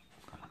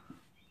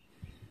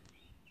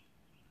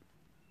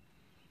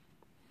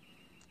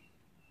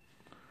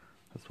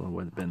 This one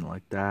would have been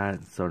like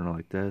that, sort of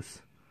like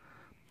this.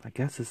 I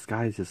guess this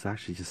guy just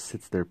actually just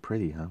sits there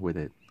pretty, huh, with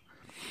it.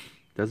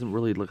 Doesn't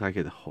really look like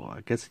it.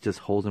 I guess it just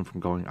holds him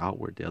from going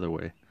outward the other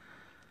way.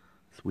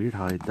 It's weird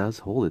how it does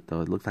hold it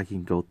though. It looks like you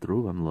can go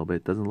through him a little bit.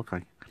 It doesn't look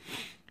like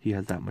he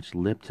has that much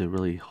lip to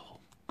really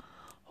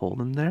hold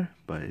him there,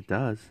 but it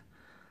does.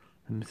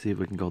 Let me see if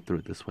we can go through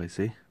it this way.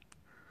 See?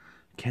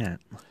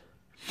 Can't.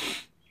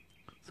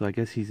 So I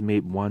guess he's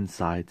made one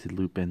side to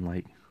loop in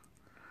like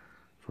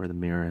for the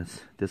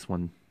mirrors. This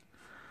one,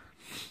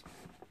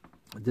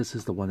 this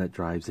is the one that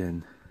drives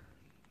in.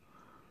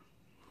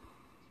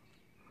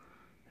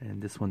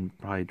 And this one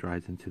probably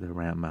drives into the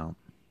RAM mount.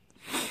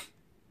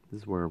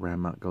 This is where a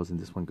RAM mount goes, and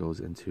this one goes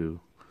into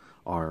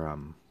our,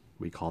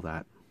 we call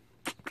that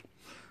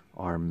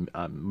our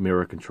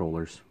mirror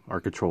controllers,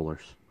 our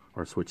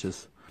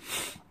switches,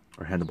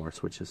 our handlebar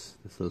switches.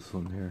 This is this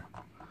one here.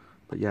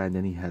 But yeah, and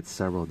then he had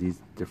several of these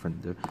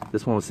different.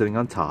 This one was sitting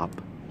on top.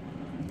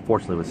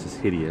 Fortunately, it was just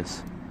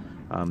hideous.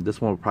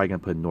 This one we're probably gonna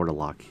put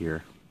Nordilock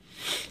here.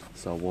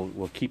 So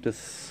we'll keep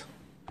this,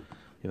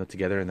 you know,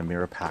 together in the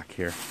mirror pack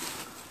here.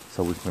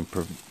 So we can,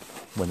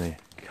 when they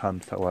come,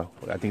 well,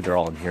 I think they're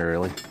all in here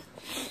really.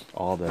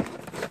 All the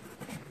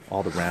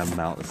RAM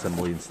mount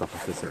assembly and stuff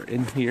like this are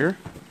in here,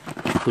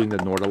 including the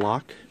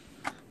Nordilock,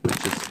 which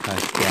just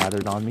kind of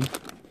gathered on me.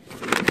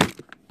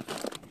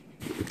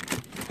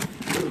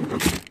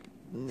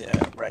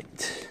 Yeah,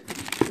 right.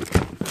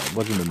 It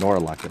wasn't the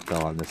Nordilock that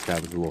fell on this guy,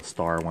 it was a little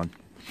star one.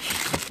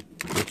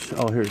 Which,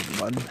 oh, here's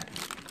one.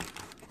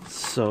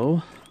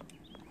 So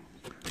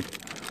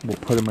we'll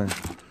put them in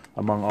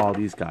among all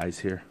these guys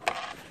here.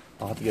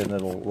 I'll have to get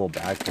another little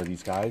bag for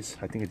these guys.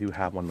 I think I do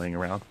have one laying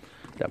around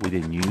that we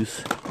didn't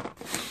use.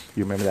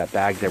 You remember that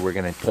bag that we're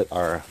gonna put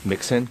our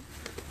mix in?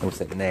 And we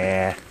said,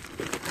 nah,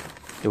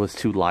 it was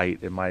too light.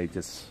 It might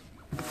just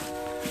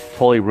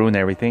totally ruin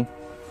everything.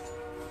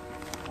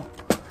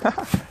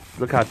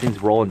 Look how things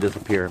roll and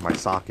disappear in my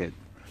socket.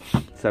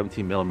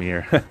 17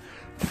 millimeter.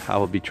 I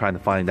will be trying to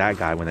find that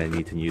guy when I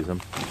need to use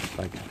him.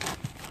 Like,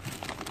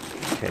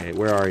 okay,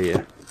 where are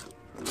you?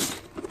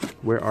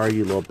 Where are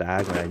you, little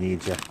bag, when I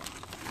need you?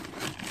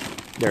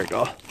 There we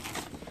go.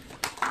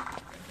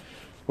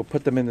 We'll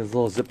put them in this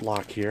little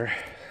Ziploc here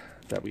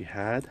that we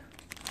had.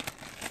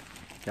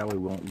 That way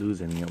we won't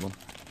lose any of them.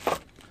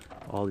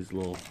 All these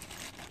little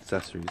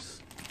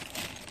accessories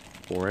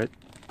for it.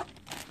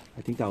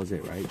 I think that was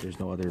it, right? There's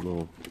no other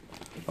little...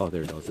 Oh,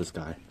 there it goes, this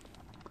guy.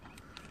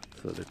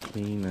 So they're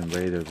clean and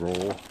ready to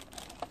roll.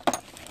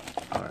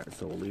 Alright,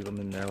 so we'll leave them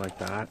in there like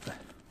that.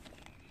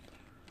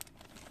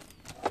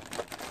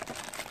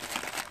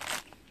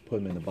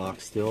 Put them in the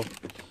box still.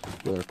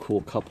 With a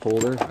cool cup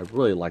holder. I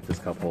really like this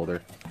cup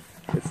holder.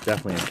 It's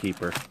definitely a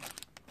keeper.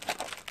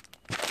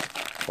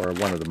 Or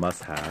one of the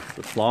must-haves.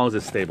 As long as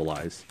it's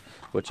stabilized,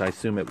 which I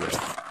assume it will.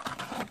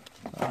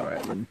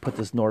 Alright, let me put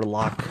this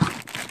Nordilock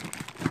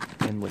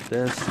in with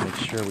this. Make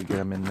sure we get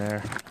them in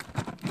there.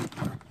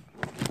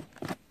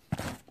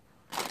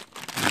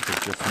 These are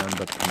just none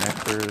but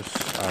connectors.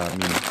 I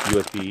mean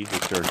USB,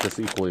 which are just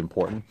equally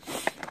important.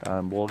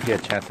 We'll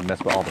get a chance to mess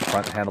with all the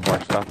front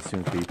handlebar stuff as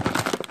soon as we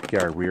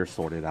get our rear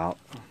sorted out,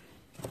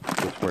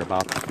 which we're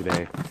about to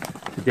today.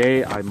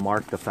 Today I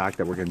marked the fact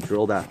that we're going to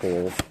drill that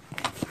hole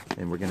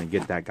and we're going to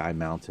get that guy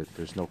mounted.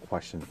 There's no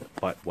question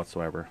but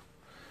whatsoever.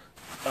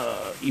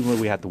 Even if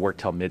we have to work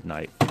till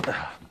midnight,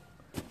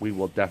 we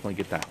will definitely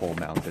get that hole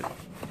mounted.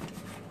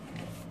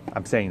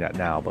 I'm saying that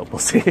now, but we'll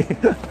see.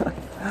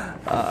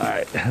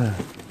 Alright.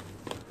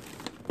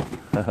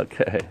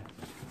 Okay.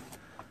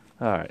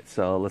 Alright,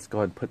 so let's go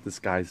ahead and put this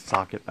guy's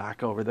socket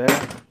back over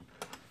there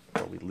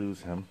before we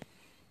lose him.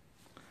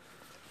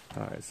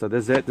 Alright, so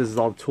this is it. This is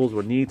all the tools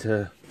we'll need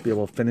to be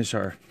able to finish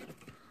our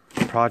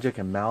project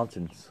and mount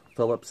and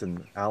Phillips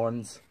and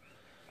Allen's.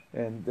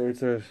 And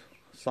there's a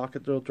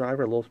socket drill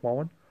driver, a little small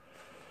one.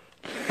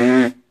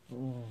 I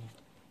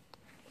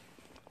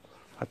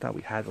thought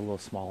we had a little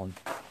small one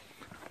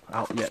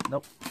out yet.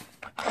 Nope.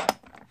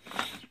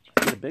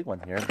 There's a big one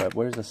here, but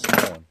where's the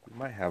small one? We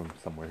might have them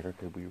somewhere here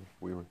because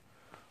we were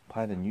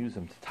planning to use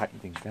them to tighten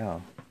things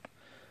down.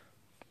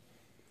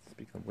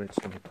 Speaking of which,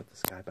 let me put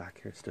this guy back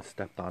here. It's just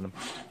stepped on him.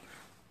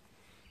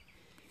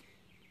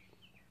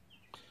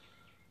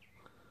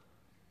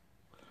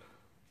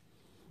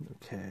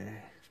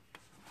 Okay.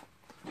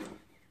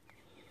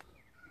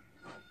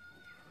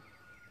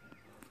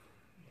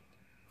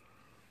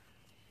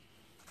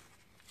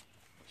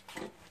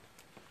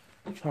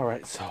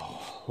 Alright, so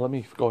let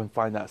me go and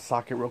find that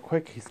socket real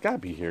quick. He's got to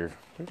be here.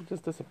 Where did he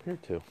just disappear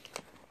to?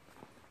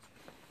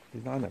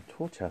 He's not in that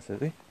tool chest,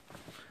 is he?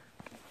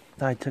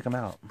 Thought I took him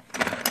out.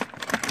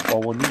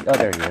 Well, we'll need... Oh,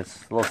 there he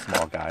is. A little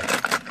small guy.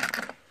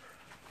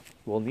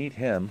 We'll need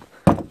him.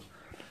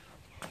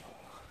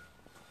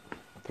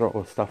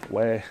 Throw stuff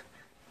away.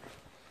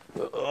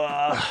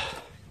 Alright,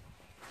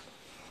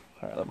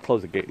 let me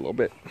close the gate a little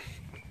bit.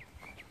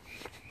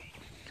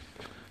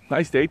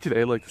 Nice day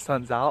today. Look, the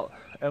sun's out.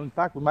 And in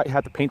fact, we might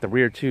have to paint the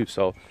rear too,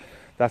 so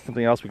that's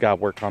something else we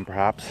gotta work on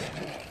perhaps.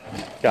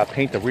 Gotta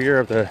paint the rear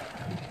of the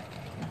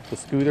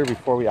scooter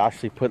before we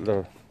actually put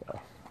the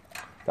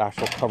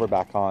actual cover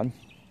back on.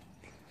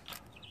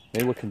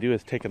 Maybe what we can do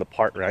is take it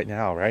apart right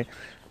now, right?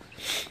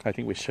 I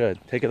think we should.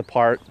 Take it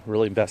apart,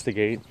 really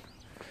investigate,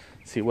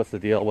 see what's the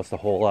deal, what's the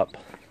hole up.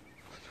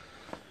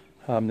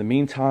 In the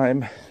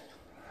meantime,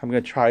 I'm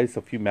gonna try a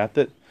few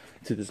methods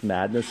to this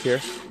madness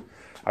here.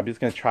 I'm just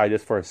gonna try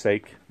this for a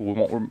sake. We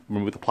won't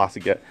remove the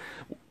plastic yet.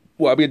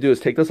 What I'm gonna do is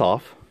take this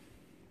off.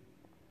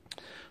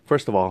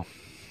 First of all,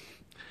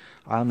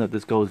 I don't know if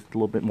this goes a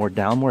little bit more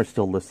down or it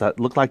still lifts that.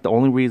 Look like the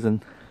only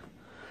reason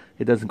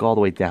it doesn't go all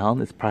the way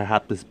down is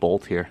perhaps this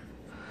bolt here.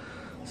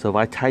 So if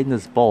I tighten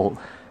this bolt,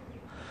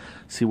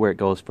 see where it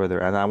goes further,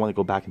 and I want to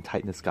go back and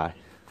tighten this guy.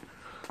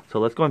 So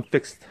let's go and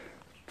fix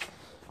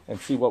and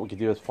see what we can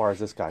do as far as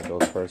this guy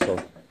goes first. So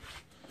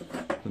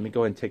let me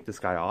go ahead and take this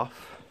guy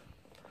off.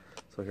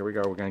 So here we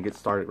go, we're going to get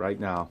started right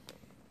now.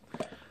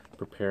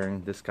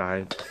 Preparing this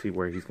guy to see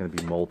where he's going to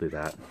be molded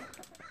at.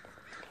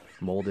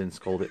 Molded and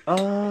scolded.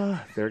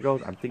 There it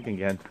goes. I'm thinking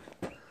again.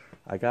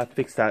 I got to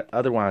fix that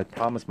other one I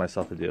promised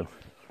myself to do.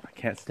 I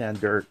can't stand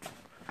dirt.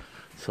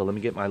 So let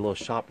me get my little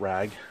shop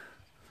rag.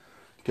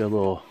 Get a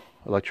little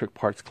electric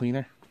parts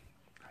cleaner.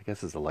 I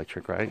guess it's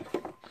electric, right?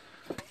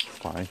 It's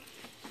fine.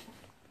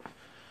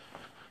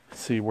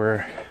 See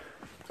where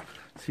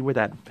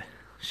that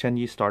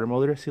Shenyu starter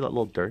motor, see that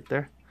little dirt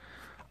there?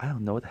 I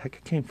don't know what the heck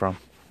it came from.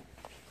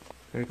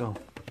 There you go.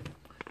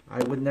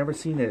 I would never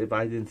seen it if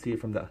I didn't see it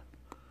from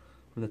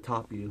the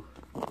top view.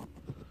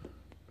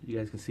 You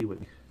guys can see what.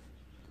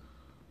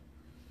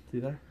 See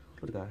there?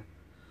 Look at that.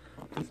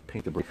 Just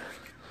paint the brick.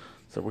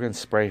 So we're gonna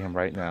spray him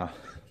right now.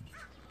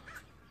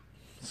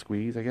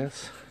 Squeeze, I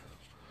guess.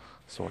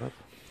 Sort of.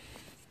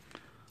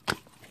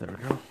 There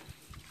we go.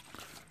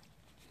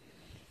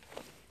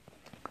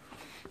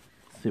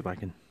 See if I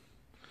can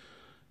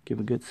give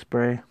a good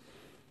spray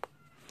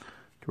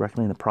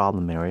directly in the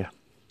problem area.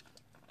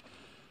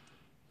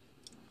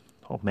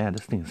 Oh man,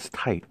 this thing is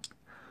tight.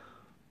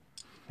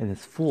 And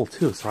it's full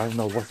too, so I don't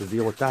know what's the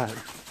deal with that.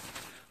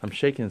 I'm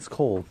shaking, it's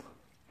cold.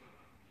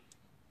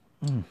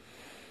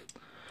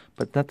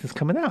 But nothing's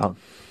coming out.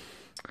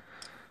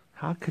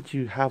 How could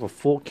you have a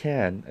full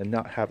can and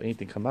not have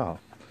anything come out?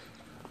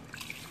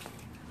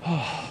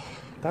 Oh,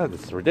 that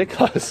is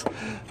ridiculous.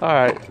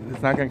 Alright,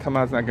 it's not going to come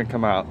out, it's not going to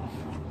come out.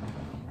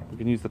 We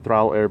can use the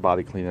throttle air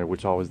body cleaner,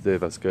 which always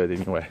did us good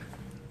anyway.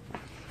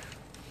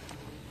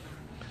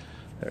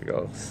 There it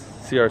goes.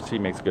 CRC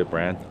makes a good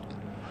brand.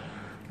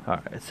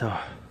 Alright, so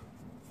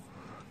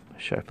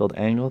make sure I fill the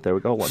angle. There we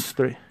go, 1, 2,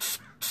 3.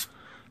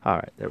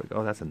 Alright, there we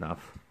go, that's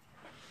enough.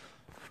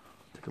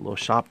 Take a little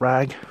shop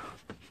rag.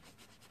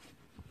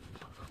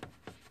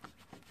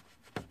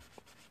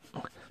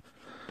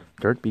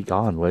 Dirt be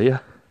gone, will ya?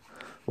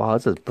 Wow,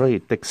 this is a pretty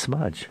thick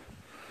smudge.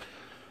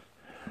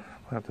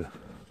 I'll have to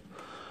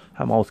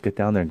almost get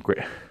down there and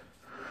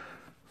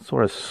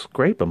sort of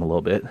scrape them a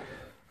little bit.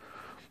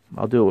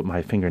 I'll do it with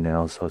my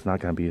fingernails, so it's not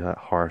going to be that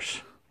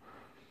harsh.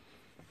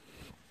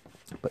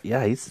 But yeah,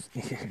 I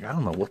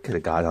don't know what could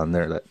have got on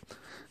there that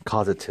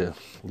caused it to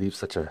leave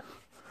such a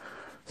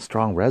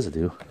strong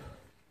residue.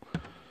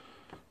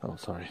 Oh,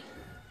 sorry.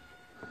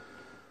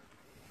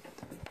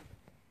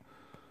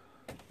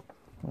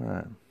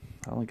 Alright,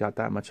 I only got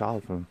that much out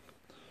of him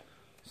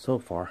so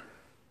far.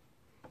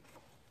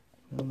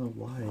 I don't know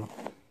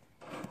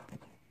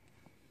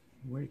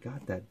where he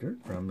got that dirt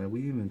from, and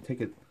we didn't even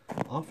take it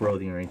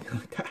off-roading or anything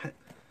like that.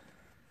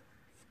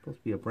 It's supposed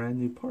to be a brand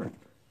new part.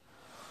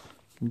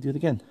 Let me do it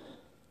again.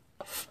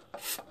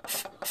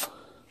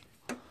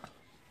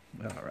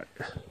 Alright.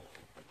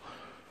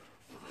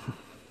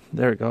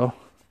 There we go.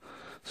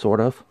 Sort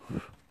of.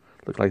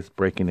 Look like it's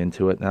breaking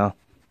into it now.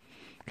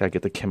 Gotta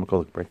get the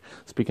chemicals break.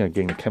 Speaking of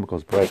getting the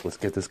chemicals break, let's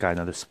give this guy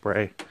another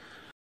spray.